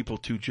white people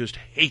to just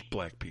hate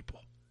black people,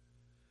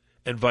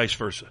 and vice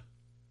versa.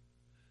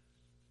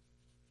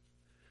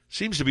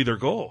 Seems to be their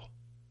goal.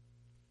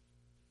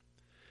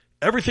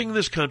 Everything in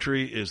this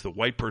country is the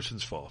white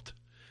person's fault.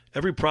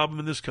 Every problem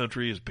in this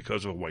country is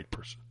because of a white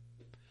person.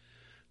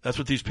 That's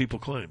what these people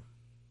claim.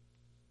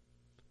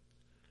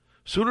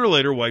 Sooner or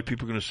later, white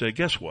people are going to say,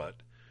 guess what?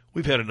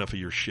 We've had enough of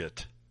your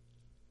shit.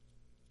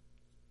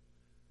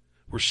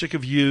 We're sick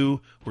of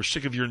you. We're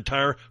sick of your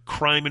entire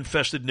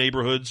crime-infested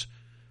neighborhoods,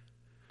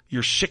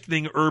 your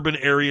sickening urban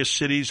area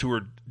cities who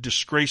are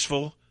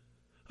disgraceful,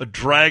 a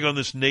drag on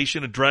this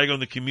nation, a drag on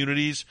the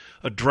communities,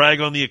 a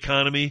drag on the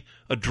economy,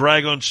 a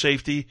drag on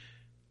safety.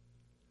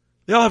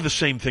 They all have the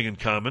same thing in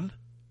common.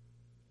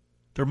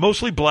 They're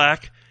mostly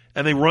black,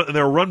 and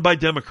they're run by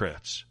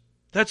Democrats.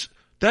 That's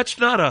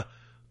not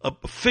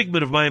a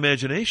figment of my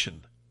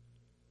imagination.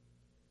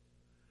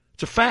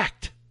 It's a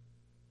fact.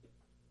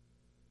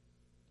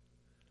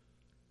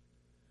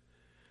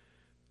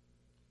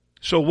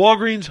 So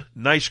Walgreens,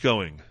 nice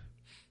going.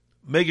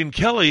 Megyn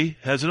Kelly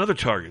has another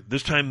target.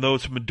 This time, though,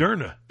 it's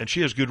Moderna, and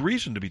she has good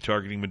reason to be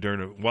targeting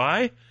Moderna.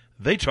 Why?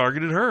 They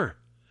targeted her.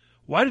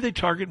 Why did they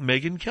target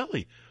Megyn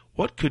Kelly?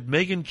 What could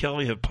Megyn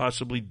Kelly have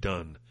possibly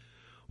done?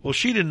 Well,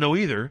 she didn't know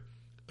either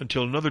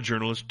until another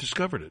journalist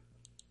discovered it.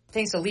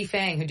 Thanks to Li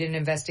Fang, who did an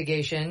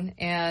investigation,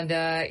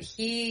 and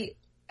he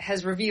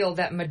has revealed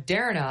that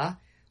Moderna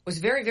was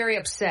very, very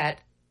upset,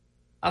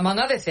 among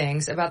other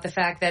things, about the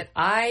fact that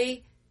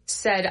I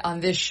said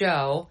on this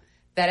show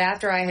that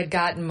after I had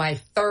gotten my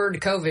third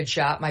COVID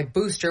shot, my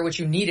booster, which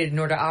you needed in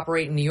order to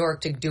operate in New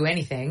York to do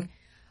anything,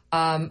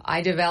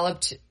 I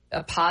developed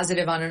a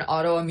positive on an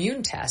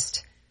autoimmune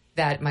test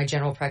that my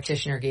general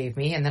practitioner gave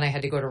me, and then I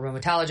had to go to a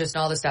rheumatologist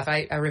and all this stuff.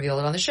 I revealed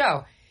it on the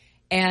show.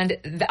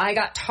 And I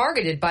got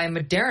targeted by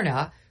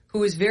Moderna, who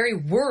was very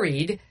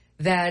worried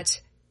that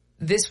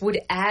this would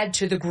add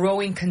to the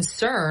growing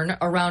concern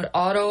around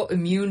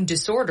autoimmune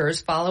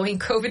disorders following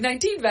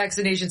COVID-19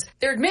 vaccinations.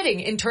 They're admitting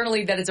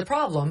internally that it's a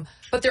problem,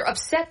 but they're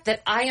upset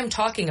that I am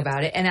talking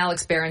about it, and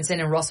Alex Berenson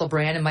and Russell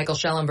Brand and Michael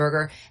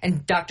Schellenberger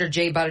and Dr.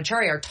 Jay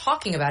Bhattacharya are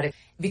talking about it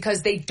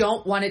because they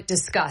don't want it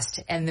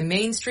discussed, and the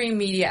mainstream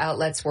media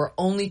outlets were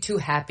only too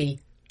happy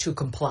to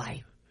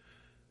comply.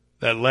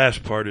 That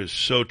last part is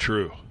so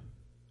true.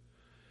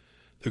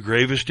 the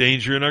gravest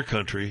danger in our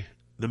country,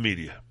 the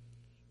media.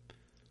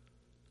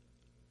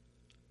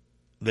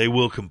 They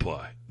will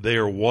comply. They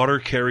are water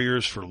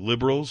carriers for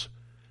liberals.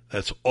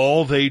 That's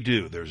all they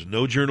do. There's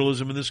no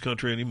journalism in this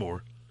country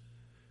anymore.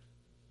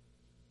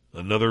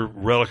 Another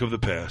relic of the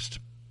past.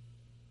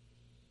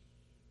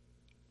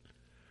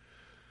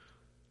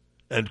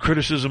 And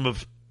criticism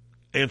of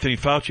Anthony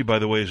Fauci, by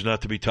the way, is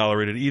not to be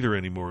tolerated either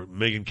anymore.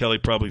 Megyn Kelly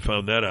probably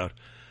found that out.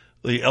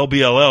 The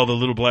LBLL, the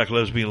little black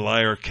lesbian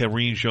liar,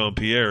 Karine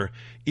Jean-Pierre,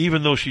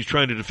 even though she's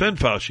trying to defend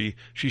Fauci,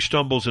 she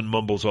stumbles and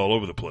mumbles all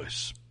over the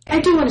place. I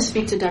do want to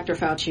speak to Dr.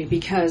 Fauci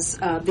because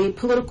the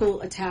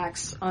political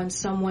attacks on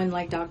someone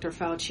like Dr.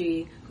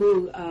 Fauci,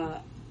 who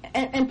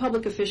and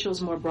public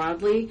officials more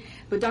broadly,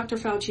 but Dr.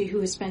 Fauci, who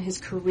has spent his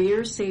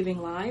career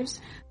saving lives,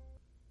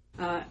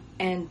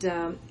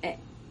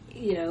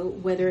 you know,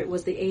 whether it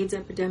was the AIDS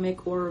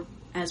epidemic or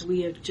as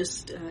we have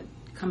just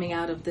coming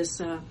out of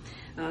this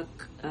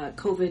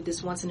COVID,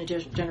 this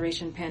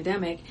once-in-a-generation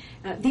pandemic,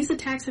 these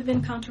attacks have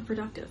been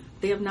counterproductive.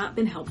 They have not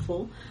been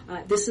helpful.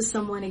 This is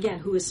someone, again,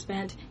 who has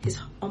spent his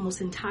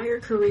almost entire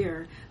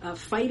career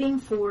fighting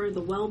for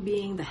the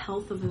well-being, the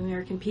health of the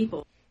American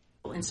people.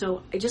 And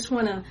so I just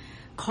want to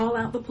call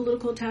out the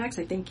political attacks.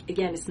 I think,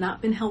 again, it's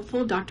not been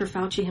helpful. Dr.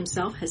 Fauci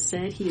himself has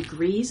said he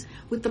agrees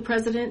with the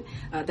president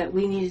that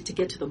we needed to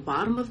get to the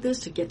bottom of this,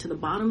 to get to the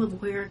bottom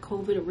of where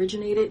COVID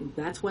originated. And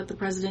that's what the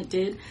president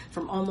did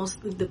from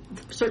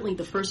certainly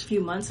the first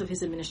few months of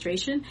his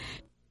administration.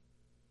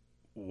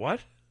 What?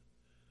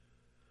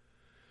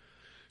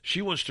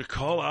 She wants to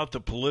call out the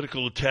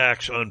political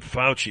attacks on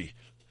Fauci.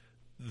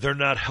 They're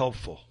not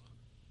helpful.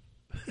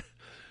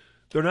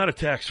 They're not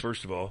attacks,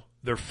 first of all.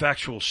 They're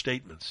factual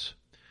statements.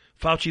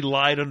 Fauci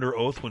lied under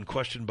oath when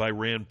questioned by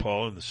Rand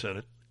Paul in the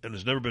Senate and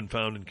has never been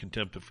found in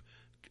contempt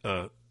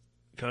of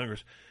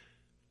Congress.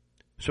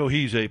 So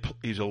he's a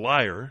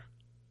liar.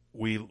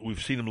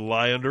 We've seen him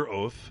lie under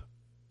oath,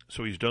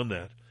 so he's done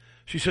that.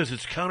 She says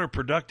it's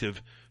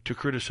counterproductive to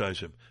criticize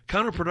him.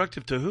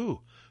 Counterproductive to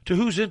who? To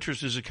whose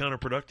interest is it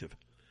counterproductive?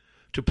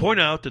 To point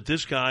out that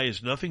this guy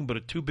is nothing but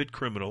a two-bit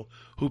criminal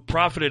who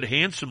profited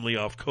handsomely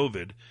off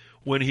COVID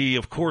when he,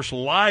 of course,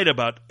 lied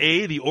about,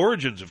 A, the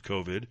origins of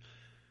COVID,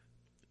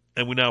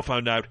 and we now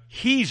found out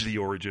he's the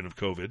origin of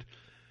COVID,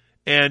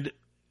 and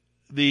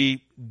the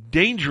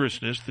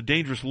dangerousness, the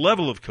dangerous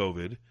level of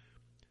COVID,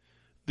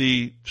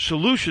 the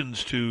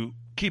solutions to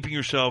keeping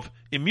yourself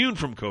immune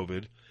from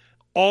COVID,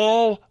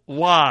 all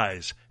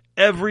lies.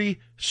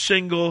 Every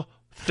single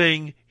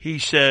thing he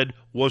said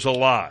was a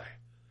lie.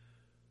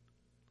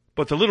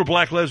 But the little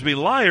black lesbian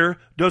liar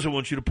doesn't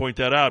want you to point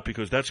that out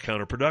because that's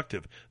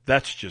counterproductive.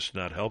 That's just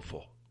not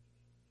helpful.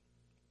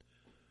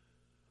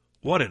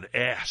 What an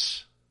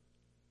ass.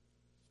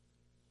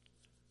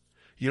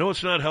 You know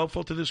what's not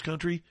helpful to this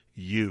country?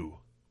 You.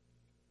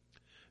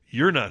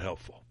 You're not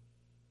helpful.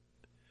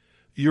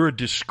 You're a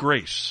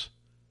disgrace.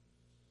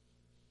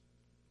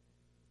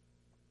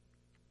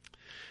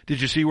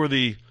 Did you see where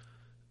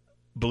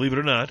believe it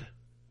or not,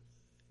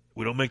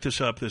 we don't make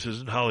this up, this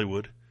isn't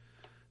Hollywood,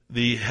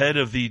 the head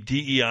of the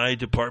DEI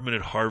department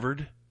at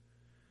Harvard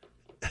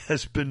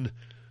has been,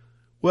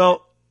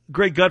 well,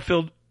 Greg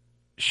Gutfeld,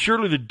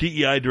 surely the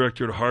DEI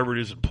director at Harvard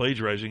isn't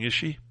plagiarizing, is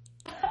she?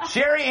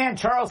 Sherry Ann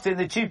Charleston,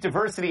 the chief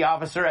diversity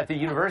officer at the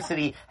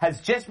university, has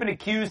just been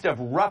accused of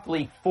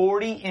roughly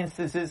 40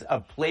 instances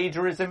of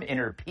plagiarism in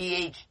her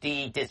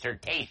PhD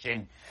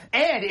dissertation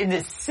and in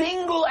the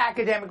single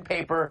academic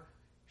paper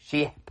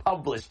she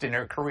published in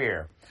her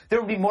career. There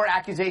would be more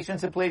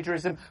accusations of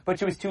plagiarism, but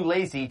she was too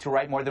lazy to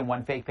write more than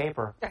one fake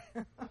paper.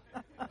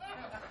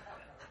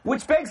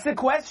 Which begs the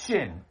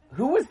question,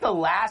 who was the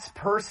last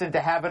person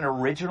to have an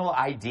original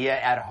idea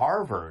at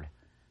Harvard?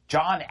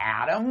 John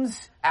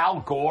Adams? Al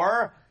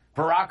Gore?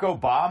 Barack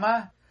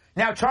Obama?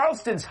 Now,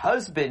 Charleston's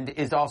husband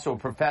is also a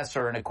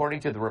professor, and according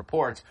to the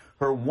reports,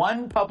 her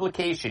one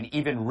publication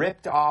even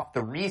ripped off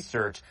the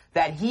research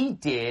that he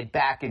did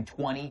back in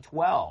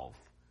 2012.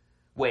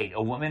 Wait,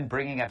 a woman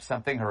bringing up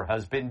something her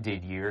husband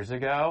did years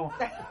ago?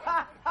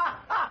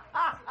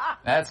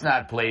 That's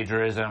not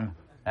plagiarism.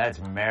 That's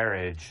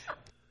marriage.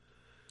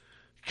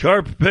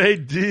 Carpe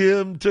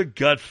diem to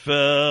Gutfeld.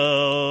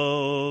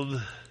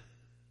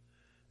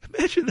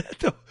 Imagine that,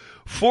 though.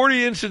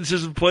 40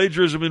 instances of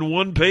plagiarism in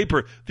one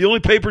paper. The only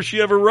paper she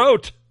ever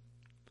wrote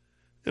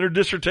in her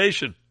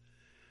dissertation.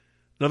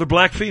 Another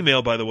black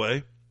female, by the way.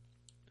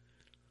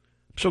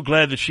 I'm so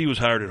glad that she was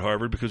hired at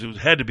Harvard because it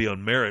had to be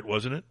on merit,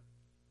 wasn't it?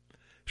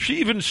 She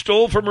even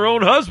stole from her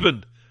own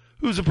husband,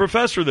 who's a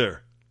professor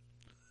there.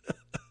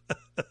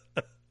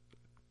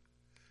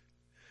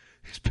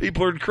 These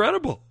people are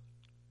incredible.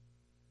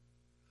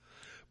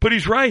 But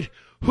he's right.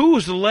 Who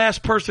was the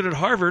last person at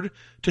Harvard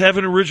to have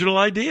an original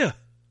idea?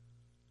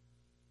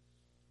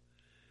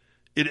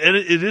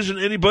 It isn't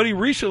anybody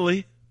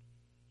recently.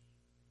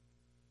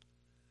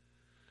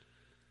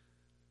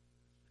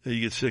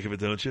 You get sick of it,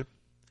 don't you?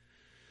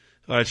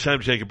 All right, it's time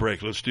to take a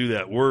break. Let's do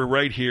that. We're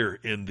right here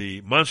in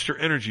the Monster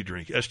Energy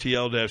Drink,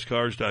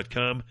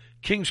 stl-cars.com,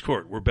 Kings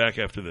Court. We're back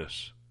after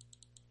this.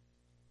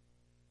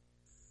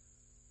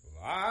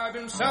 I've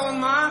been selling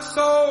my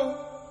soul,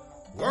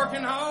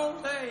 working all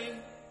day,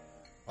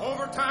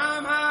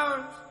 overtime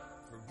hours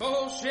for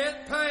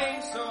bullshit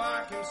pay, so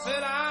I can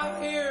sit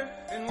out here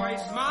and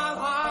waste my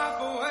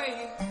life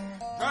away,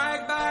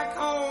 drag back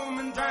home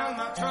and drown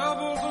my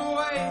troubles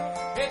away.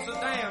 It's a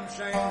damn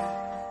shame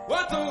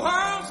what the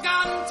world's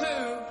gotten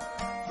to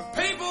for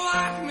people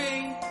like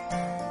me,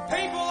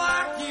 people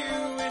like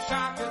you. Wish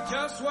I could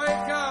just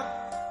wake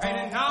up and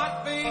it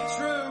not be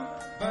true,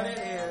 but it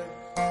is.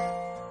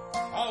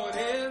 All it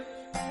is,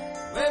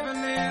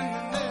 living in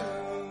the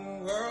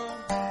new world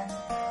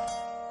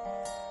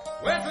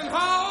with an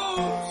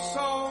whole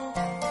soul.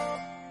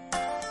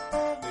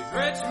 These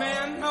rich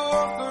men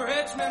know the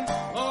rich men,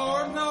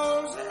 Lord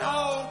knows it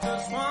all.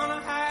 Just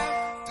wanna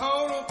have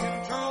total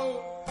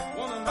control,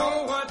 wanna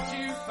know what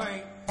you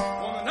think,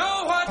 wanna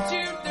know what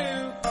you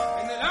do,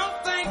 and they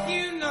don't think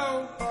you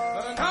know,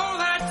 but I know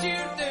that you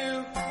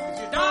do, 'cause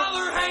your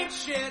dollar ain't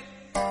shit,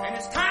 and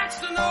it's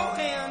taxed to no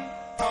end,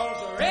 'cause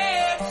the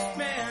rich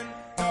men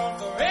know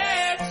the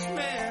rich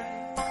men.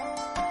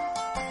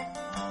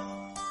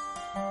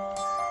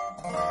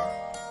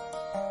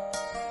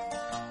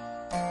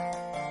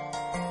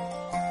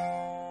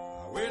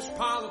 I wish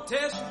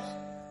politicians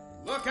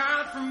would look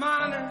out for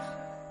miners,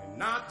 and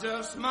not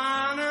just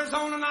miners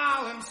on an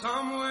island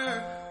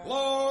somewhere.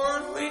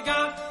 Lord, we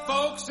got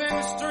folks in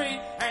the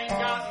street, ain't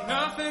got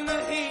nothing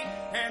to eat,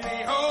 and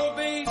the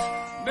obese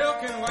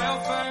milking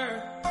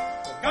welfare.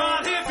 Well,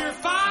 God, if you're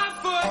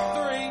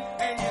 5'3"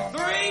 and you're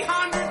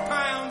 300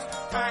 pounds,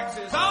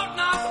 taxes ought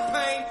not to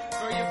pay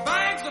for your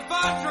bags of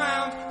fudge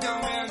rounds.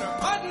 Young men are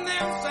putting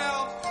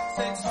themselves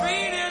 6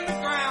 feet in the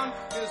ground,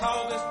 'cause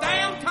all this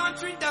damn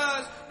country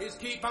does is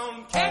keep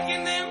on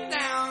kicking them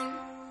down.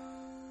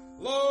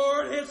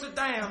 Lord, it's a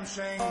damn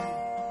shame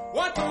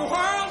what the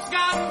world's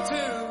gotten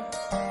to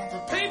for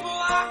people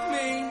like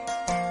me,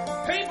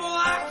 people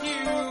like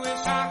you.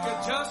 Wish I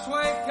could just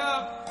wake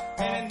up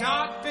and it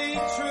not be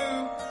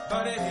true,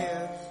 but it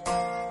is.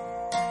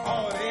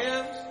 All it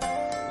is,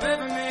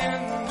 living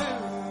in the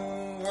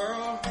new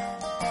world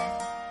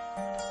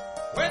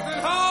with an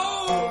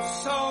whole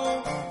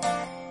soul.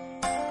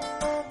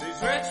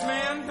 These rich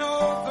men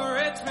know the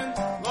rich men,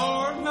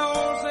 Lord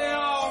knows they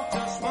all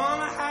just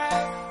wanna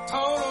have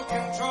total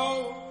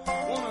control,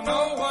 wanna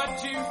know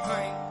what you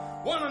think,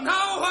 wanna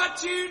know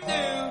what you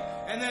do,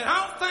 and they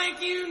don't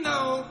think you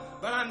know,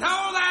 but I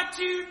know that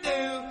you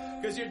do,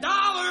 'cause your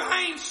dollar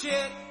ain't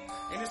shit,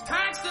 and it's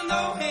taxed to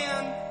no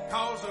end,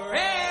 'cause the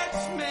rich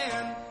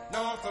men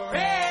know the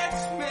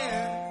rich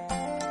men.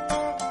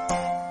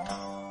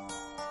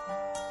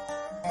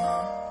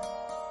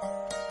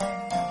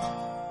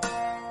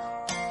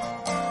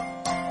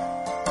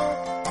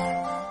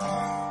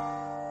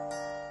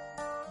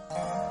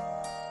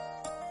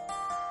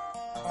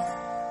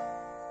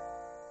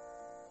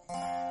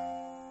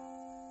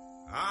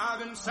 I've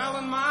been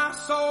selling my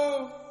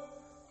soul,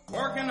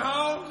 working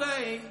all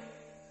day,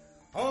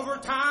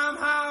 overtime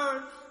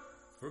hours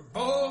for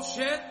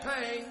bullshit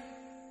pay.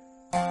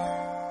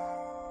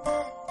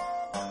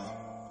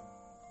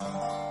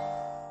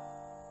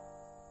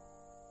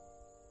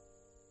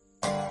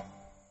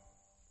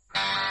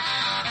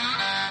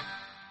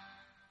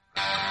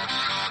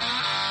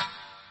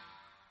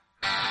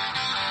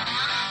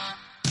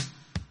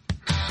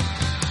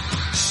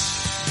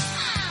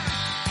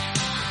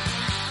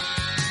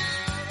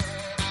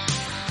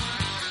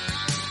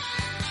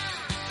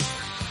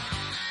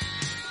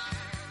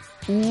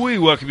 We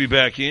welcome you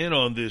back in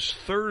on this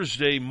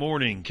Thursday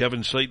morning.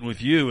 Kevin Slaten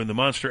with you in the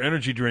Monster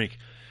Energy Drink.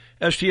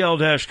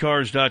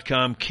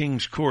 STL-Cars.com,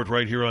 Kings Court,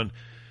 right here on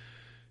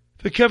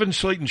the Kevin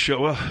Slaten Show.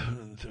 Well,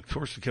 of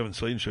course, the Kevin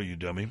Slaten Show, you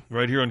dummy.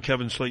 Right here on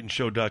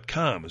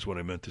KevinSlatenShow.com is what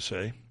I meant to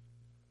say.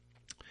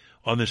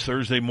 On this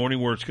Thursday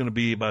morning where it's going to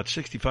be about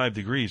 65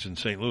 degrees in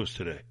St. Louis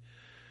today.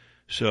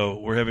 So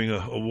we're having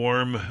a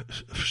warm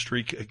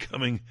streak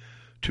coming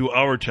to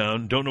our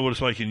town. Don't know what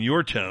it's like in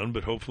your town,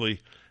 but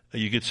hopefully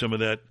you get some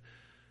of that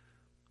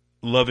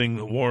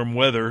loving warm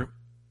weather,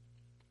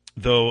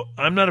 though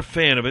I'm not a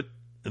fan of it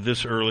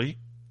this early.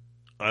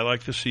 I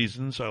like the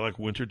seasons. I like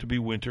winter to be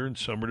winter and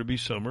summer to be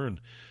summer and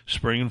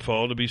spring and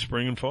fall to be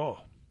spring and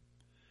fall.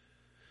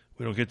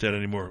 We don't get that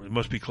anymore. It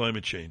must be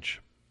climate change.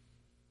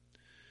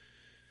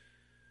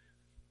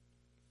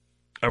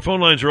 Our phone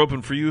lines are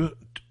open for you,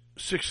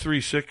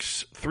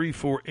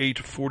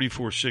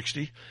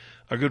 636-348-4460.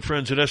 Our good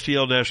friends at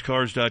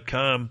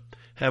STL-Cars.com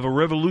have a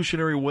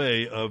revolutionary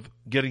way of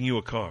getting you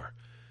a car.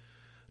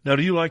 Now,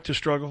 do you like to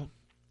struggle?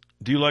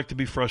 Do you like to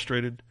be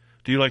frustrated?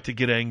 Do you like to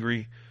get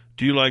angry?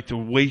 Do you like to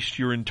waste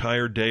your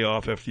entire day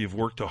off after you've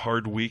worked a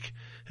hard week,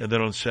 and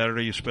then on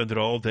Saturday you spend it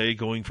all day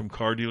going from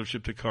car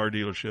dealership to car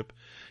dealership,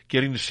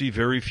 getting to see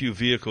very few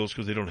vehicles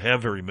because they don't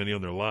have very many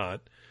on their lot,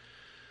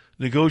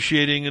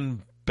 negotiating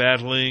and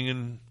battling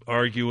and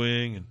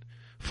arguing, and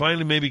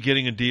finally maybe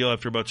getting a deal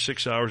after about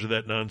 6 hours of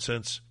that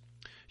nonsense?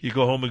 You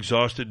go home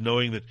exhausted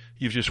knowing that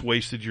you've just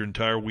wasted your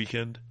entire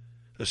weekend,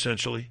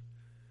 essentially.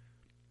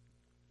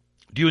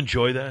 Do you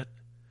enjoy that?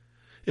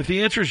 If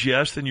the answer is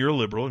yes, then you're a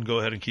liberal and go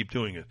ahead and keep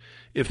doing it.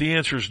 If the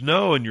answer is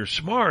no and you're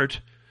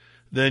smart,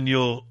 then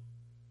you'll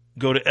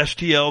go to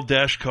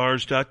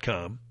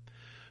stl-cars.com.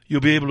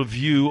 You'll be able to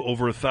view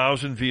over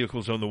 1,000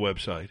 vehicles on the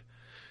website.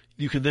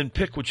 You can then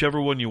pick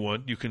whichever one you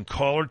want. You can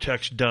call or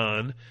text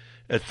Don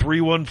at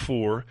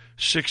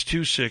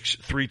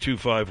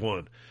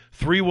 314-626-3251.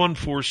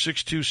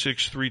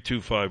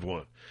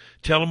 314-626-3251.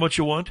 Tell him what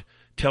you want.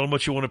 Tell him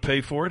what you want to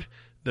pay for it.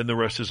 Then the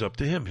rest is up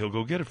to him. He'll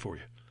go get it for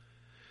you.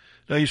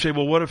 Now you say,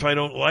 well, what if I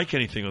don't like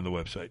anything on the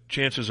website?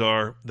 Chances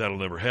are that'll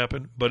never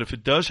happen. But if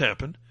it does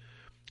happen,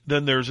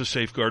 then there's a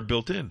safeguard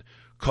built in.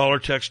 Call or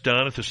text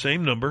Don at the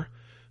same number,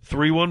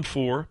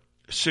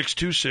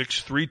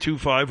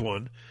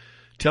 314-626-3251.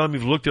 Tell him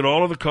you've looked at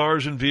all of the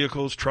cars and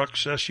vehicles,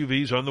 trucks,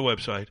 SUVs on the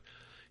website.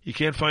 You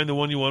can't find the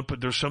one you want,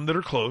 but there's some that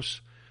are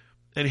close.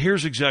 And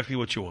here's exactly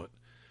what you want,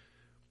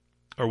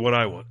 or what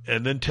I want.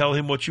 And then tell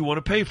him what you want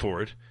to pay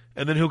for it,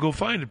 and then he'll go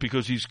find it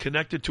because he's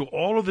connected to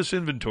all of this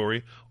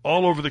inventory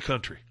all over the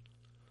country.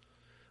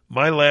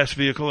 My last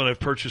vehicle, and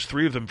I've purchased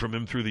 3 of them from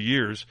him through the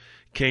years,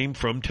 came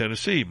from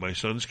Tennessee. My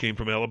son's came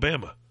from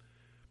Alabama.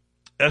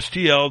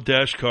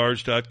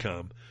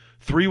 STL-cars.com,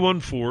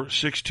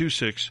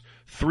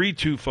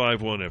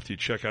 314-626-3251 after you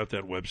check out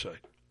that website.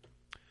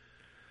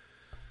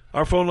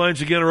 Our phone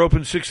lines again are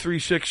open,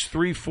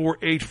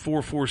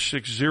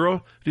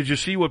 636-348-4460. Did you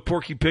see what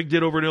Porky Pig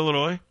did over in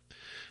Illinois?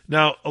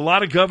 Now, a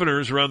lot of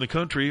governors around the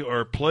country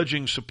are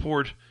pledging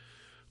support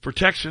for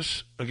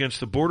Texas against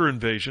the border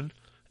invasion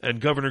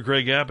and Governor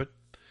Greg Abbott.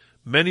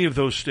 Many of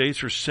those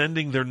states are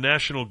sending their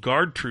National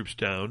Guard troops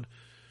down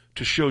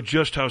to show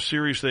just how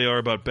serious they are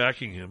about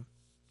backing him.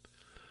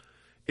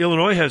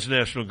 Illinois has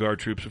National Guard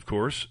troops, of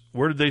course.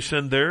 Where did they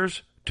send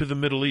theirs? To the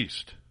Middle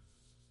East.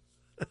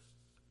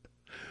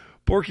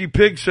 Porky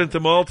Pig sent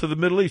them all to the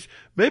Middle East.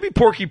 Maybe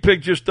Porky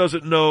Pig just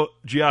doesn't know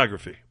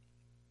geography.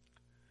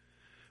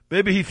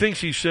 Maybe he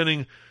thinks he's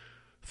sending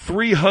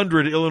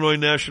 300 Illinois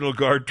National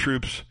Guard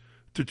troops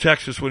to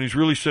Texas when he's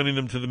really sending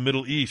them to the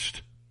Middle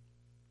East.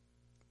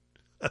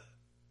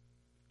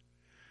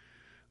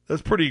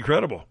 That's pretty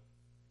incredible.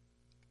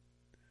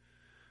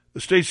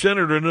 The state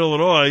senator in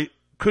Illinois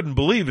couldn't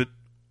believe it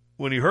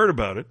when he heard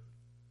about it.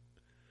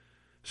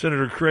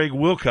 Senator Craig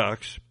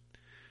Wilcox.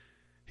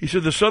 He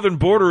said the southern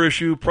border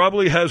issue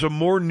probably has a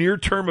more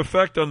near-term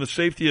effect on the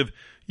safety of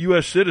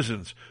U.S.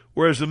 citizens,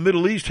 whereas the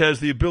Middle East has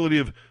the ability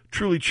of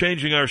truly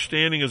changing our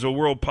standing as a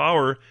world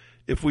power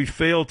if we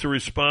fail to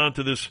respond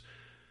to this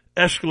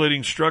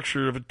escalating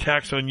structure of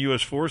attacks on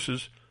U.S.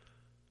 forces.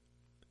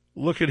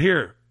 Look at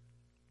here.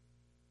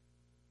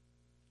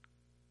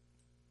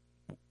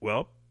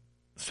 Well,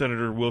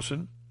 Senator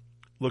Wilson,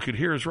 look at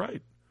here is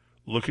right.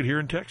 Look at here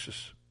in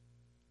Texas.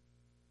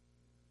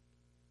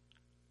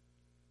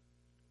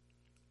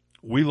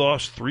 We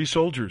lost 3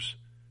 soldiers.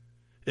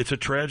 It's a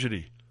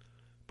tragedy.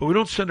 But we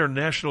don't send our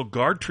National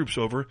Guard troops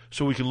over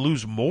so we can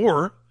lose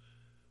more.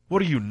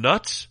 What are you,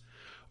 nuts?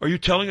 Are you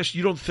telling us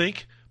you don't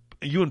think,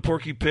 you and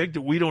Porky Pig,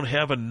 that we don't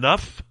have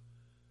enough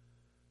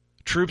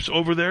troops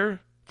over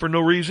there for no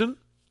reason?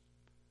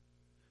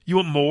 You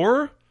want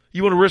more?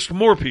 You want to risk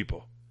more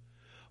people?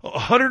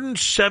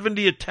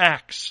 170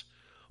 attacks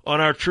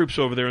on our troops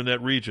over there in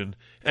that region,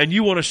 and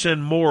you want to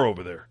send more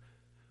over there,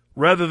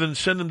 rather than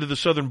send them to the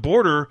southern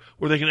border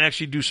where they can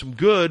actually do some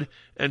good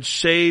and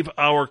save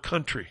our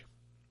country.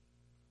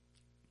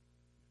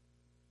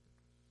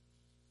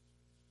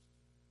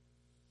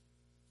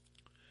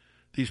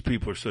 These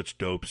people are such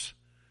dopes.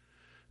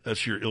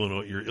 That's your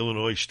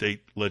Illinois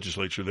state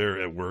legislature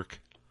there at work,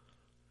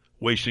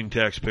 wasting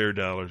taxpayer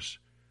dollars.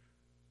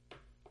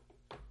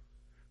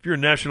 If you're a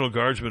National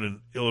Guardsman in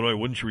Illinois,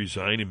 wouldn't you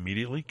resign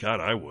immediately? God,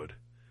 I would.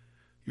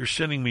 You're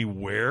sending me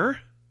where?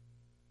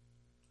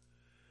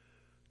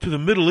 To the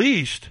Middle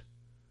East?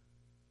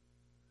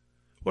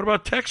 What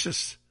about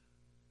Texas?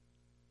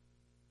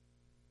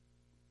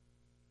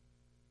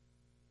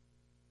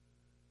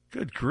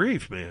 Good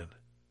grief, man.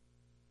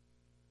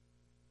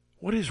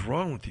 What is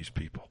wrong with these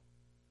people?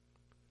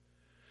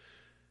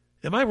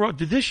 Am I wrong?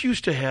 Did this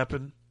used to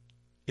happen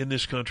in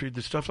this country?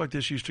 Did stuff like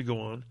this used to go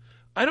on?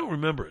 I don't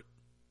remember it.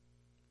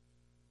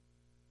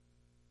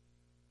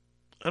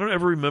 I don't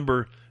ever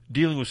remember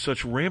dealing with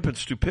such rampant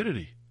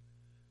stupidity.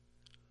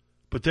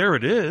 But there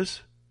it is.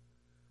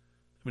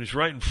 I mean, it's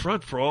right in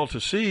front for all to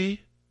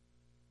see.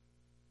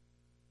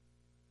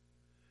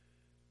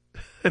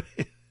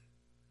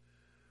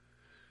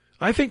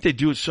 I think they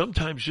do it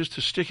sometimes just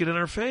to stick it in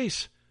our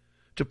face,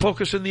 to poke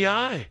us in the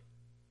eye.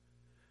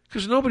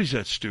 Because nobody's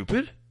that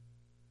stupid.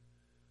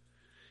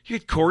 You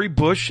get Cori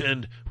Bush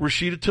and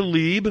Rashida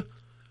Tlaib,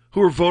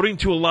 who are voting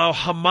to allow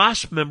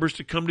Hamas members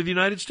to come to the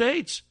United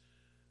States.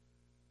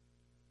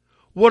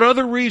 What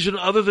other reason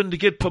other than to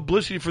get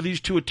publicity for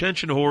these 2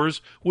 attention whores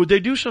would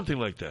they do something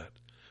like that?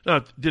 Now,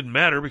 it didn't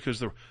matter because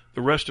the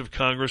rest of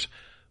Congress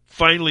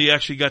finally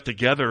actually got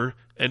together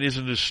and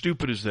isn't as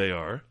stupid as they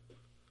are.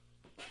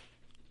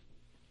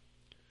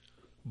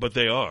 But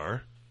they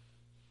are.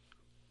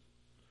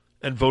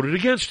 And voted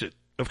against it.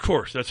 Of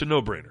course, that's a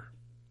no-brainer.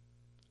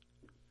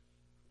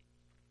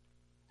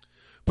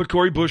 But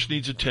Cori Bush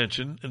needs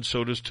attention, and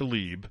so does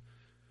Tlaib.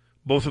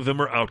 Both of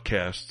them are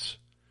outcasts,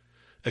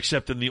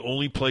 except in the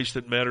only place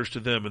that matters to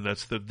them, and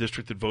that's the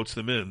district that votes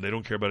them in. They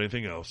don't care about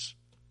anything else.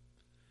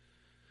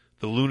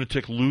 The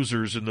lunatic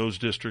losers in those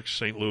districts,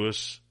 St.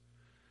 Louis,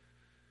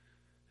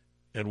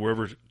 and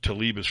wherever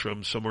Tlaib is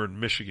from, somewhere in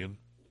Michigan,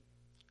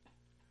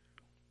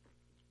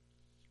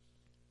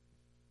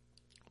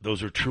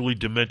 those are truly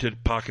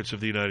demented pockets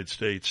of the United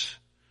States.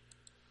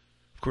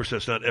 Of course,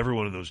 that's not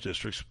everyone in those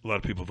districts. A lot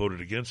of people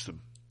voted against them.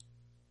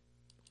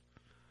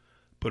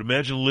 But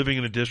imagine living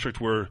in a district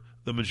where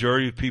the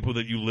majority of people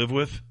that you live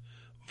with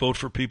vote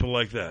for people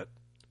like that.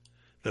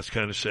 That's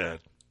kind of sad.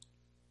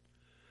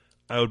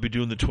 I would be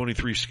doing the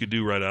 23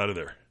 skidoo right out of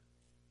there.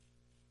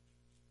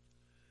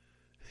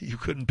 You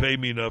couldn't pay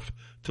me enough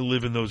to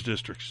live in those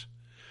districts.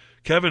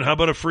 Kevin, how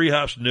about a free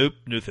house? Nope,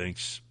 no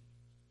thanks.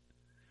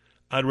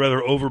 I'd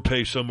rather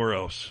overpay somewhere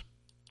else.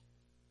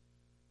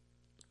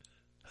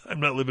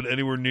 I'm not living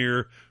anywhere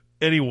near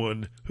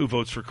anyone who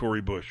votes for Cori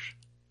Bush.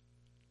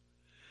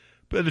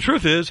 But the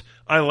truth is,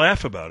 I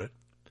laugh about it.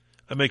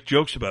 I make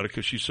jokes about it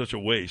because she's such a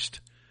waste.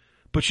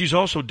 But she's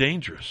also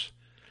dangerous,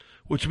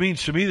 which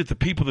means to me that the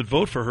people that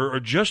vote for her are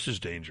just as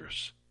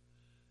dangerous.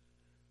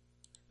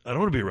 I don't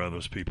want to be around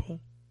those people.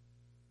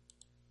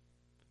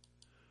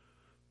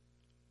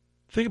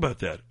 Think about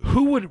that.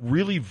 Who would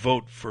really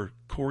vote for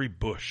Cori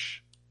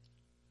Bush?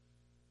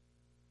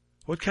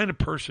 What kind of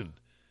person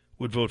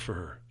would vote for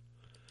her?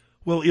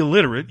 Well,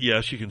 illiterate,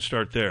 yes, you can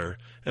start there,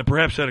 and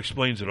perhaps that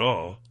explains it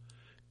all.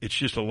 It's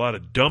just a lot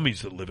of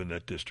dummies that live in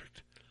that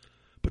district.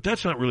 But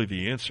that's not really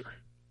the answer.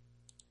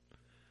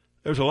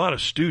 There's a lot of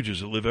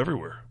stooges that live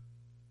everywhere.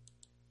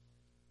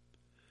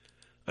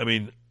 I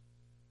mean,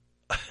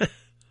 how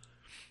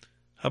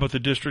about the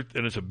district,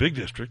 and it's a big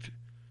district,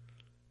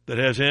 that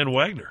has Ann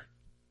Wagner?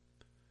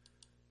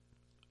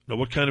 Now,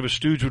 what kind of a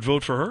stooge would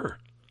vote for her?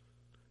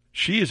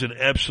 She is an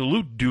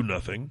absolute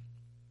do-nothing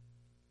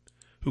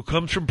who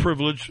comes from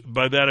privilege.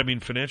 By that, I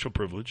mean financial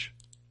privilege.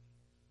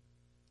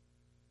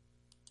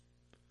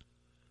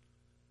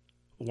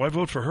 Why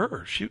vote for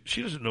her?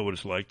 She doesn't know what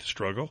it's like to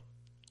struggle.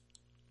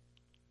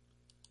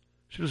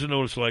 She doesn't know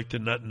what it's like to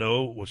not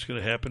know what's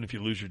going to happen if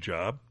you lose your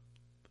job.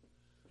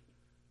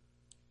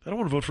 I don't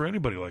want to vote for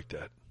anybody like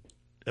that.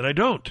 And I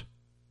don't.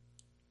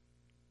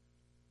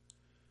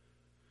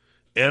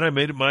 And I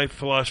made it my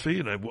philosophy,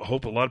 and I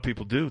hope a lot of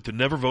people do, to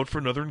never vote for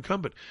another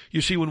incumbent.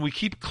 You see, when we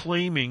keep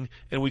claiming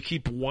and we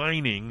keep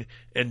whining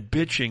and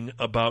bitching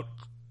about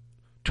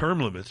term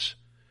limits,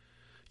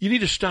 you need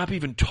to stop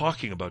even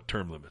talking about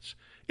term limits.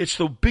 It's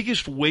the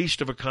biggest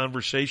waste of a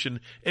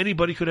conversation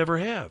anybody could ever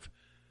have.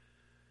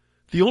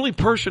 The only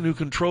person who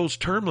controls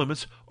term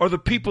limits are the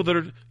people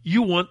that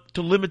you want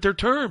to limit their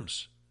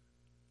terms.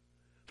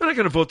 They're not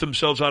going to vote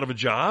themselves out of a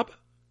job.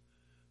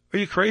 Are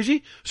you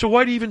crazy? So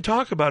why do you even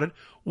talk about it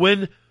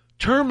when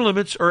term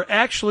limits are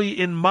actually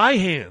in my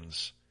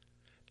hands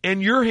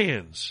and your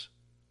hands?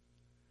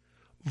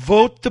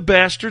 Vote the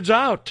bastards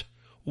out.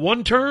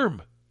 One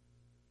term.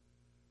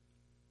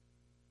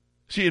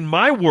 See, in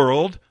my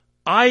world,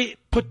 I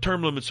put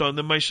term limits on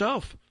them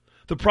myself.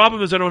 The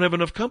problem is I don't have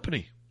enough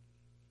company.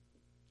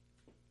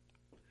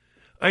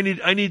 I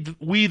need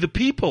we the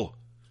people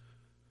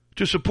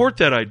to support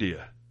that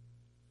idea.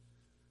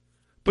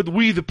 But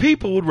we the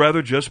people would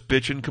rather just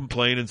bitch and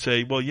complain and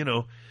say, well, you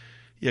know,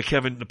 yeah,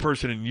 Kevin, the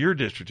person in your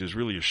district is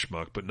really a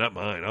schmuck, but not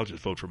mine. I'll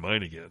just vote for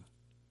mine again.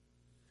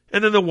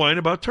 And then they'll whine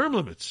about term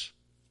limits.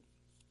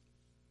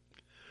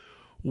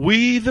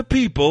 We the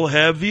people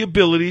have the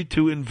ability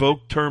to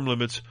invoke term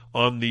limits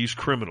on these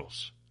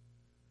criminals.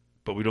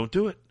 But we don't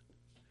do it.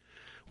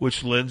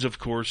 Which lends, of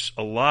course,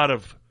 a lot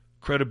of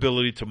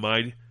credibility to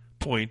my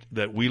point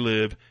that we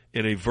live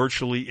in a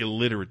virtually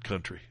illiterate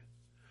country.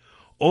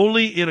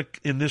 Only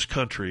in this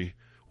country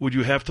would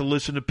you have to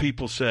listen to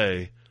people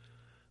say,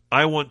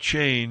 I want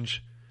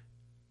change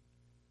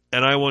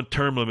and I want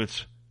term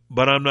limits,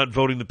 but I'm not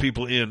voting the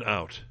people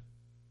out.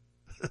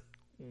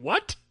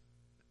 What?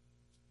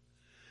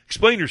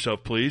 Explain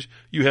yourself, please.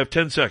 You have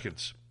 10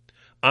 seconds.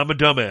 I'm a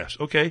dumbass.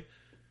 Okay,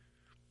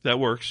 that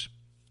works.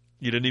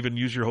 You didn't even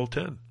use your whole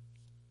 10.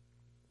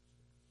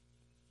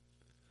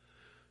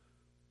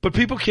 But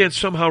people can't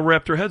somehow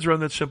wrap their heads around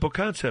that simple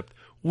concept.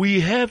 We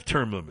have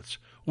term limits.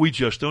 We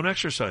just don't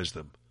exercise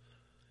them.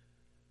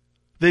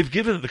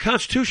 The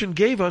Constitution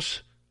gave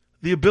us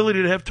the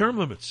ability to have term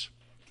limits.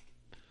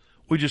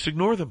 We just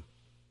ignore them.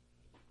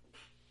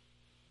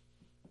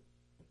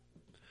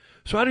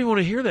 So I don't even want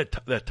to hear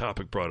that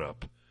topic brought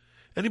up.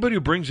 Anybody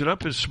who brings it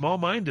up is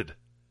small-minded.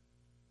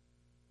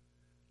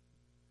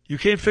 You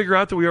can't figure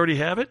out that we already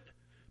have it,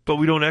 but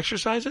we don't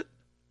exercise it?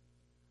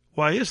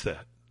 Why is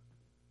that?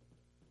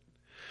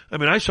 I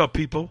mean, I saw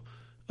people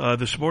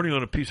this morning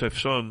on a piece I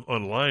saw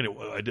online.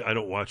 I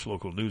don't watch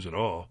local news at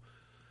all,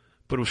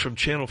 but it was from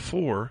Channel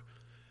 4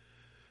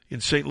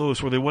 in St.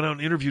 Louis, where they went out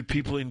and interviewed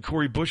people in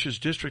Cori Bush's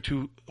district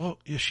who, oh,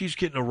 yeah, she's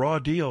getting a raw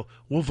deal.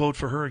 We'll vote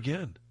for her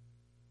again.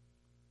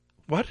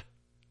 What?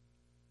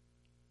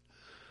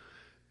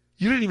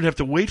 You didn't even have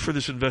to wait for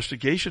this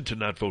investigation to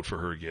not vote for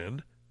her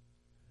again.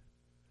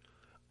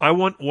 I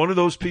want one of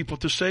those people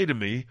to say to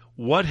me,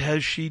 what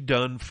has she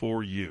done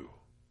for you?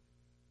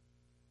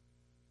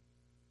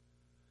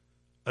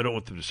 I don't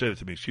want them to say that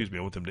to me, excuse me.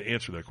 I want them to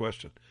answer that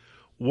question.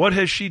 What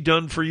has she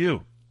done for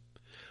you?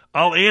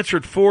 I'll answer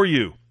it for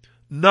you.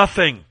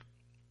 Nothing.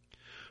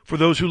 For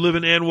those who live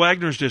in Ann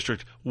Wagner's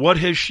district, what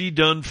has she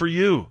done for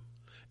you?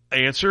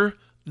 Answer,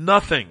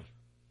 nothing.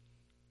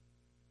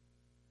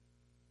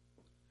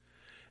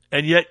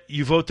 And yet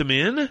you vote them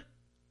in?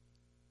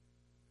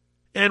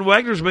 Ann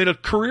Wagner's made a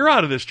career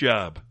out of this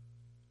job.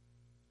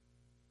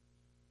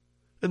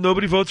 And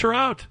nobody votes her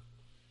out.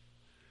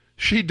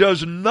 She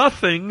does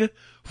nothing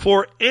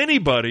for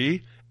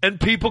anybody, and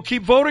people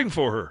keep voting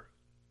for her.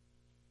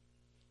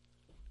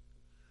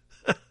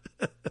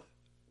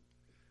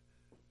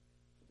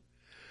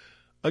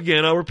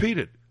 Again, I'll repeat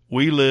it.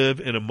 We live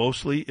in a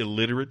mostly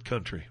illiterate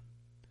country,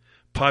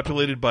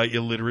 populated by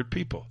illiterate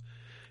people.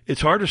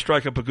 It's hard to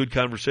strike up a good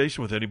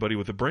conversation with anybody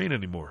with a brain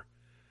anymore.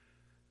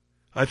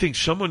 I think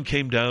someone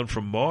came down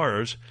from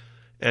Mars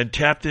and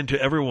tapped into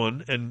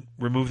everyone and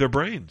removed their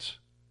brains.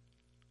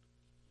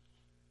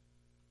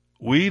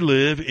 We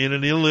live in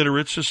an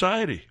illiterate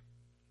society.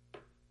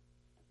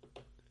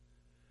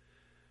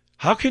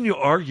 How can you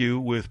argue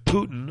with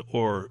Putin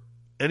or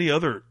any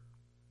other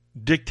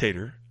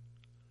dictator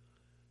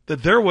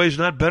that their way is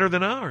not better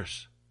than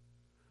ours?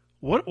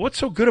 What's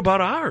so good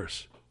about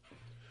ours?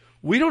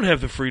 We don't have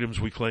the freedoms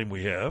we claim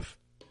we have.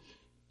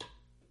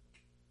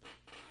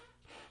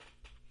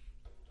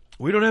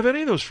 We don't have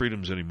any of those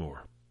freedoms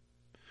anymore.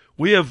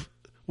 We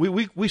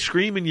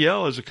scream and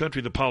yell as a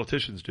country, the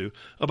politicians do,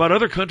 about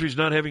other countries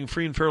not having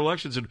free and fair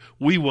elections, and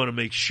we want to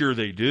make sure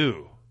they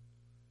do.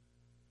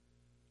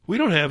 We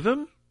don't have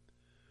them.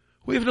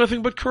 We have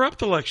nothing but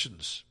corrupt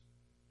elections.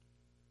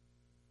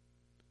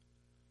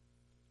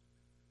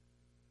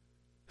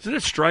 Doesn't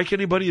it strike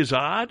anybody as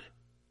odd?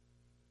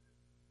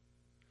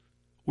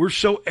 We're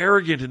so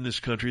arrogant in this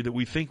country that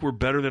we think we're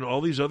better than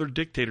all these other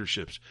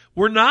dictatorships.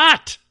 We're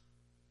not.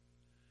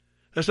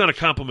 That's not a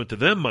compliment to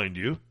them, mind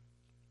you.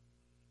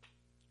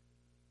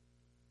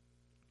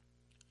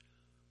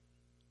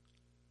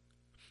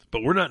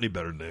 But we're not any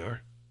better than they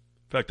are.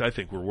 In fact, I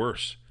think we're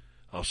worse.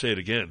 I'll say it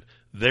again.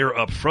 They're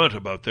upfront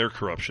about their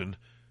corruption.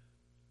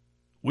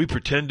 We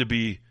pretend to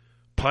be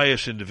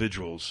pious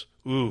individuals.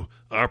 Ooh,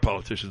 our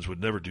politicians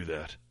would never do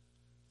that.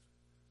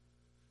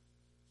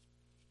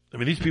 I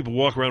mean, these people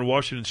walk around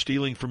Washington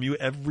stealing from you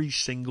every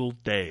single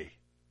day.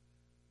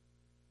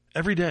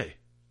 Every day.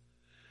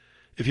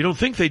 If you don't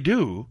think they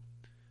do,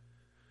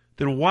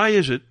 then why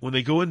is it when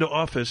they go into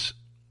office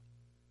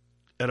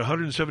at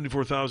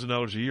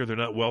 $174,000 a year, they're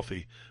not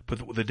wealthy,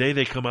 but the day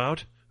they come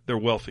out, they're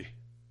wealthy?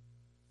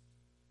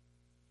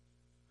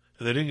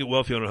 And they didn't get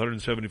wealthy on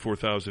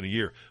 $174,000 a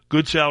year.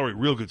 Good salary,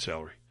 real good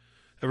salary.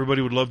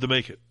 Everybody would love to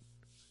make it.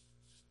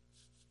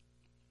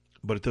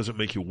 But it doesn't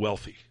make you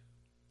wealthy.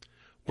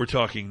 We're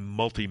talking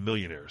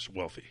multi-millionaires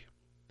wealthy.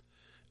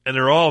 And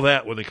they're all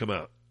that when they come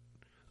out,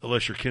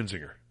 unless you're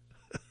Kinzinger.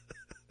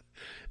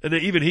 And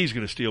then even he's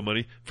going to steal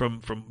money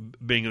from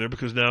being in there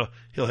because now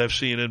he'll have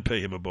CNN pay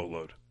him a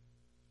boatload.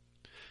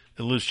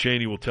 And Liz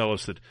Cheney will tell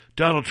us that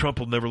Donald Trump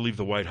will never leave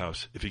the White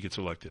House if he gets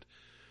elected.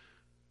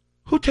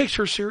 Who takes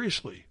her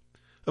seriously?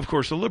 Of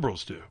course, the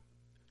liberals do,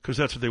 because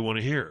that's what they want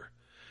to hear.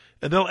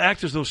 And they'll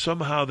act as though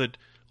somehow that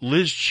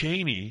Liz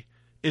Cheney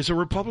is a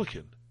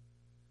Republican.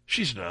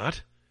 She's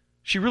not.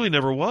 She really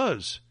never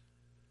was.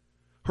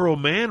 Her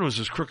old man was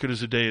as crooked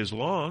as a day is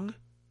long.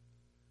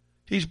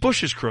 He's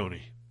Bush's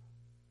crony.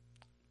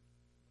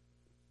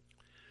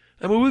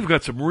 I mean, we've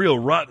got some real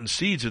rotten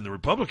seeds in the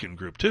Republican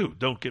group, too.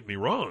 Don't get me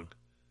wrong.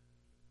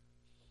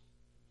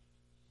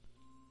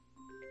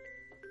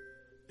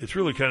 It's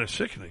really kind of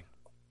sickening.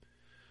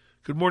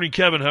 Good morning,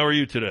 Kevin. How are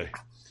you today?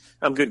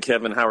 I'm good,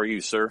 Kevin. How are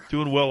you, sir?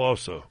 Doing well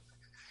also.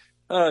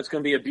 It's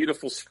going to be a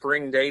beautiful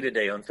spring day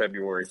today on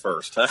February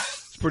 1st. Huh?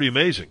 It's pretty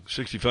amazing.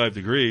 65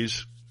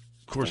 degrees.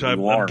 Of course,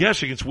 I'm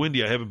guessing it's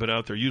windy. I haven't been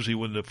out there. Usually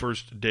when the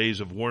first days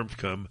of warmth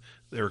come,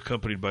 they're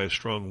accompanied by a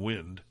strong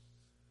wind.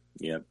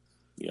 Yep.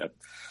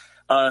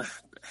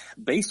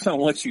 Based on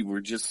what you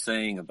were just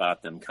saying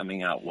about them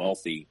coming out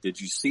wealthy,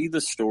 did you see the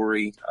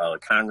story?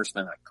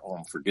 Congressman,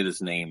 I forget his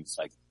name.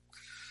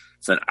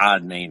 It's an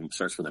odd name. It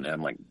starts with an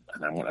M, like, I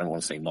don't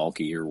want to say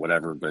Mulkey or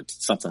whatever, but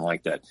something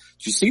like that.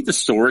 Did you see the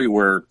story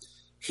where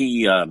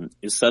he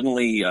is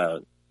suddenly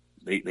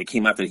they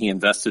came out that he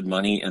invested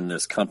money in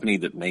this company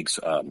that makes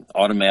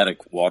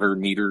automatic water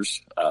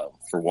meters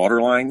for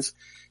water lines,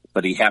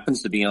 but he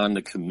happens to be on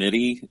the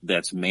committee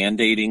that's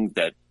mandating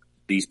that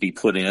these be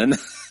put in.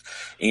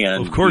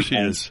 And of course he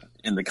is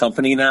in the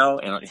company now.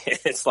 And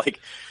it's like,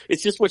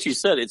 it's just what you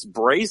said. It's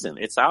brazen.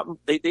 It's out.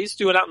 They just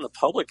do it out in the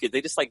public.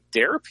 They just like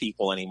dare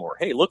people anymore.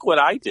 Hey, look what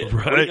I did.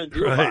 Right, what are you going to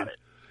do about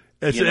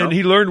it? And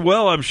he learned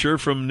well, I'm sure,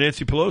 from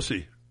Nancy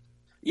Pelosi.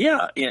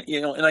 Yeah.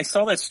 And I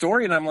saw that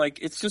story and I'm like,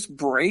 it's just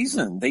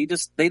brazen. They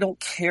don't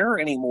care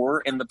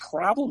anymore. And the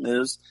problem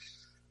is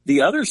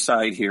the other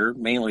side here,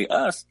 mainly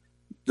us,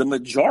 the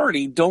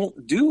majority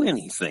don't do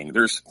anything.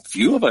 There's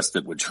few of us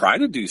that would try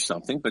to do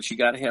something, but you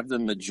got to have the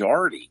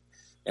majority.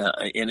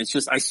 And it's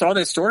just, I saw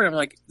that story. I'm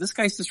like, this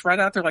guy's just right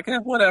out there like,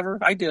 whatever.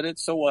 I did it.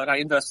 So what? I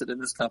invested in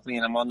this company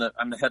and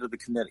I'm the head of the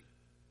committee.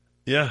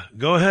 Yeah.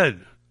 Go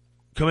ahead.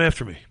 Come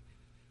after me.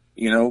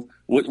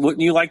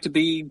 Wouldn't you like to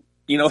be,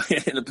 in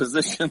a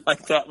position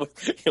like that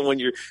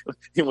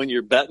when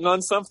you're betting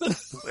on something?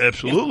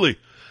 Absolutely.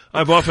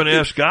 I've often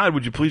asked God,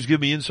 would you please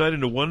give me insight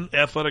into one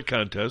athletic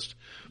contest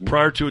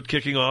prior to it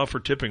kicking off or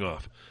tipping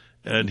off?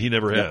 And he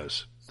never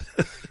has.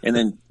 And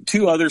then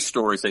two other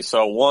stories. I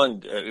saw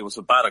one, it was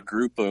about a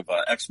group of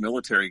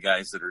ex-military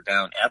guys that are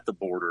down at the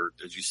border.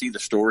 Did you see the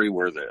story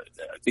where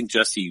I think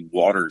Jesse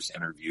Waters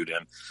interviewed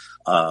him?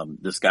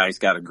 This guy's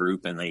got a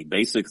group and they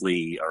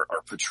basically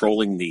are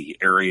patrolling the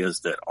areas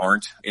that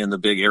aren't in the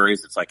big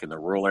areas. It's like in the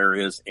rural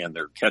areas, and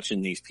they're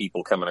catching these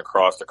people coming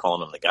across. They're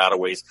calling them the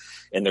gotaways,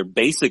 and they're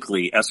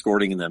basically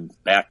escorting them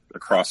back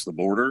across the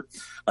border,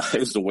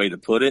 is the way to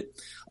put it.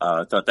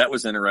 I thought that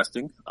was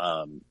interesting.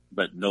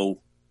 But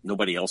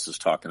nobody else is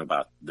talking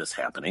about this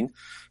happening.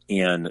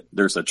 And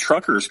there's a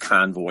truckers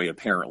convoy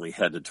apparently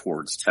headed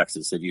towards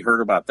Texas. Have you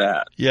heard about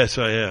that? Yes,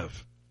 I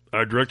have.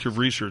 Our director of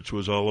research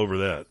was all over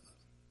that.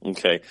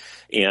 Okay.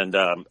 And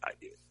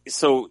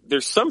so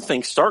there's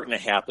something starting to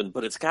happen,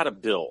 but it's got to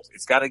build.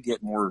 It's got to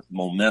get more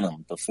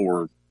momentum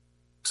before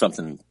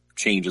something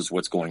changes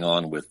what's going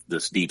on with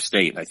this deep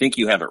state. And I think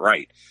you have it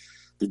right.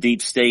 The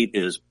deep state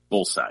is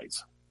both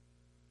sides,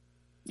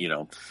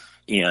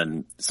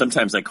 and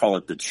sometimes I call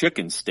it the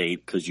chicken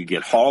state because you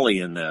get Hawley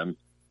in them,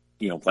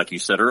 like you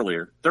said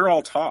earlier, they're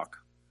all talk,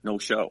 no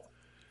show.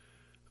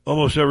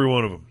 Almost every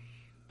one of them.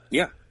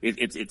 Yeah.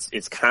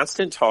 It's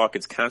constant talk.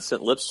 It's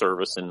constant lip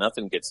service and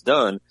nothing gets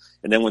done.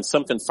 And then when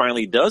something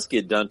finally does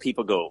get done,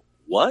 people go,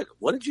 what?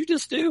 What did you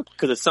just do?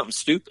 Because it's something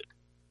stupid.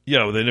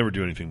 Yeah. Well, they never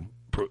do anything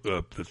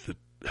that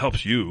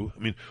helps you. I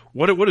mean,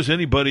 what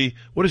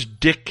has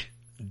Dick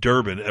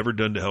Durbin ever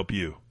done to help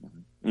you?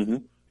 Mm-hmm.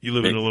 You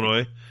live in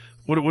Illinois.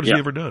 What has he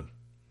ever done?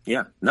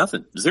 Yeah.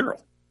 Nothing. Zero.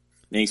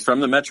 And he's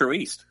from the Metro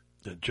East.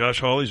 Josh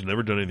Hawley's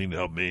never done anything to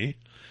help me.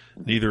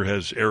 Neither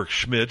has Eric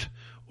Schmidt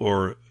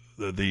or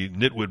the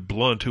nitwit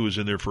Blunt, who was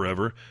in there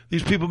forever.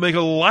 These people make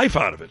a life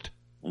out of it.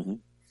 Mm-hmm.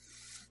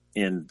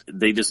 And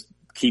they just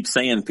keep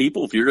saying,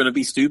 people, if you're going to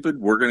be stupid,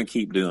 we're going to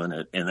keep doing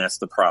it. And that's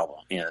the problem.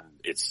 And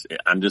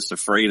I'm just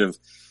afraid of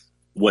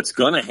what's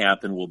going to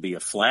happen will be a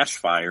flash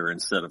fire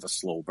instead of a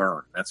slow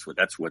burn.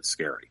 That's what's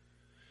scary.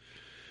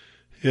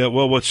 Yeah,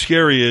 well, what's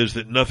scary is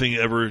that nothing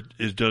ever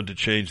is done to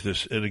change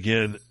this. And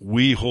again,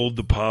 we hold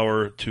the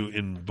power to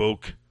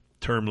invoke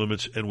term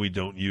limits and we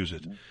don't use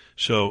it.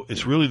 So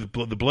it's really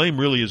the blame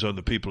really is on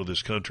the people of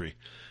this country.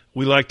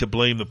 We like to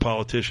blame the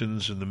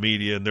politicians and the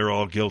media, and they're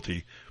all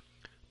guilty.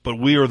 But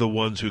we are the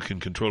ones who can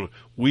control it.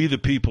 We, the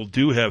people,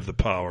 do have the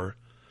power,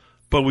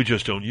 but we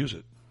just don't use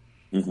it.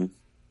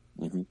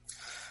 Mm-hmm.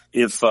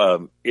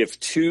 Mm-hmm. If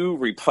two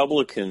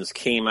Republicans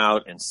came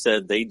out and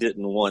said they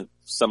didn't want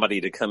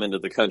somebody to come into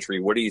the country,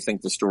 what do you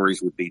think the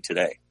stories would be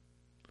today?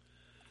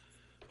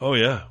 Oh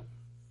yeah,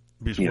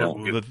 they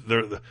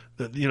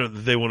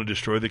want to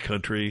destroy the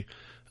country.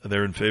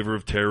 They're in favor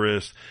of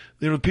terrorists.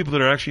 The people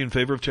that are actually in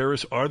favor of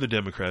terrorists are the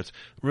Democrats.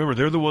 Remember,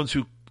 they're the ones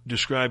who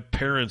describe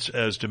parents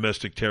as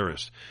domestic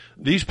terrorists.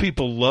 These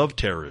people love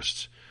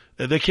terrorists.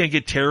 They can't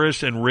get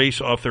terrorists and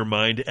race off their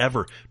mind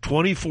ever.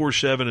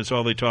 24/7 is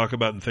all they talk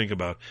about and think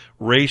about.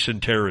 Race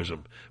and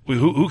terrorism.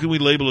 Who can we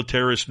label a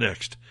terrorist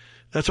next?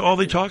 That's all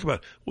they talk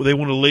about. Well, they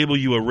want to label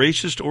you a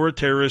racist or a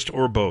terrorist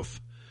or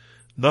both.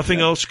 Nothing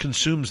else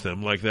consumes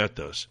them like that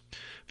does.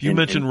 If you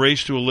mention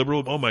race to a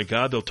liberal, oh my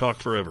God, they'll talk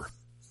forever.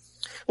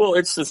 Well,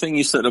 it's the thing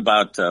you said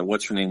about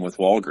what's her name with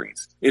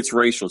Walgreens. It's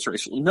racial. It's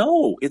racial.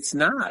 No, it's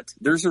not.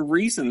 There's a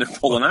reason they're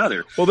pulling out of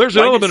there. Well, there's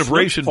an element of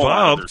race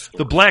involved.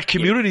 The black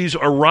communities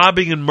are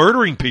robbing and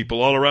murdering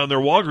people all around their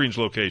Walgreens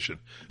location.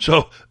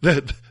 So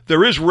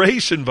there is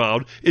race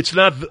involved. It's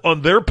not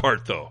on their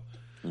part, though.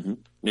 Mm-hmm.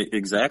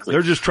 Exactly.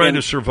 They're just trying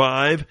to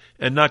survive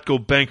and not go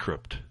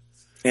bankrupt.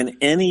 And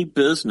any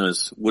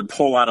business would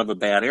pull out of a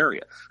bad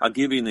area. I'll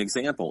give you an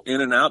example.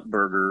 In-N-Out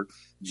Burger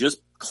just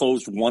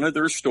closed one of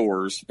their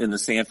stors in the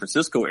San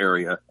Francisco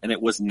area, and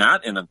it was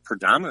not in a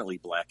predominantly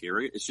black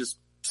area. It's just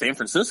San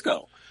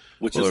Francisco,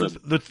 which is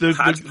the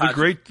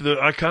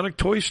iconic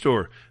toy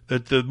store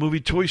that the movie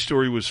Toy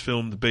Story was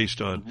filmed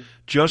based on.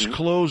 Just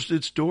closed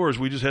its doors.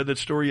 We just had that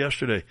story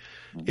yesterday,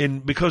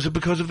 because of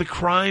the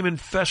crime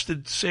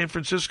infested San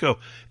Francisco,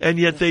 and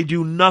yet they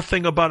do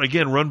nothing about it.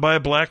 Again, run by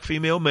a black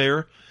female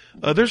mayor.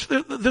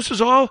 This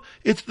is all.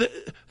 It's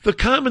the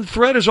common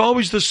thread is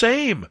always the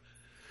same,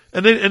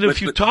 and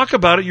if you talk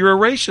about it, you're a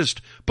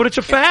racist. But it's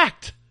a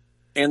fact.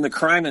 And the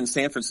crime in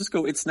San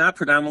Francisco, it's not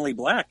predominantly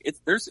black.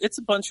 It's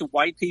a bunch of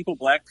white people,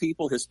 black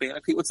people,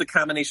 Hispanic people. It's a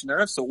combination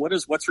thereof. So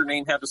what's her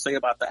name have to say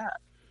about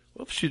that?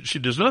 Well, she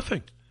does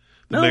nothing.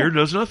 The mayor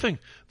does nothing.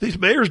 These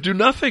mayors do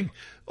nothing.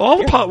 All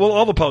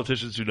the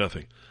politicians do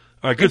nothing.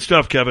 All right, good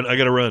stuff, Kevin. I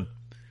got to run.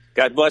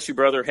 God bless you,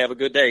 brother. Have a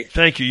good day.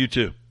 Thank you. You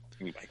too.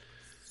 Bye.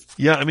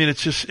 Yeah, I mean,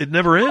 it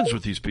never ends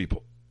with these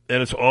people.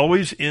 And it's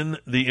always in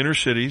the inner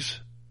cities.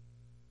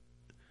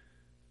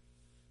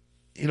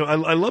 You know,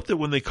 I loved it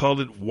when they called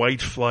it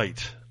white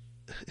flight.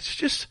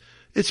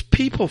 It's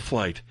people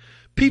flight.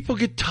 People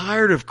get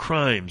tired of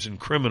crimes and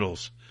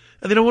criminals,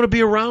 and they don't want to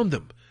be around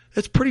them.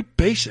 That's pretty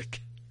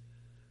basic.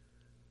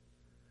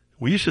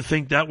 We used to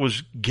think that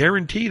was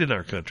guaranteed in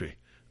our country.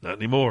 Not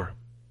anymore.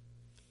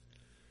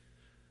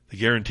 The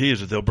guarantee is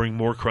that they'll bring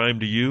more crime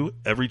to you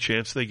every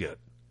chance they get.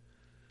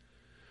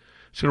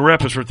 It's going to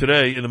wrap us for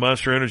today in the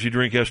Monster Energy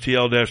Drink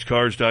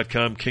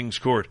STL-Cars.com Kings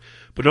Court.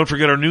 But don't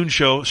forget our noon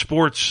show,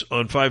 Sports,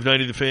 on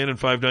 590 The Fan and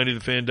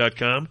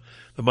 590thefan.com.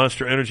 The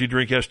Monster Energy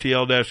Drink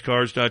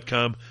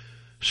STL-Cars.com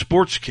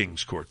Sports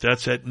Kings Court.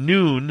 That's at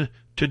noon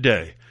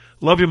today.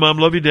 Love you, Mom.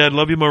 Love you, Dad.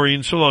 Love you,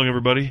 Maureen. So long,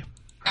 everybody.